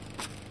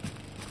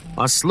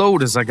 I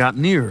slowed as I got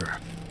nearer.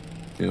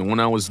 And when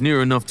I was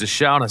near enough to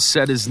shout, I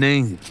said his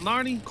name,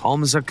 Larnie,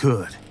 calm as I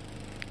could.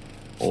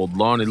 Old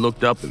Larnie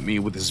looked up at me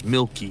with his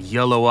milky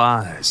yellow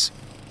eyes.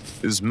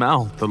 His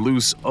mouth a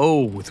loose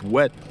O with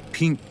wet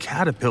pink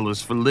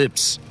caterpillars for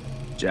lips.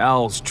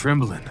 Jowls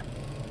trembling.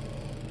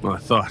 I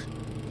thought,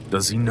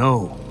 does he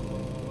know?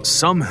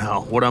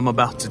 Somehow what I'm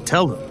about to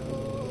tell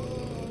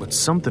him. But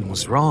something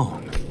was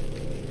wrong.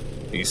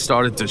 He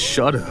started to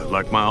shudder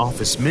like my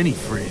office mini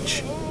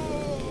fridge.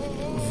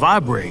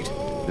 Vibrate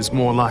is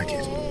more like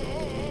it.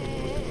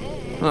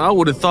 I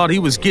would have thought he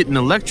was getting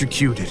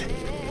electrocuted,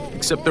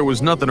 except there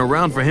was nothing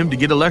around for him to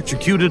get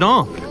electrocuted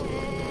on.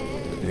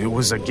 It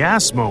was a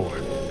gas mower.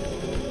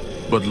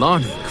 But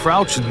Lonnie,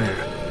 crouching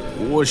there,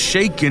 was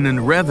shaking and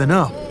revving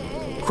up,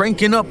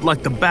 cranking up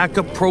like the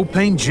backup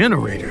propane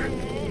generator.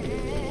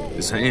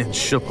 His hands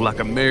shook like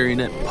a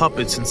marionette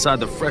puppets inside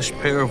the fresh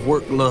pair of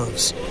work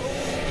gloves,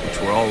 which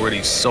were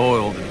already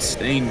soiled and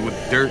stained with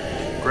dirt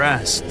and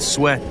grass and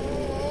sweat,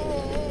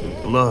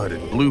 and blood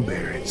and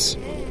blueberries.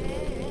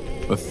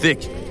 A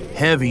thick,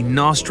 heavy,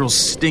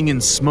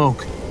 nostril-stinging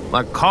smoke,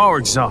 like car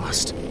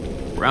exhaust,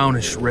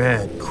 brownish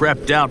red,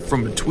 crept out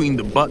from between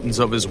the buttons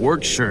of his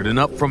work shirt and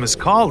up from his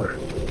collar,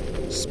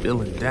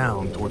 spilling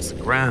down towards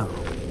the ground.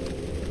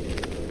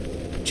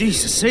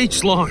 Jesus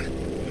H, Lon,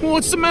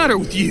 what's the matter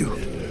with you?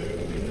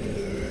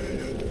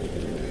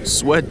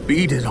 Sweat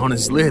beaded on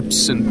his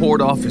lips and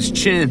poured off his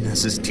chin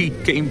as his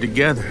teeth came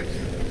together,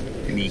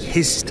 and he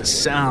hissed a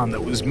sound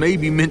that was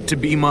maybe meant to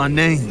be my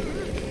name,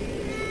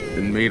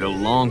 then made a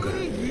longer,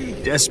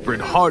 desperate,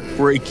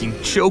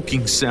 heartbreaking,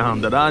 choking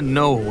sound that I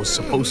know was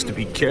supposed to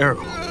be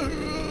Carol.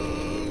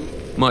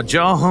 My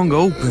jaw hung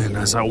open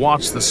as I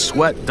watched the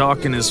sweat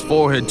darken his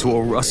forehead to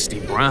a rusty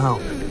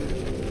brown,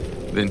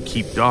 then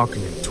keep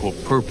darkening to a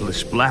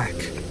purplish black.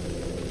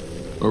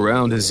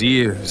 Around his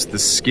ears, the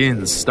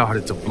skin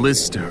started to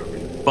blister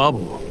and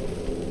bubble.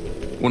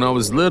 When I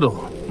was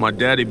little, my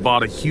daddy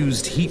bought a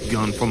used heat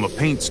gun from a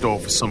paint store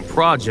for some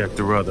project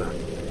or other.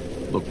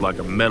 Looked like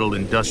a metal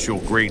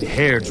industrial-grade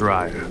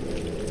hairdryer.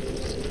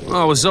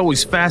 I was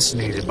always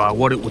fascinated by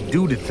what it would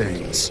do to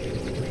things.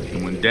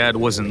 And when Dad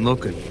wasn't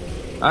looking,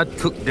 I'd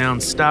cook down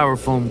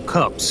styrofoam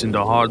cups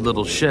into hard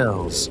little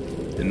shells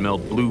and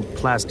melt blue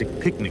plastic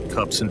picnic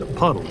cups into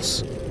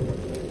puddles.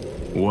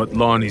 What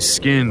Lonnie's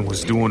skin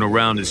was doing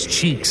around his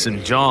cheeks and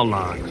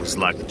jawline was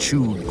like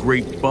chewed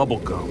grape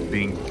bubblegum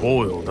being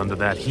boiled under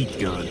that heat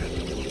gun.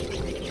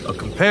 A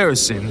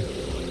comparison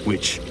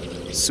which,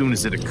 as soon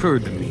as it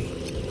occurred to me,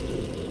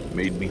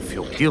 made me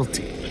feel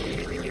guilty,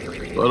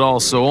 but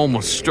also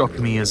almost struck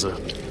me as a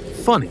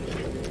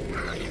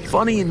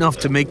funny enough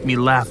to make me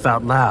laugh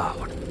out loud.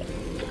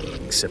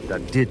 Except I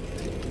didn't.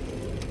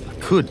 I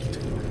couldn't.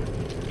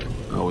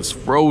 I was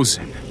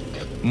frozen,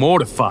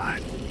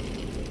 mortified,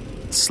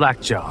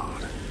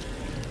 slack-jawed.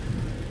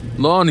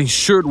 Lonnie's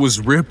shirt was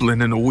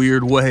rippling in a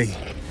weird way,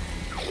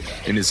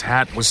 and his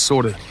hat was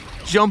sort of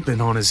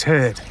jumping on his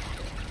head.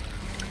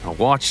 I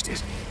watched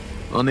it,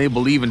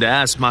 unable even to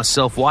ask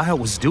myself why I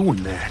was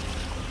doing that.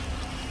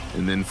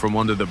 And then from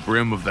under the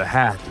brim of the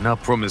hat and up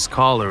from his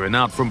collar and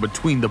out from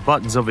between the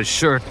buttons of his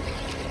shirt,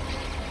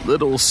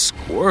 little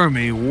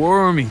squirmy,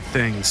 wormy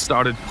things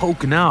started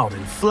poking out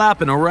and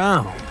flapping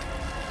around.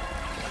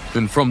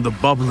 Then from the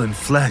bubbling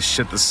flesh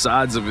at the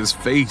sides of his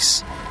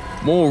face,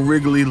 more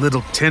wriggly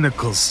little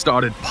tentacles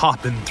started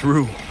popping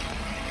through,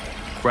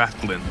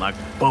 crackling like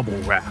bubble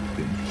wrap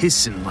and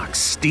hissing like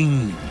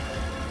steam.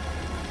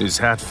 His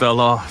hat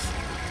fell off,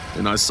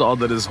 and I saw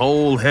that his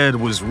whole head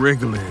was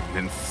wriggling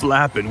and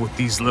flapping with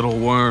these little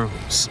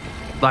worms,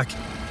 like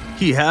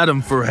he had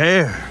them for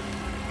hair.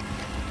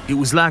 It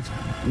was like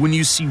when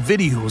you see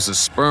videos of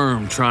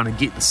sperm trying to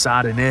get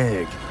inside an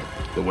egg,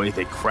 the way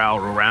they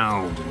crowd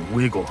around and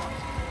wiggle.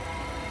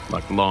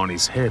 Like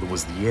Lonnie's head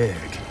was the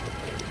egg.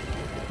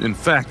 In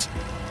fact,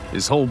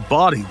 his whole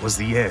body was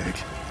the egg.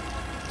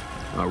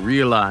 I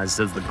realized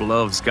as the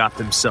gloves got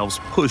themselves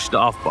pushed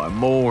off by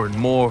more and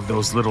more of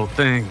those little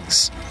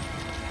things.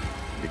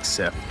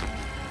 Except,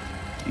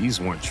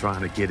 these weren't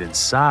trying to get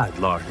inside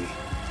Lardy.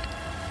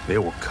 They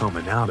were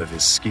coming out of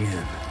his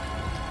skin.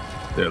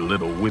 Their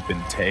little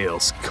whipping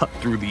tails cut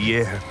through the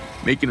air,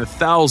 making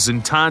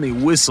 1,000 tiny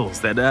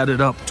whistles that added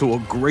up to a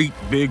great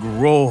big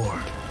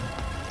roar.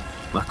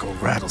 Like a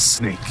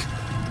rattlesnake.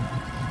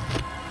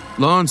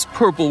 Lon's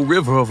purple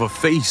river of a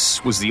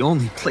face was the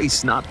only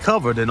place not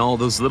covered in all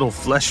those little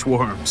flesh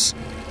worms.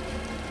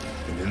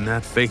 And in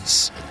that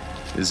face,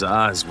 his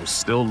eyes were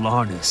still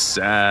Lonnie's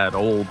sad,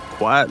 old,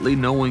 quietly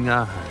knowing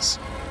eyes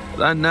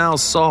that I now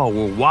saw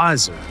were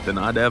wiser than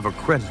I'd ever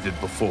credited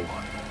before.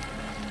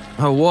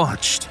 I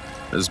watched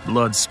as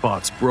blood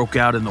spots broke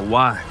out in the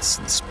whites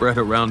and spread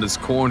around his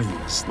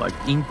corneas like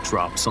ink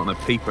drops on a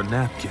paper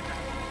napkin.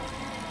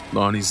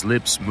 Lonnie's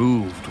lips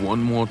moved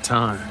one more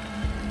time,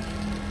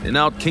 and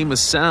out came a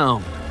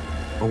sound,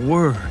 a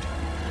word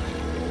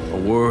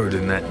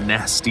in that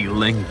nasty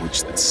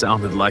language that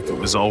sounded like it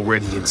was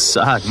already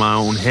inside my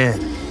own head.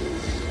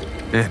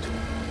 And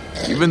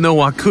even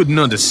though I couldn't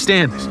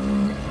understand it,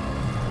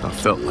 I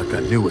felt like I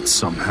knew it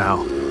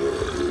somehow.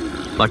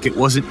 Like it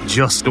wasn't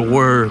just a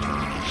word,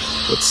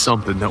 but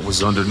something that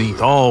was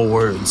underneath all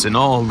words in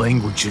all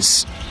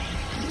languages.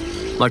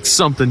 Like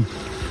something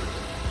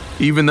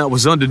even that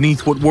was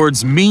underneath what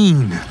words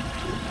mean.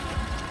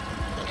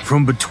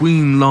 From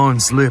between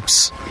Lon's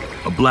lips,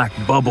 a black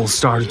bubble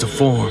started to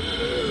form,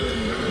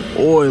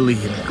 oily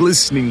and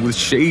glistening with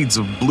shades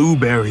of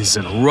blueberries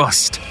and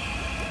rust,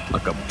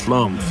 like a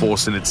plum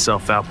forcing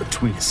itself out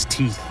between his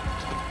teeth.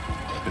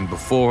 And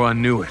before I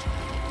knew it,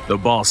 the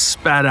ball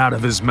spat out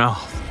of his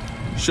mouth,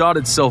 shot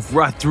itself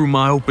right through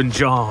my open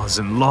jaws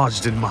and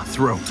lodged in my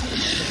throat.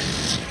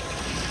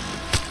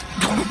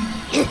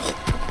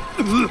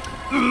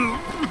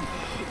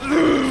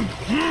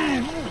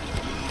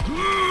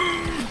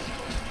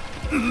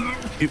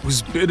 It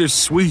was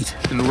bittersweet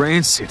and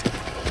rancid,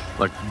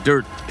 like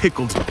dirt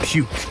pickled in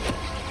puke.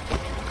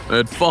 I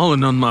had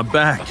fallen on my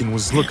back and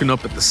was looking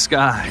up at the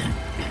sky.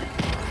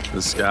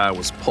 The sky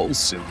was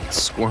pulsing,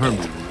 squirming,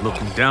 and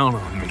looking down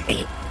on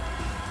me.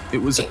 It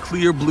was a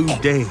clear blue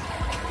day,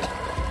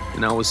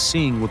 and I was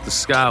seeing what the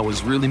sky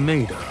was really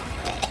made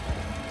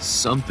of.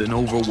 Something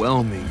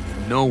overwhelming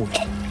and knowing.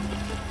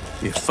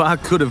 If I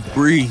could have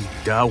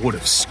breathed, I would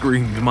have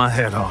screamed my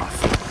head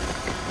off.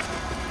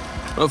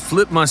 I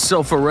flipped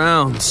myself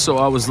around so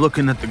I was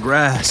looking at the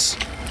grass.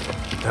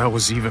 That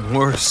was even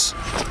worse.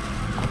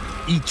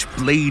 Each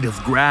blade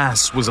of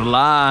grass was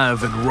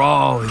alive and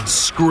raw and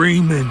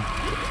screaming.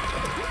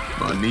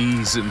 My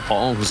knees and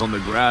palms on the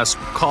grass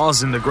were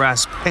causing the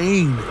grass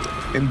pain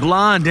and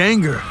blind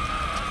anger,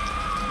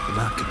 and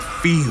I could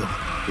feel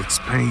its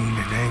pain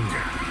and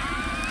anger.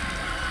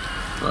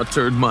 I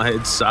turned my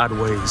head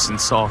sideways and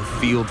saw a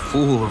field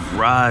full of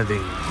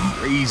writhing,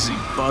 crazy,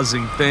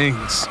 buzzing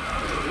things.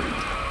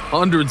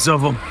 Hundreds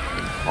of them,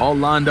 all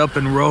lined up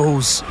in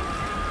rows,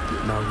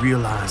 and I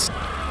realized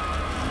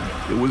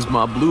it was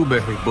my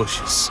blueberry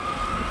bushes.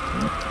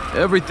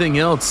 Everything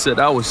else that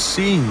I was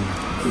seeing,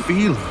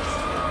 feeling,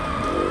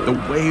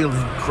 the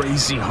wailing,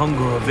 crazy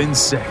hunger of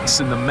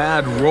insects and the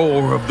mad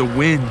roar of the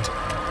wind,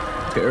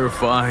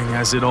 terrifying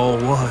as it all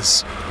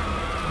was,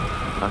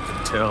 I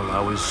could tell I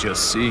was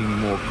just seeing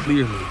more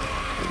clearly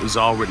what was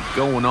already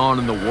going on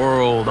in the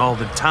world all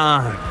the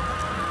time.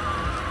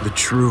 The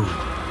true,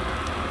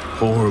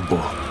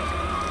 horrible,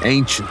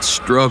 ancient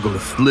struggle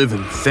of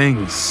living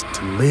things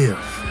to live.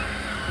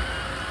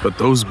 But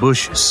those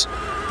bushes,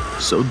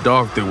 so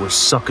dark they were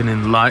sucking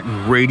in light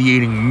and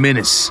radiating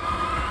menace,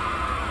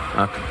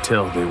 I could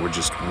tell they were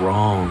just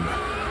wrong,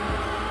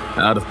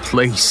 out of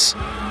place,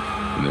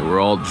 and they were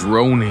all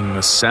droning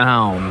a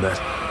sound that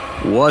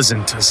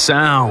wasn't a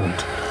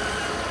sound.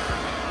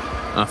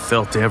 I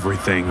felt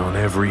everything on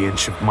every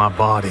inch of my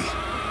body.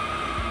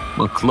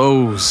 My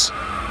clothes,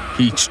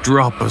 each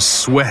drop of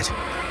sweat.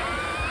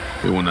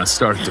 And when I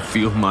started to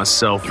feel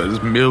myself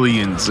as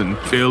millions and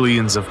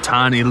billions of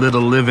tiny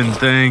little living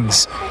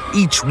things,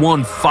 each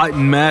one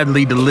fighting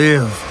madly to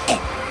live,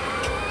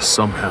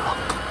 somehow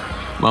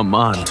my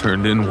mind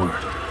turned inward,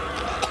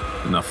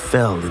 and I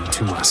fell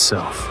into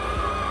myself.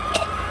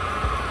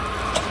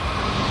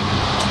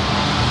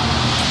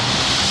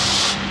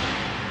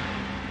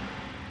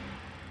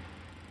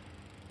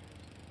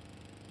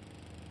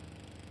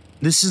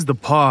 This is the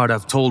part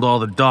I've told all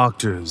the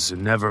doctors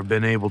and never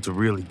been able to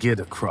really get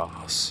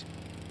across.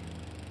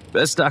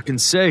 Best I can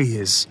say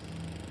is,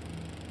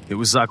 it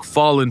was like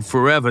falling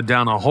forever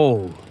down a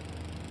hole.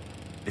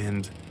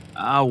 And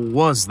I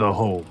was the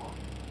hole.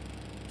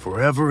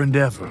 Forever and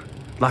ever,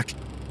 like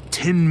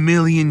 10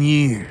 million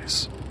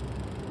years.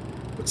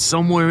 But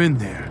somewhere in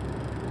there,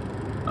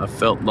 I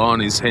felt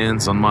Lonnie's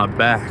hands on my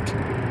back,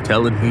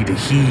 telling me to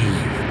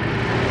heave.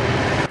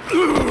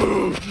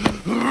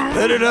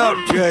 Let it out,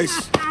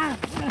 Jace.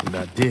 And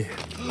I did.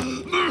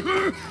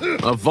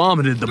 I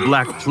vomited the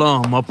black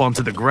plum up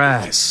onto the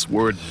grass,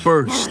 where it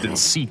burst and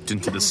seeped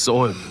into the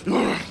soil.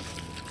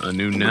 I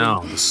knew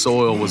now the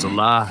soil was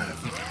alive.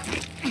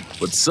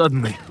 But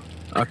suddenly,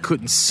 I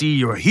couldn't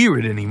see or hear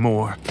it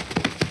anymore.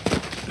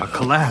 I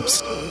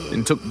collapsed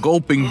and took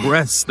gulping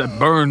breaths that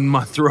burned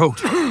my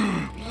throat.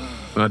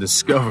 I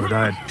discovered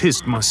I had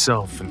pissed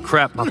myself and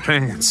crapped my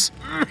pants.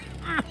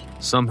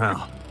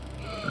 Somehow,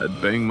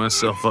 I'd banged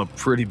myself up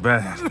pretty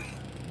bad.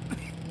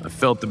 I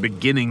felt the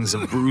beginnings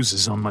of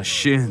bruises on my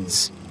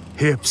shins,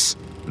 hips,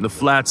 and the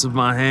flats of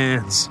my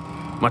hands.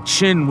 My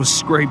chin was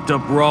scraped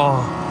up raw.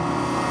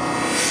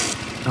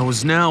 I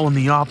was now on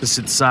the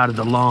opposite side of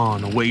the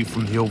lawn, away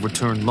from the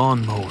overturned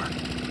lawnmower,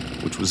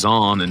 which was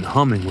on and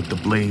humming with the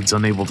blades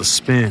unable to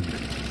spin,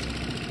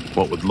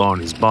 what with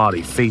Lonnie's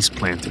body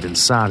face-planted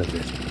inside of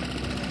it.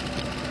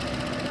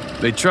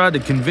 They tried to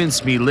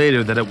convince me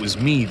later that it was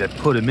me that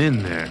put him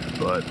in there,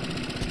 but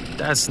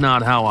that's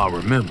not how I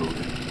remember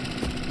it.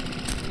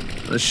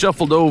 I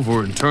shuffled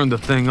over and turned the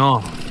thing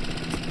off.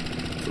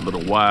 The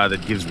little wire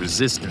that gives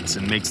resistance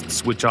and makes it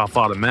switch off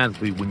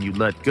automatically when you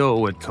let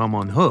go had come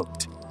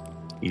unhooked,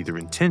 either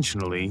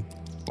intentionally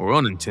or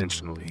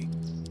unintentionally,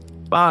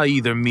 by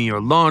either me or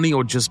Lonnie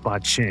or just by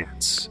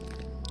chance.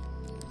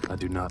 I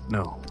do not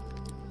know.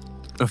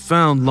 I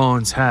found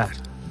Lon's hat.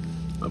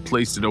 I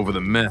placed it over the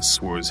mess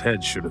where his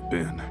head should have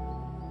been.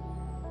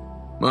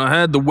 I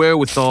had the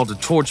wherewithal to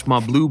torch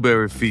my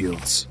blueberry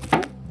fields,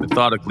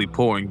 methodically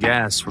pouring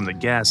gas from the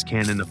gas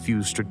can in a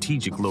few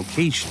strategic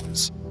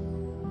locations.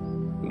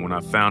 When I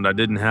found I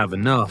didn't have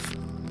enough,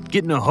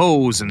 getting a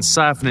hose and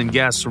siphoning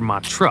gas from my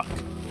truck,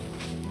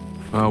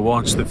 I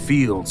watched the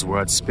fields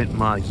where I'd spent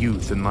my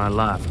youth and my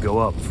life go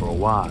up for a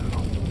while.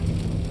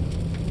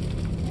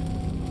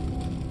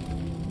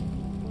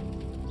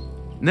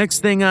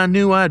 Next thing I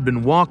knew, I'd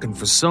been walking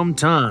for some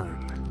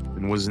time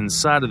and was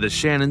inside of the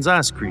Shannon's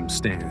ice cream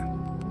stand.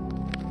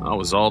 I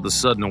was all of a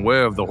sudden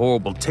aware of the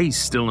horrible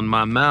taste still in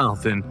my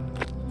mouth and,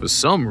 for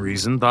some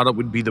reason, thought it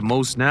would be the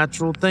most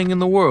natural thing in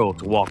the world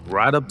to walk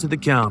right up to the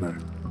counter,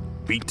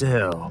 beat to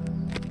hell,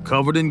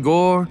 covered in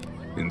gore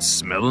and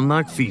smelling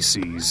like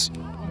feces,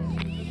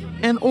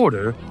 and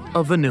order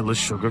a vanilla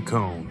sugar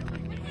cone.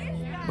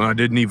 I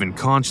didn't even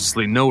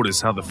consciously notice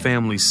how the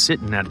families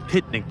sitting at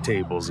picnic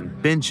tables and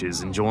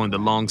benches enjoying the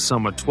long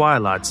summer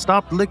twilight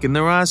stopped licking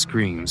their ice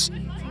creams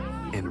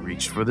and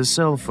reached for their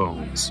cell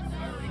phones.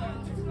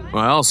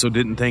 I also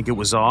didn't think it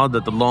was odd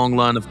that the long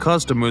line of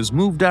customers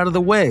moved out of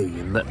the way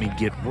and let me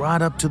get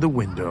right up to the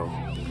window.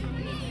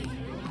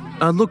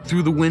 I looked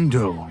through the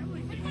window,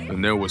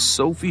 and there was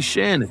Sophie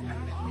Shannon,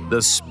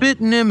 the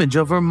spitting image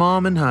of her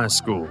mom in high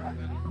school.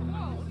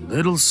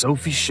 Little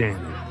Sophie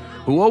Shannon,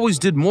 who always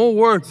did more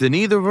work than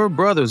either of her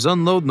brothers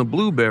unloading the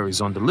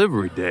blueberries on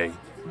delivery day,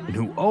 and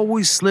who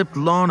always slipped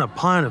Lon a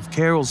pint of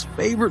Carol's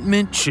favorite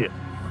mint chip.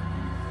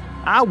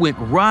 I went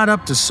right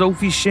up to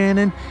Sophie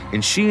Shannon,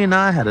 and she and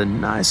I had a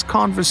nice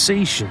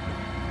conversation.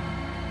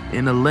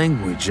 In a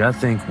language I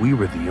think we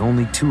were the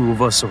only two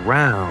of us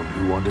around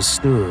who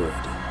understood.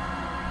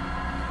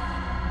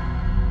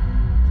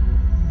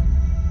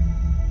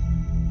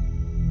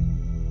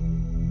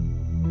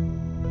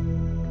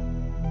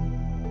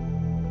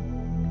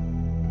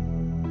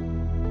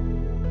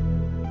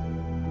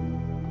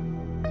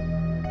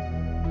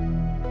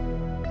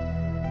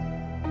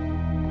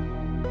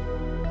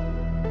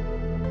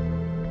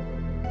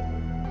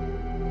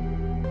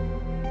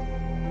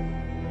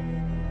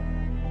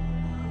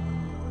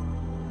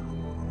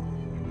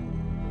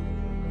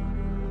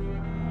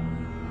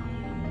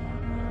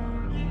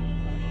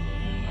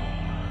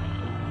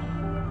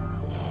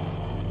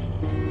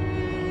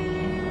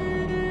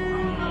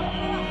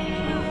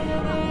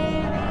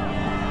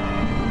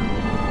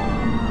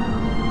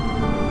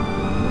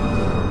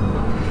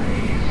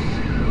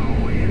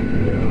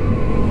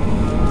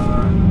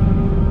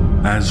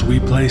 As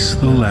we place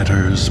the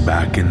letters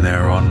back in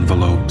their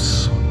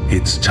envelopes,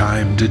 it's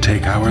time to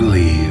take our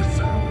leave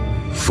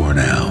for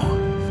now.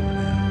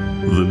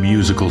 The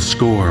musical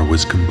score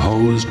was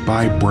composed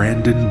by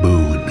Brandon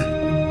Boone.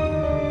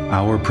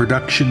 Our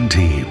production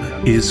team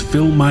is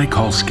Phil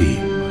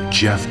Michalski,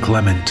 Jeff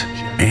Clement,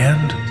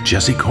 and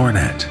Jesse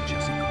Cornett.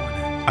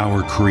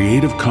 Our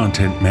creative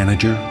content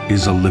manager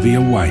is Olivia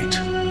White.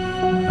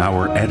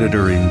 Our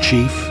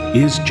editor-in-chief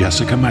is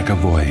Jessica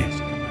McAvoy.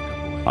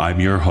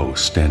 I'm your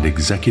host and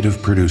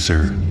executive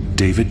producer,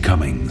 David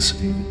Cummings.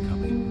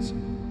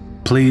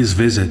 Please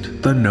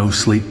visit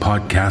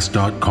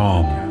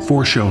thenosleeppodcast.com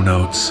for show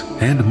notes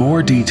and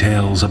more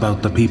details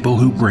about the people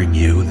who bring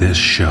you this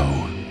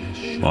show.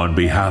 On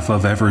behalf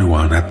of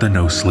everyone at the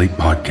No Sleep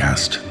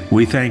Podcast,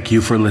 we thank you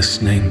for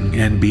listening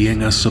and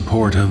being a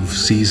supportive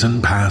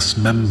Season Pass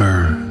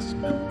member,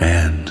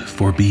 and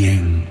for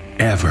being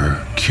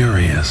ever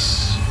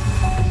curious.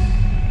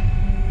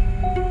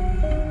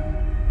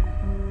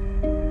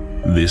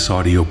 This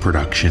audio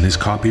production is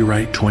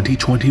copyright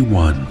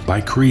 2021 by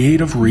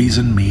Creative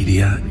Reason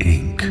Media,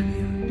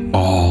 Inc.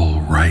 All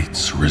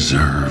rights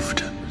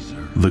reserved.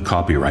 The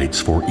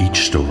copyrights for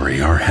each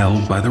story are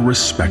held by the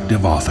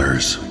respective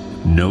authors.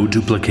 No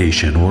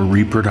duplication or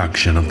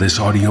reproduction of this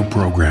audio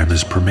program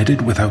is permitted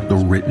without the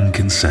written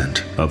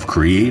consent of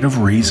Creative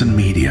Reason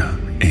Media,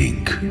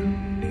 Inc.